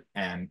effort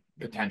and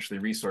potentially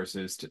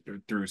resources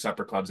through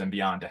supper clubs and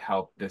beyond to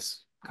help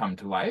this come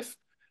to life.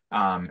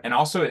 And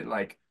also it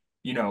like,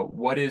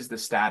 what is the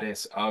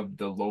status of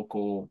the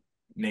local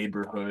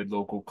neighborhood,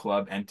 local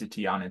club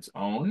entity on its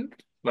own?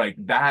 Like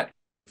that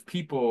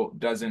people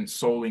doesn't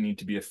solely need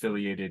to be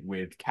affiliated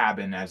with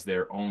Cabin as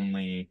their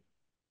only,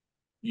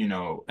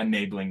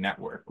 enabling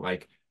network.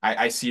 Like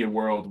I see a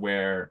world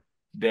where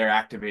they're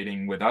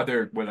activating with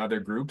other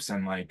groups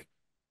and like,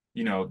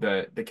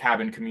 the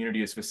Cabin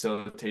community is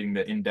facilitating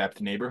the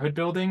in-depth neighborhood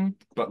building,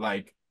 but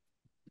like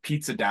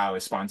Pizza DAO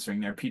is sponsoring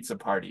their pizza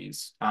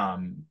parties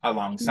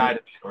alongside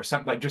of it, or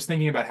something like just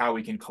thinking about how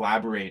we can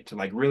collaborate to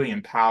like really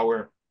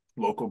empower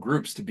local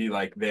groups to be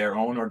like their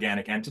own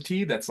organic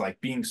entity that's like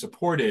being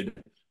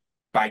supported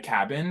by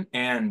Cabin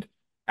and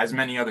as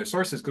many other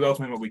sources, because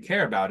ultimately what we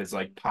care about is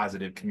like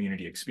positive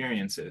community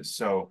experiences.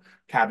 So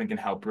Cabin can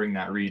help bring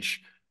that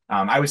reach.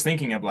 I was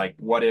thinking of like,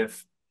 what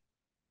if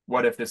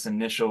some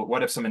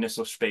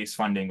initial space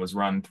funding was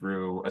run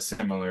through a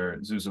similar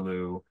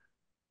Zuzulu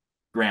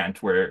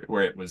grant where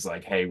it was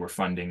like, hey, we're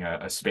funding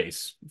a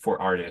space for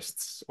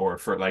artists or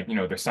for like,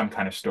 there's some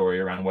kind of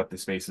story around what the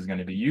space is going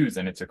to be used,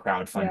 and it's a Yeah.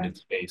 crowd-funded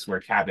space where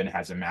Cabin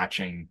has a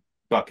matching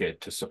bucket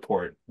to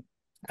support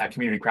that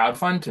community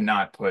crowdfund to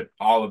not put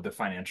all of the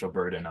financial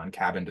burden on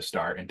Cabin to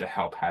start and to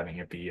help having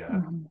it be a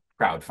Mhm.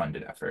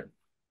 crowd-funded effort.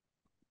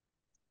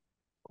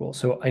 Cool.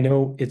 So I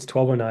know it's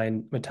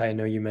 12:09. Matai, I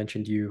know you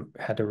mentioned you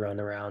had to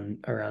run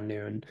around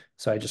noon.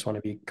 So I just want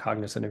to be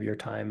cognizant of your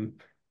time.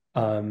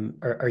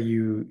 Are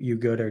you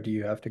good or do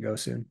you have to go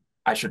soon?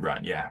 I should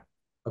run, yeah.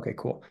 Okay,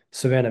 cool.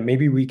 Savannah,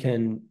 maybe we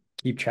can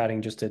keep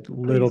chatting just a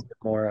little Please. bit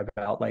more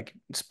about like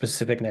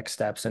specific next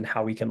steps and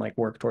how we can like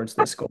work towards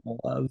this goal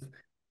of,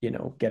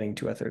 getting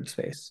to a third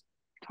space.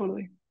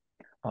 Totally.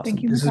 Thank Awesome.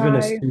 you, This has been a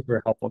Matai.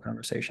 super helpful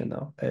conversation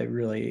though. I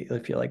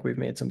feel like we've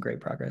made some great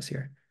progress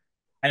here.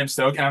 And I'm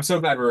stoked, and I'm so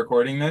glad we're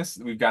recording this.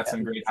 We've got Yeah,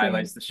 some great Same.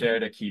 highlights to share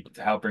to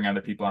help bring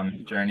other people on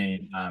the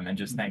journey. And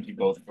just thank you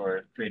both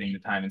for creating the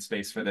time and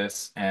space for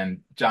this.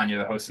 And Jon, you're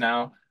the host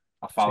now.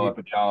 I'll follow sweet. up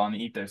with y'all on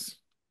the ethers.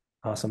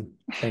 Awesome.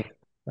 Thanks.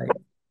 Right.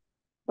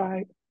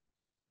 Bye.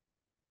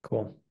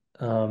 Cool.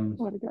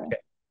 What a guy. Okay.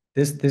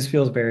 This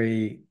feels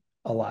very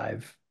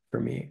alive for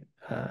me.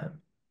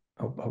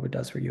 Hope it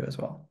does for you as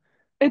well.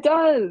 It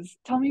does.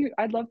 Tell me,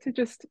 I'd love to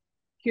just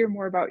hear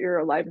more about your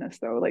aliveness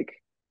though, like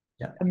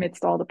Yeah.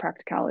 amidst all the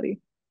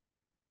practicality.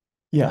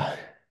 Yeah.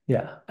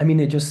 Yeah. I mean,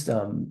 it just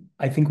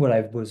I think what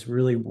I was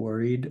really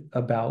worried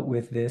about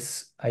with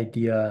this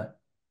idea,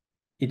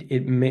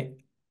 it may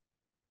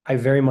I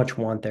very much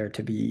want there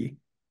to be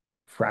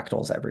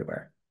fractals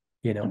everywhere,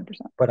 100%.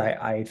 but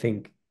I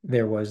think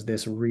there was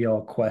this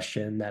real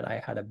question that I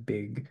had a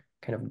big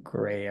kind of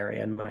gray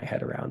area in my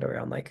head around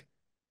like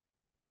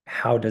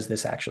how does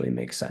this actually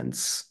make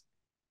sense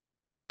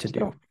to do?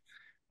 Still.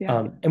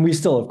 Yeah. And we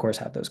still, of course,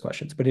 have those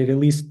questions, but it at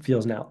least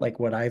feels now like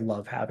what I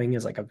love having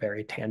is like a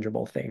very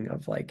tangible thing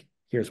of like,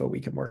 here's what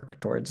we can work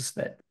towards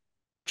that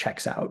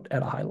checks out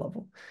at a high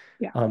level.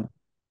 Yeah.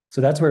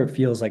 So that's where it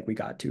feels like we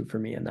got to for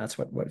me, and that's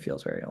what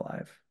feels very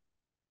alive.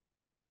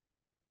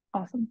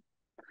 Awesome.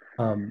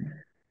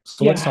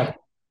 So let's Yeah. talk.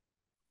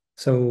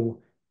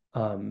 So,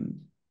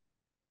 um,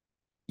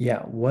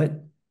 yeah,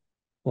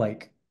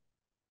 like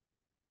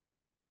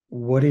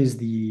what's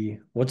the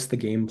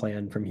game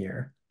plan from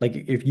here? Like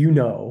if you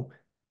know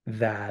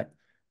that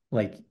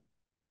like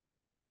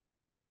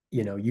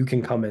you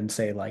can come and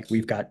say like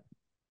we've got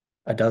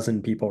a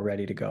dozen people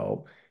ready to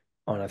go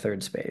on a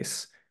third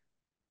space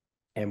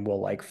and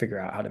we'll like figure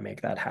out how to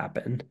make that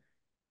happen.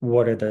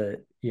 What are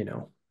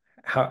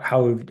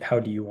how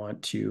do you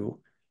want to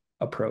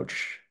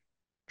approach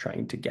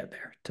trying to get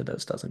there to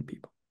those dozen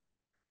people?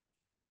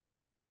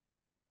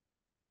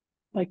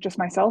 Like just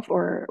myself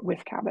or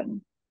with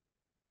cabin?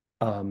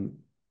 Um,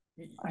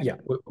 yeah,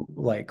 Either.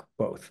 like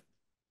both.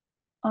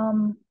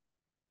 Um,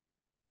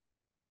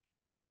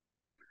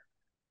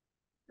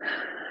 I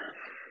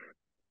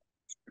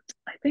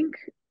think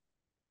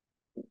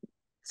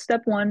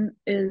step one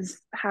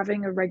is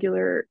having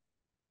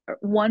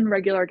one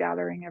regular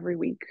gathering every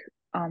week.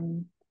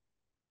 Um,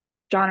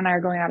 Jon and I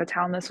are going out of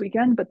town this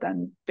weekend, but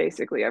then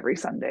basically every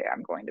Sunday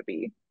I'm going to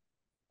be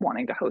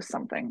wanting to host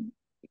something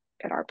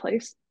at our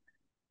place.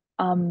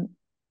 Um,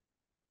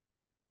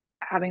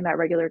 Having that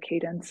regular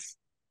cadence.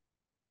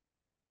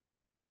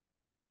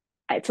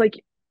 It's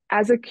like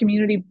as a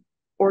community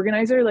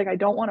organizer, like I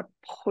don't want to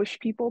push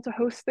people to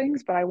host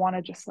things, but I want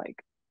to just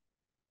like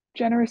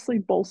generously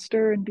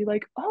bolster and be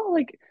like, oh,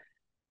 like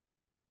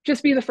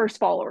just be the first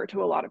follower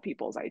to a lot of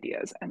people's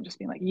ideas and just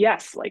being like,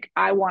 yes, like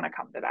I want to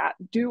come to that.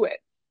 Do it.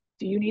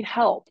 Do you need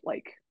help?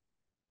 Like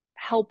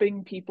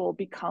helping people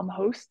become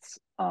hosts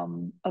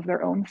of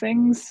their own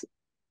things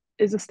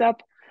is a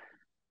step.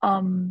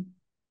 Um,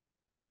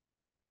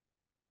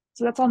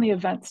 so that's on the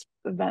events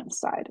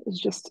side is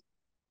just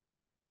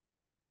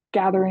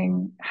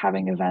gathering,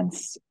 having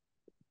events,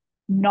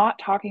 not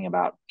talking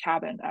about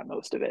cabin at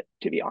most of it,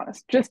 to be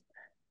honest.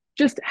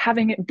 Just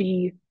having it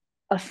be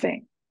a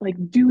thing, like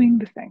doing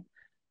the thing,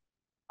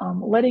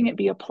 letting it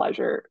be a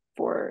pleasure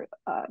for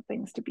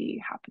things to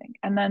be happening.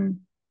 And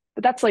then,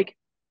 but that's like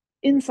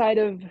inside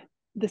of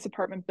this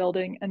apartment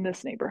building and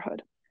this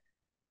neighborhood.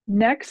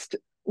 Next,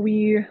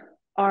 we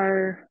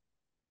are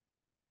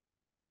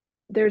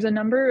there's a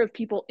number of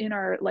people in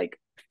our like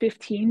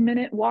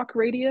 15-minute walk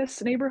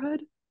radius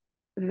neighborhood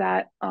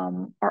that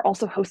are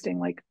also hosting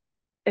like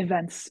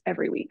events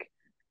every week.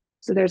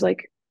 So there's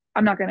like,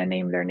 I'm not going to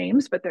name their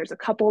names, but there's a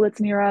couple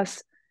that's near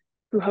us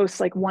who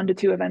hosts like 1 to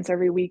 2 events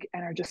every week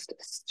and are just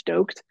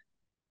stoked.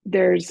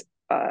 There's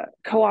a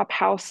co-op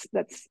house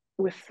that's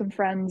with some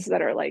friends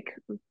that are like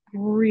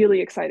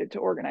really excited to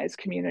organize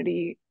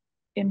community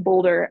in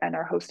Boulder and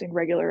are hosting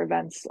regular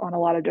events on a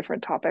lot of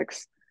different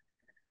topics,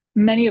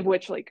 many of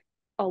which like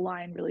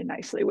align really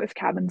nicely with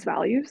Cabin's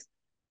values.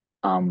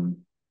 Um,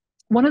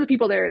 One of the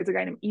people there is a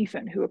guy named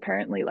Ethan who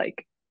apparently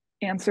like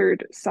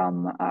answered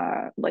some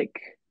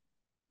like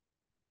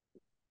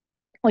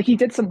he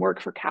did some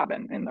work for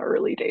Cabin in the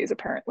early days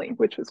apparently,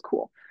 which was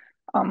cool.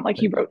 Like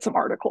he wrote some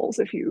articles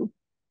if you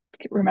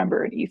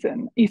remember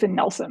Ethan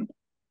Nelson.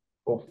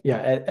 Cool. Yeah,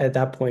 at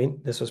that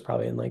point, this was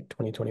probably in like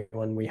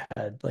 2021, we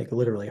had like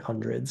literally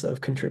hundreds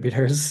of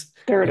contributors.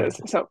 There it And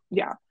is. So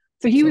yeah.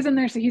 So he was so in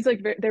there. So he's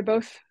like they're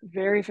both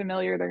very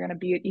familiar. They're going to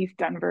be at East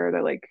Denver.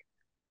 They're like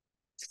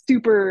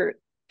super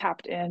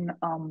tapped in.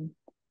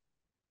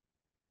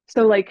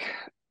 So like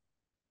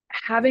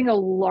having a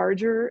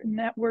larger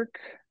network,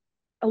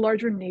 a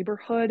larger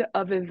neighborhood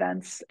of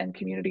events and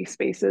community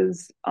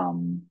spaces.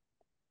 I'm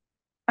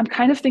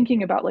kind of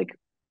thinking about like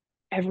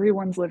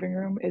everyone's living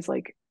room is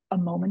like a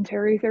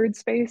momentary third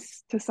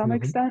space to some mhm,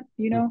 extent,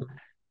 mhm,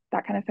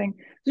 that kind of thing.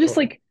 Just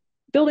totally. like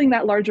building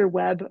that larger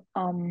web,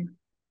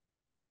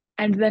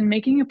 and then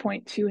making a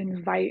point to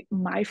invite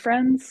my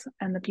friends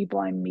and the people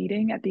I'm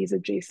meeting at these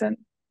adjacent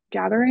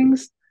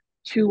gatherings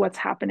to what's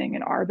happening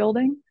in our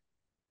building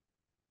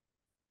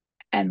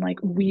and like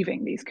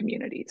weaving these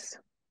communities.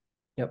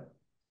 Yep.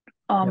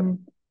 Yep. Um,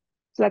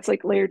 so that's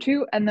like layer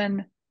two. And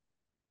then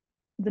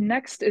the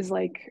next is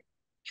like,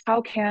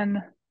 how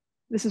can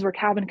this is where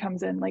Cabin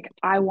comes in. Like,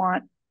 I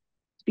want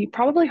to be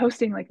probably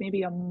hosting like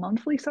maybe a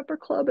monthly supper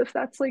club if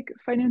that's like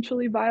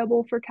financially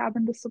viable for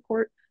Cabin to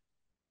support.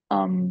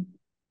 Um,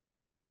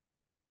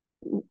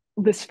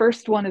 this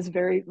first one is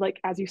very like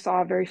as you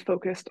saw very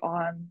focused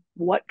on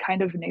what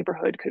kind of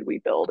neighborhood could we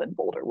build in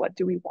Boulder, what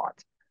do we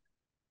want,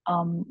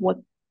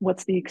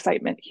 what's the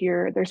excitement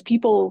here. There's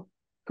people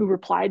who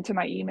replied to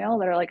my email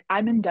that are like,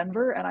 I'm in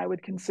Denver and I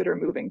would consider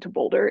moving to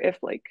Boulder if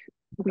like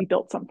we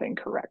built something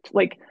correct,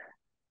 like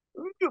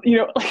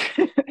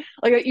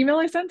like an email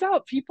I sent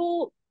out,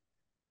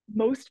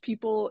 most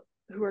people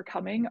who are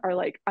coming are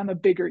like, I'm a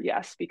bigger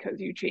yes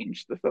because you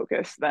changed the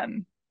focus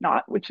than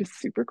not, which is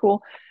super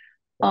cool.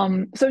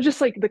 So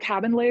just like the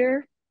Cabin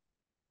layer,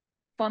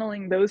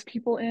 funneling those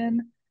people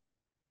in.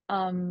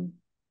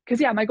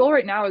 Because yeah, my goal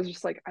right now is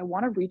just like I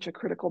want to reach a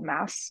critical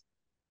mass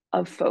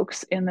of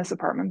folks in this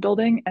apartment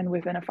building and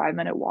within a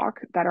 5-minute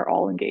walk that are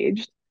all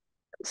engaged.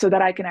 so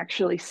that I can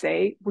actually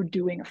say we're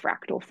doing a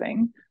fractal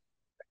thing.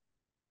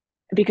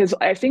 Because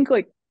I think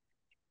like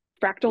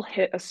fractal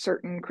hit a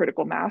certain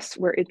critical mass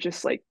where it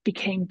just like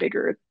became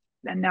bigger,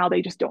 and now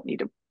they just don't need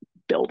to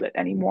build it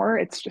anymore.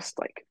 It's just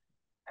like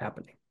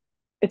happening.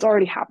 It's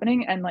already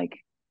happening. And like,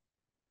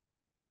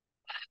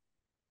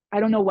 I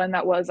don't know when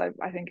that was. I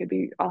think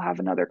I'll have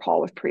another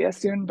call with Priya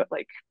soon, but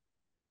like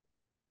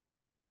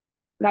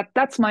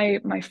that's my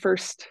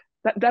first,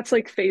 that's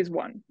like phase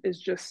one, is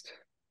just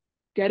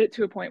get it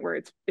to a point where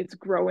it's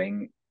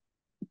growing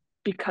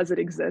because it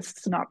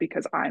exists, not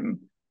because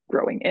I'm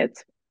growing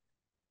it.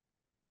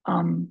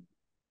 And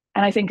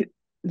I think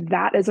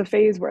that is a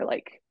phase where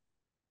like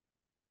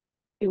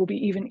it will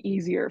be even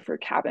easier for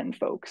cabin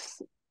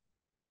folks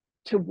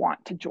to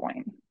want to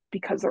join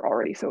because they're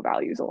already so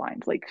values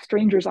aligned. Like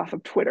strangers off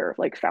of Twitter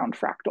like found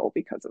fractal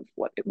because of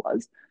what it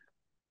was.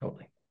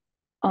 Totally.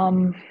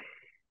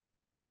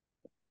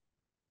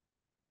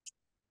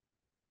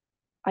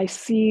 I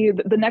see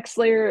the next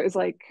layer is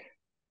like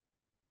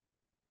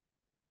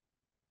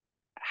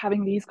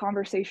having these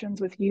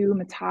conversations with you,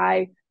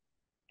 Matai,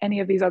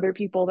 any of these other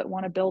people that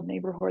want to build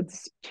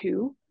neighborhoods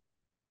too.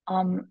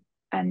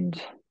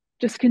 And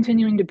just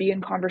continuing to be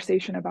in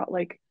conversation about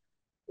like,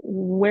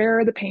 where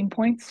are the pain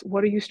points?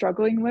 What are you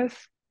struggling with?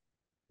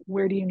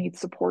 Where do you need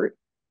support?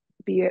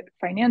 Be it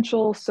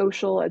financial,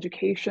 social,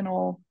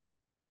 educational,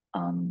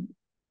 um,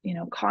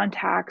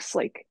 contacts,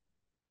 like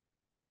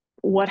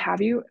what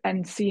have you,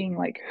 and seeing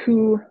like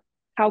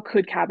how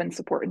could cabin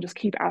support, and just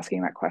keep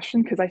asking that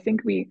question. Because I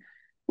think we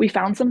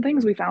found some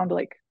things. We found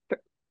like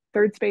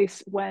third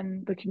space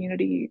when the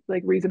community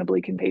like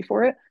reasonably can pay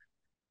for it.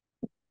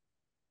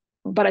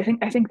 But I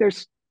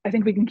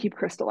think we can keep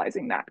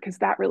crystallizing that, because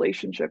that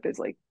relationship is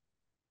like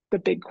the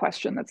big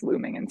question that's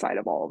looming inside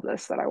of all of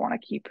this that I want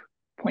to keep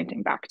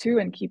pointing back to,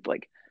 and keep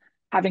like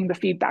having the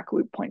feedback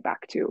loop point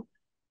back to.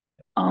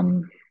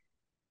 Um,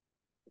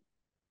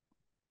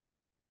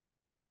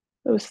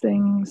 those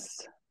things,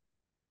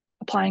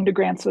 applying to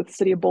grants with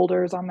City of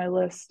Boulder is on my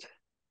list.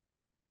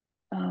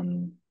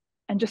 Um,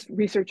 and just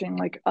researching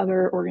like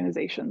other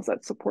organizations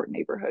that support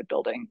neighborhood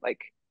building. Like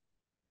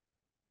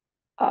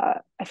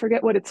I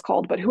forget what it's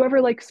called, but whoever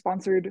like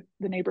sponsored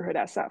the neighborhood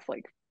SF,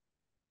 like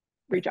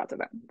reach out to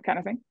them, kind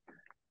of thing.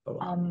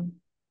 Totally.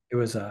 It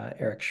was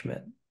Eric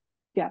Schmidt.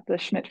 Yeah, the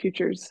Schmidt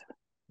Futures.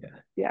 Yeah.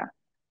 Yeah.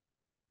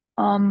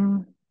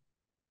 Um,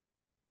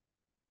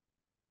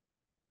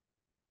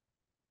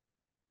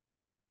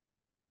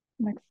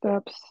 next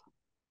steps.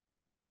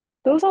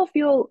 Those all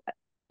feel,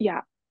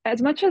 yeah,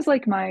 as much as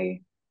like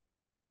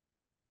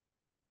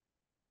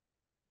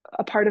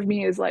a part of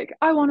me is like,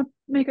 I want to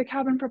make a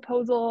cabin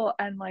proposal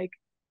and like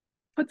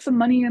put some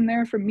money in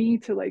there for me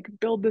to like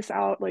build this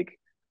out. Like,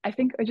 I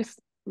think I just,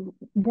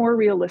 more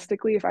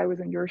realistically, if I was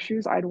in your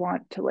shoes, I'd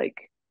want to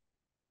like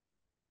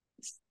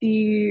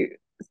see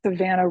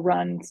Savannah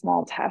run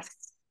small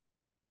tests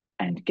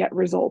and get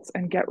results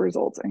and get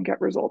results and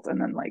get results,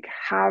 and then like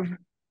have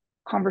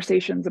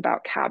conversations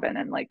about cabin,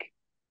 and like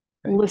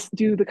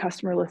do the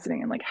customer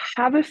listening, and like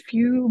have a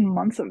few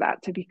months of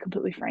that, to be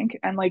completely frank,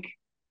 and like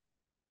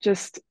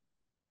just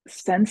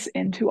sense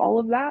into all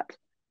of that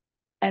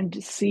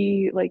and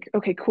see like,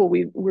 okay, cool,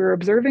 we're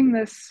observing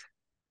this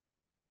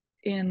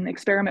in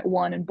experiment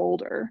one in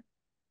Boulder,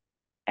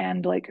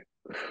 and like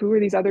who are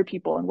these other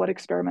people and what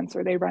experiments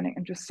are they running,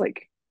 and just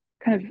like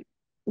kind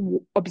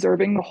of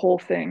observing the whole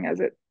thing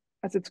as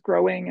it's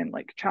growing and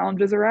like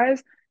challenges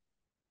arise.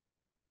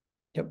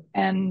 Yep.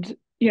 And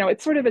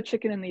it's sort of a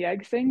chicken and the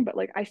egg thing, but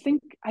like I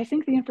think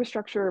the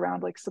infrastructure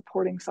around like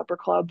supporting supper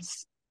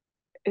clubs,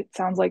 it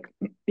sounds like,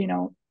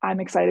 I'm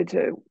excited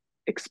to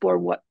explore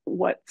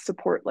what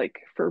support like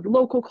for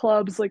local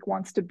clubs like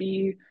wants to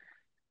be,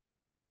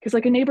 because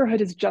like a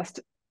neighborhood is just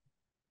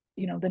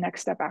the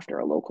next step after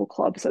a local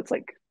club. So it's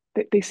like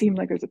they seem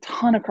like there's a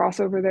ton of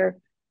crossover there.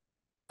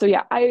 So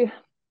yeah, I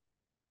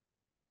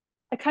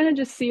kind of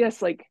just see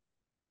us like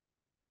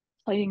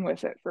playing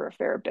with it for a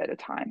fair bit of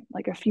time,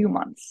 like a few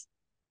months,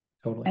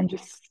 Totally. and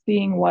just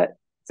seeing what's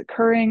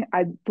occurring.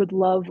 I would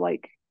love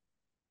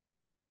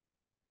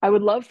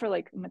for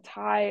like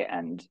Matai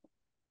and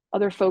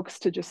other folks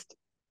to just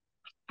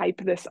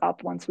hype this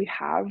up once we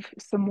have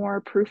some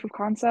more proof of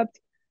concept.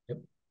 Yep.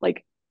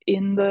 Like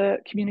in the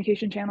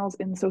communication channels,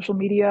 in social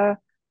media,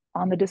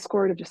 on the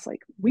Discord, of just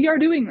like, we are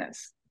doing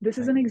this. This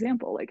is an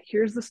example. Like,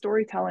 here's the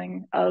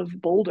storytelling of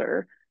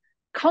Boulder.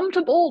 Come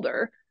to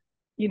Boulder,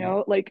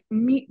 like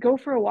go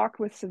for a walk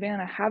with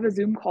Savannah, have a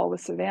Zoom call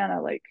with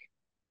Savannah. Like,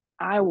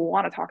 I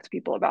want to talk to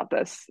people about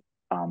this.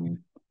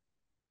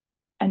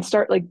 And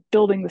start like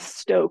building the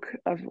stoke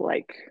of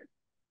like,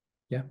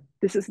 yeah,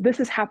 this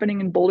is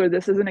happening in Boulder.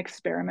 This is an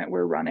experiment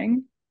we're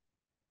running.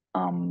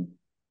 Love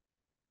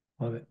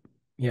it.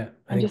 Yeah,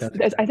 I And think just that's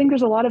exactly. I think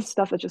there's a lot of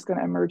stuff that's just going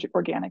to emerge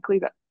organically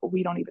that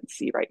we don't even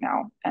see right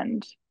now,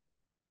 and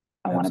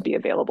I want to be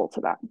available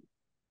to that.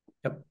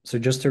 Yep. So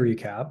just to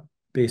recap,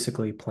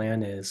 basically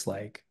plan is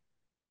like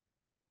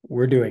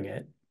we're doing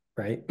it,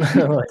 right?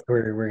 Like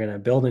we're gonna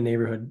build a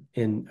neighborhood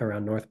in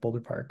around North Boulder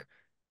Park.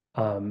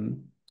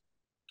 Um,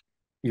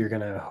 you're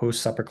gonna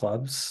host supper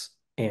clubs,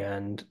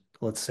 and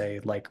let's say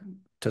like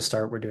to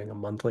start, we're doing a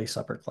monthly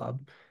supper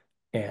club,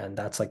 and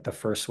that's like the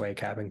first way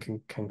cabin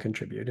can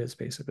contribute is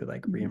basically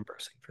like Mhm.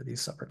 reimbursing for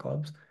these supper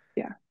clubs.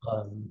 Yeah.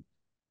 Um,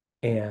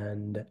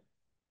 and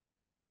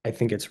I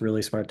think it's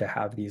really smart to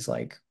have these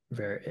like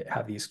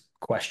have these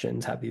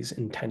questions, have these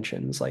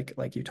intentions, like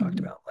you talked Mhm.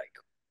 about. Like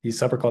these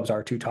supper clubs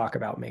are to talk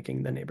about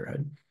making the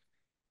neighborhood.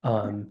 Yeah.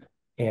 Um,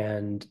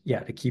 and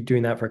yeah, to keep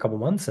doing that for a couple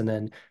months, and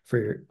then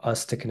for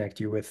us to connect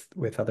you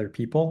with other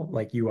people,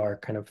 like you are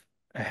kind of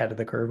ahead of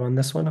the curve on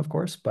this one, of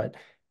course. But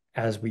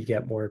as we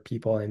get more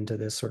people into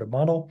this sort of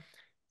model,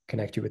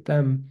 connect you with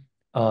them,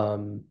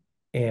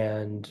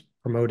 and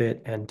promote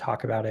it and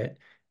talk about it,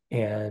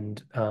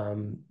 and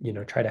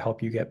try to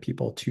help you get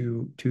people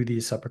to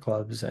these supper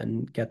clubs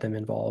and get them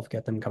involved,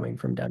 get them coming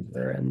from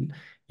Denver, and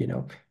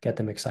get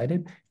them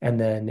excited. And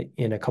then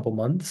in a couple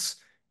months,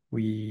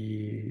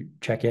 we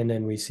check in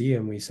and we see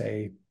and we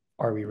say,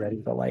 are we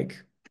ready to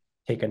like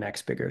take a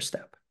next bigger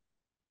step?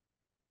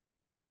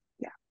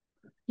 Yeah.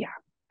 Yeah.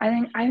 I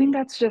think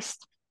that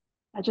just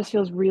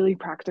feels really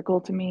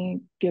practical to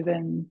me,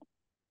 given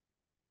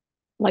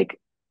like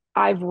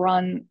I've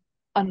run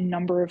a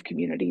number of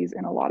communities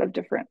in a lot of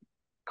different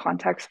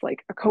contexts,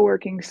 like a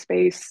co-working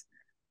space,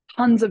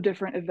 tons of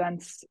different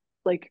events.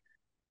 Like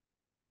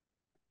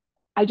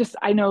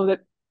I know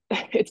that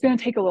it's going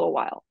to take a little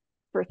while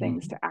for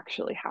things Mhm. to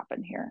actually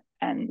happen here.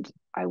 And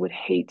I would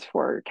hate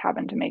for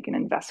Cabin to make an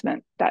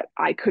investment that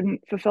I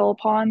couldn't fulfill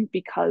upon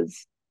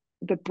because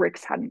the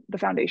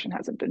foundation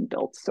hasn't been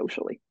built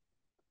socially.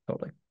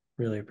 Totally.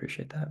 Really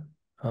appreciate that.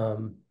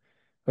 Um,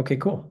 okay,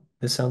 cool.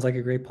 This sounds like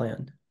a great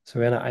plan.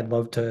 Savannah, I'd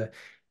love to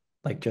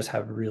like just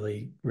have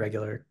really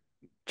regular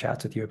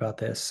chats with you about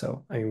this.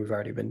 So, I mean, we've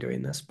already been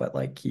doing this, but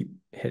like keep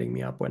hitting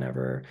me up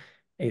whenever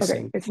Okay.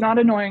 async. It's not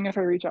annoying if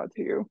I reach out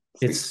to you.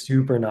 It's Sweet.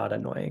 super not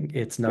annoying.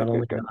 It's not Good,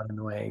 only good, good. not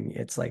annoying,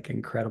 it's like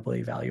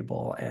incredibly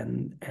valuable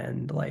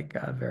and like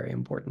a very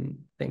important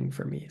thing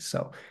for me.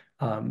 So,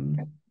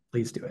 Okay.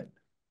 please do it.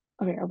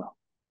 Okay, I will.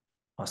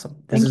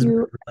 Awesome. This Thank has been you. a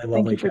really Thank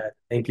lovely you for chat.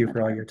 Thank taking you the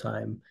for all time. your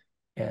time.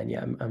 And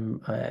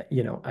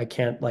yeah, I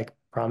can't like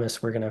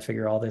promise we're gonna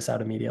figure all this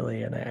out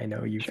immediately. And I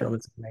know you feel Sure.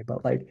 the same way,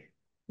 but like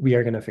we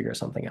are gonna figure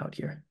something out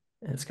here,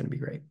 and it's gonna be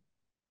great.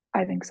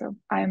 I think so.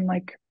 I'm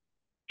like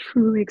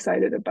truly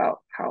excited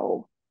about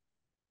how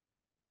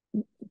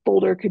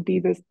Boulder could be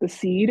the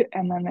seed,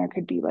 and then there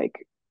could be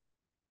like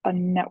a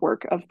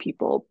network of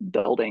people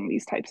building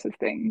these types of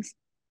things,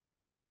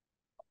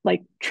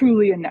 like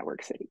truly a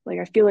network city. Like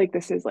I feel like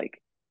this is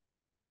like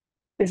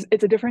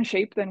it's a different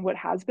shape than what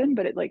has been,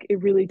 but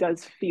it really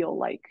does feel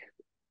like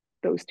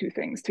those two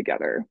things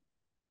together,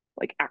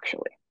 like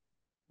actually.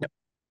 Yep,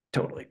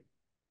 totally.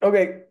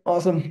 Okay,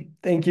 awesome.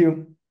 Thank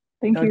you.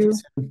 Thank Talk to you you.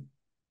 soon.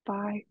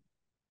 Bye.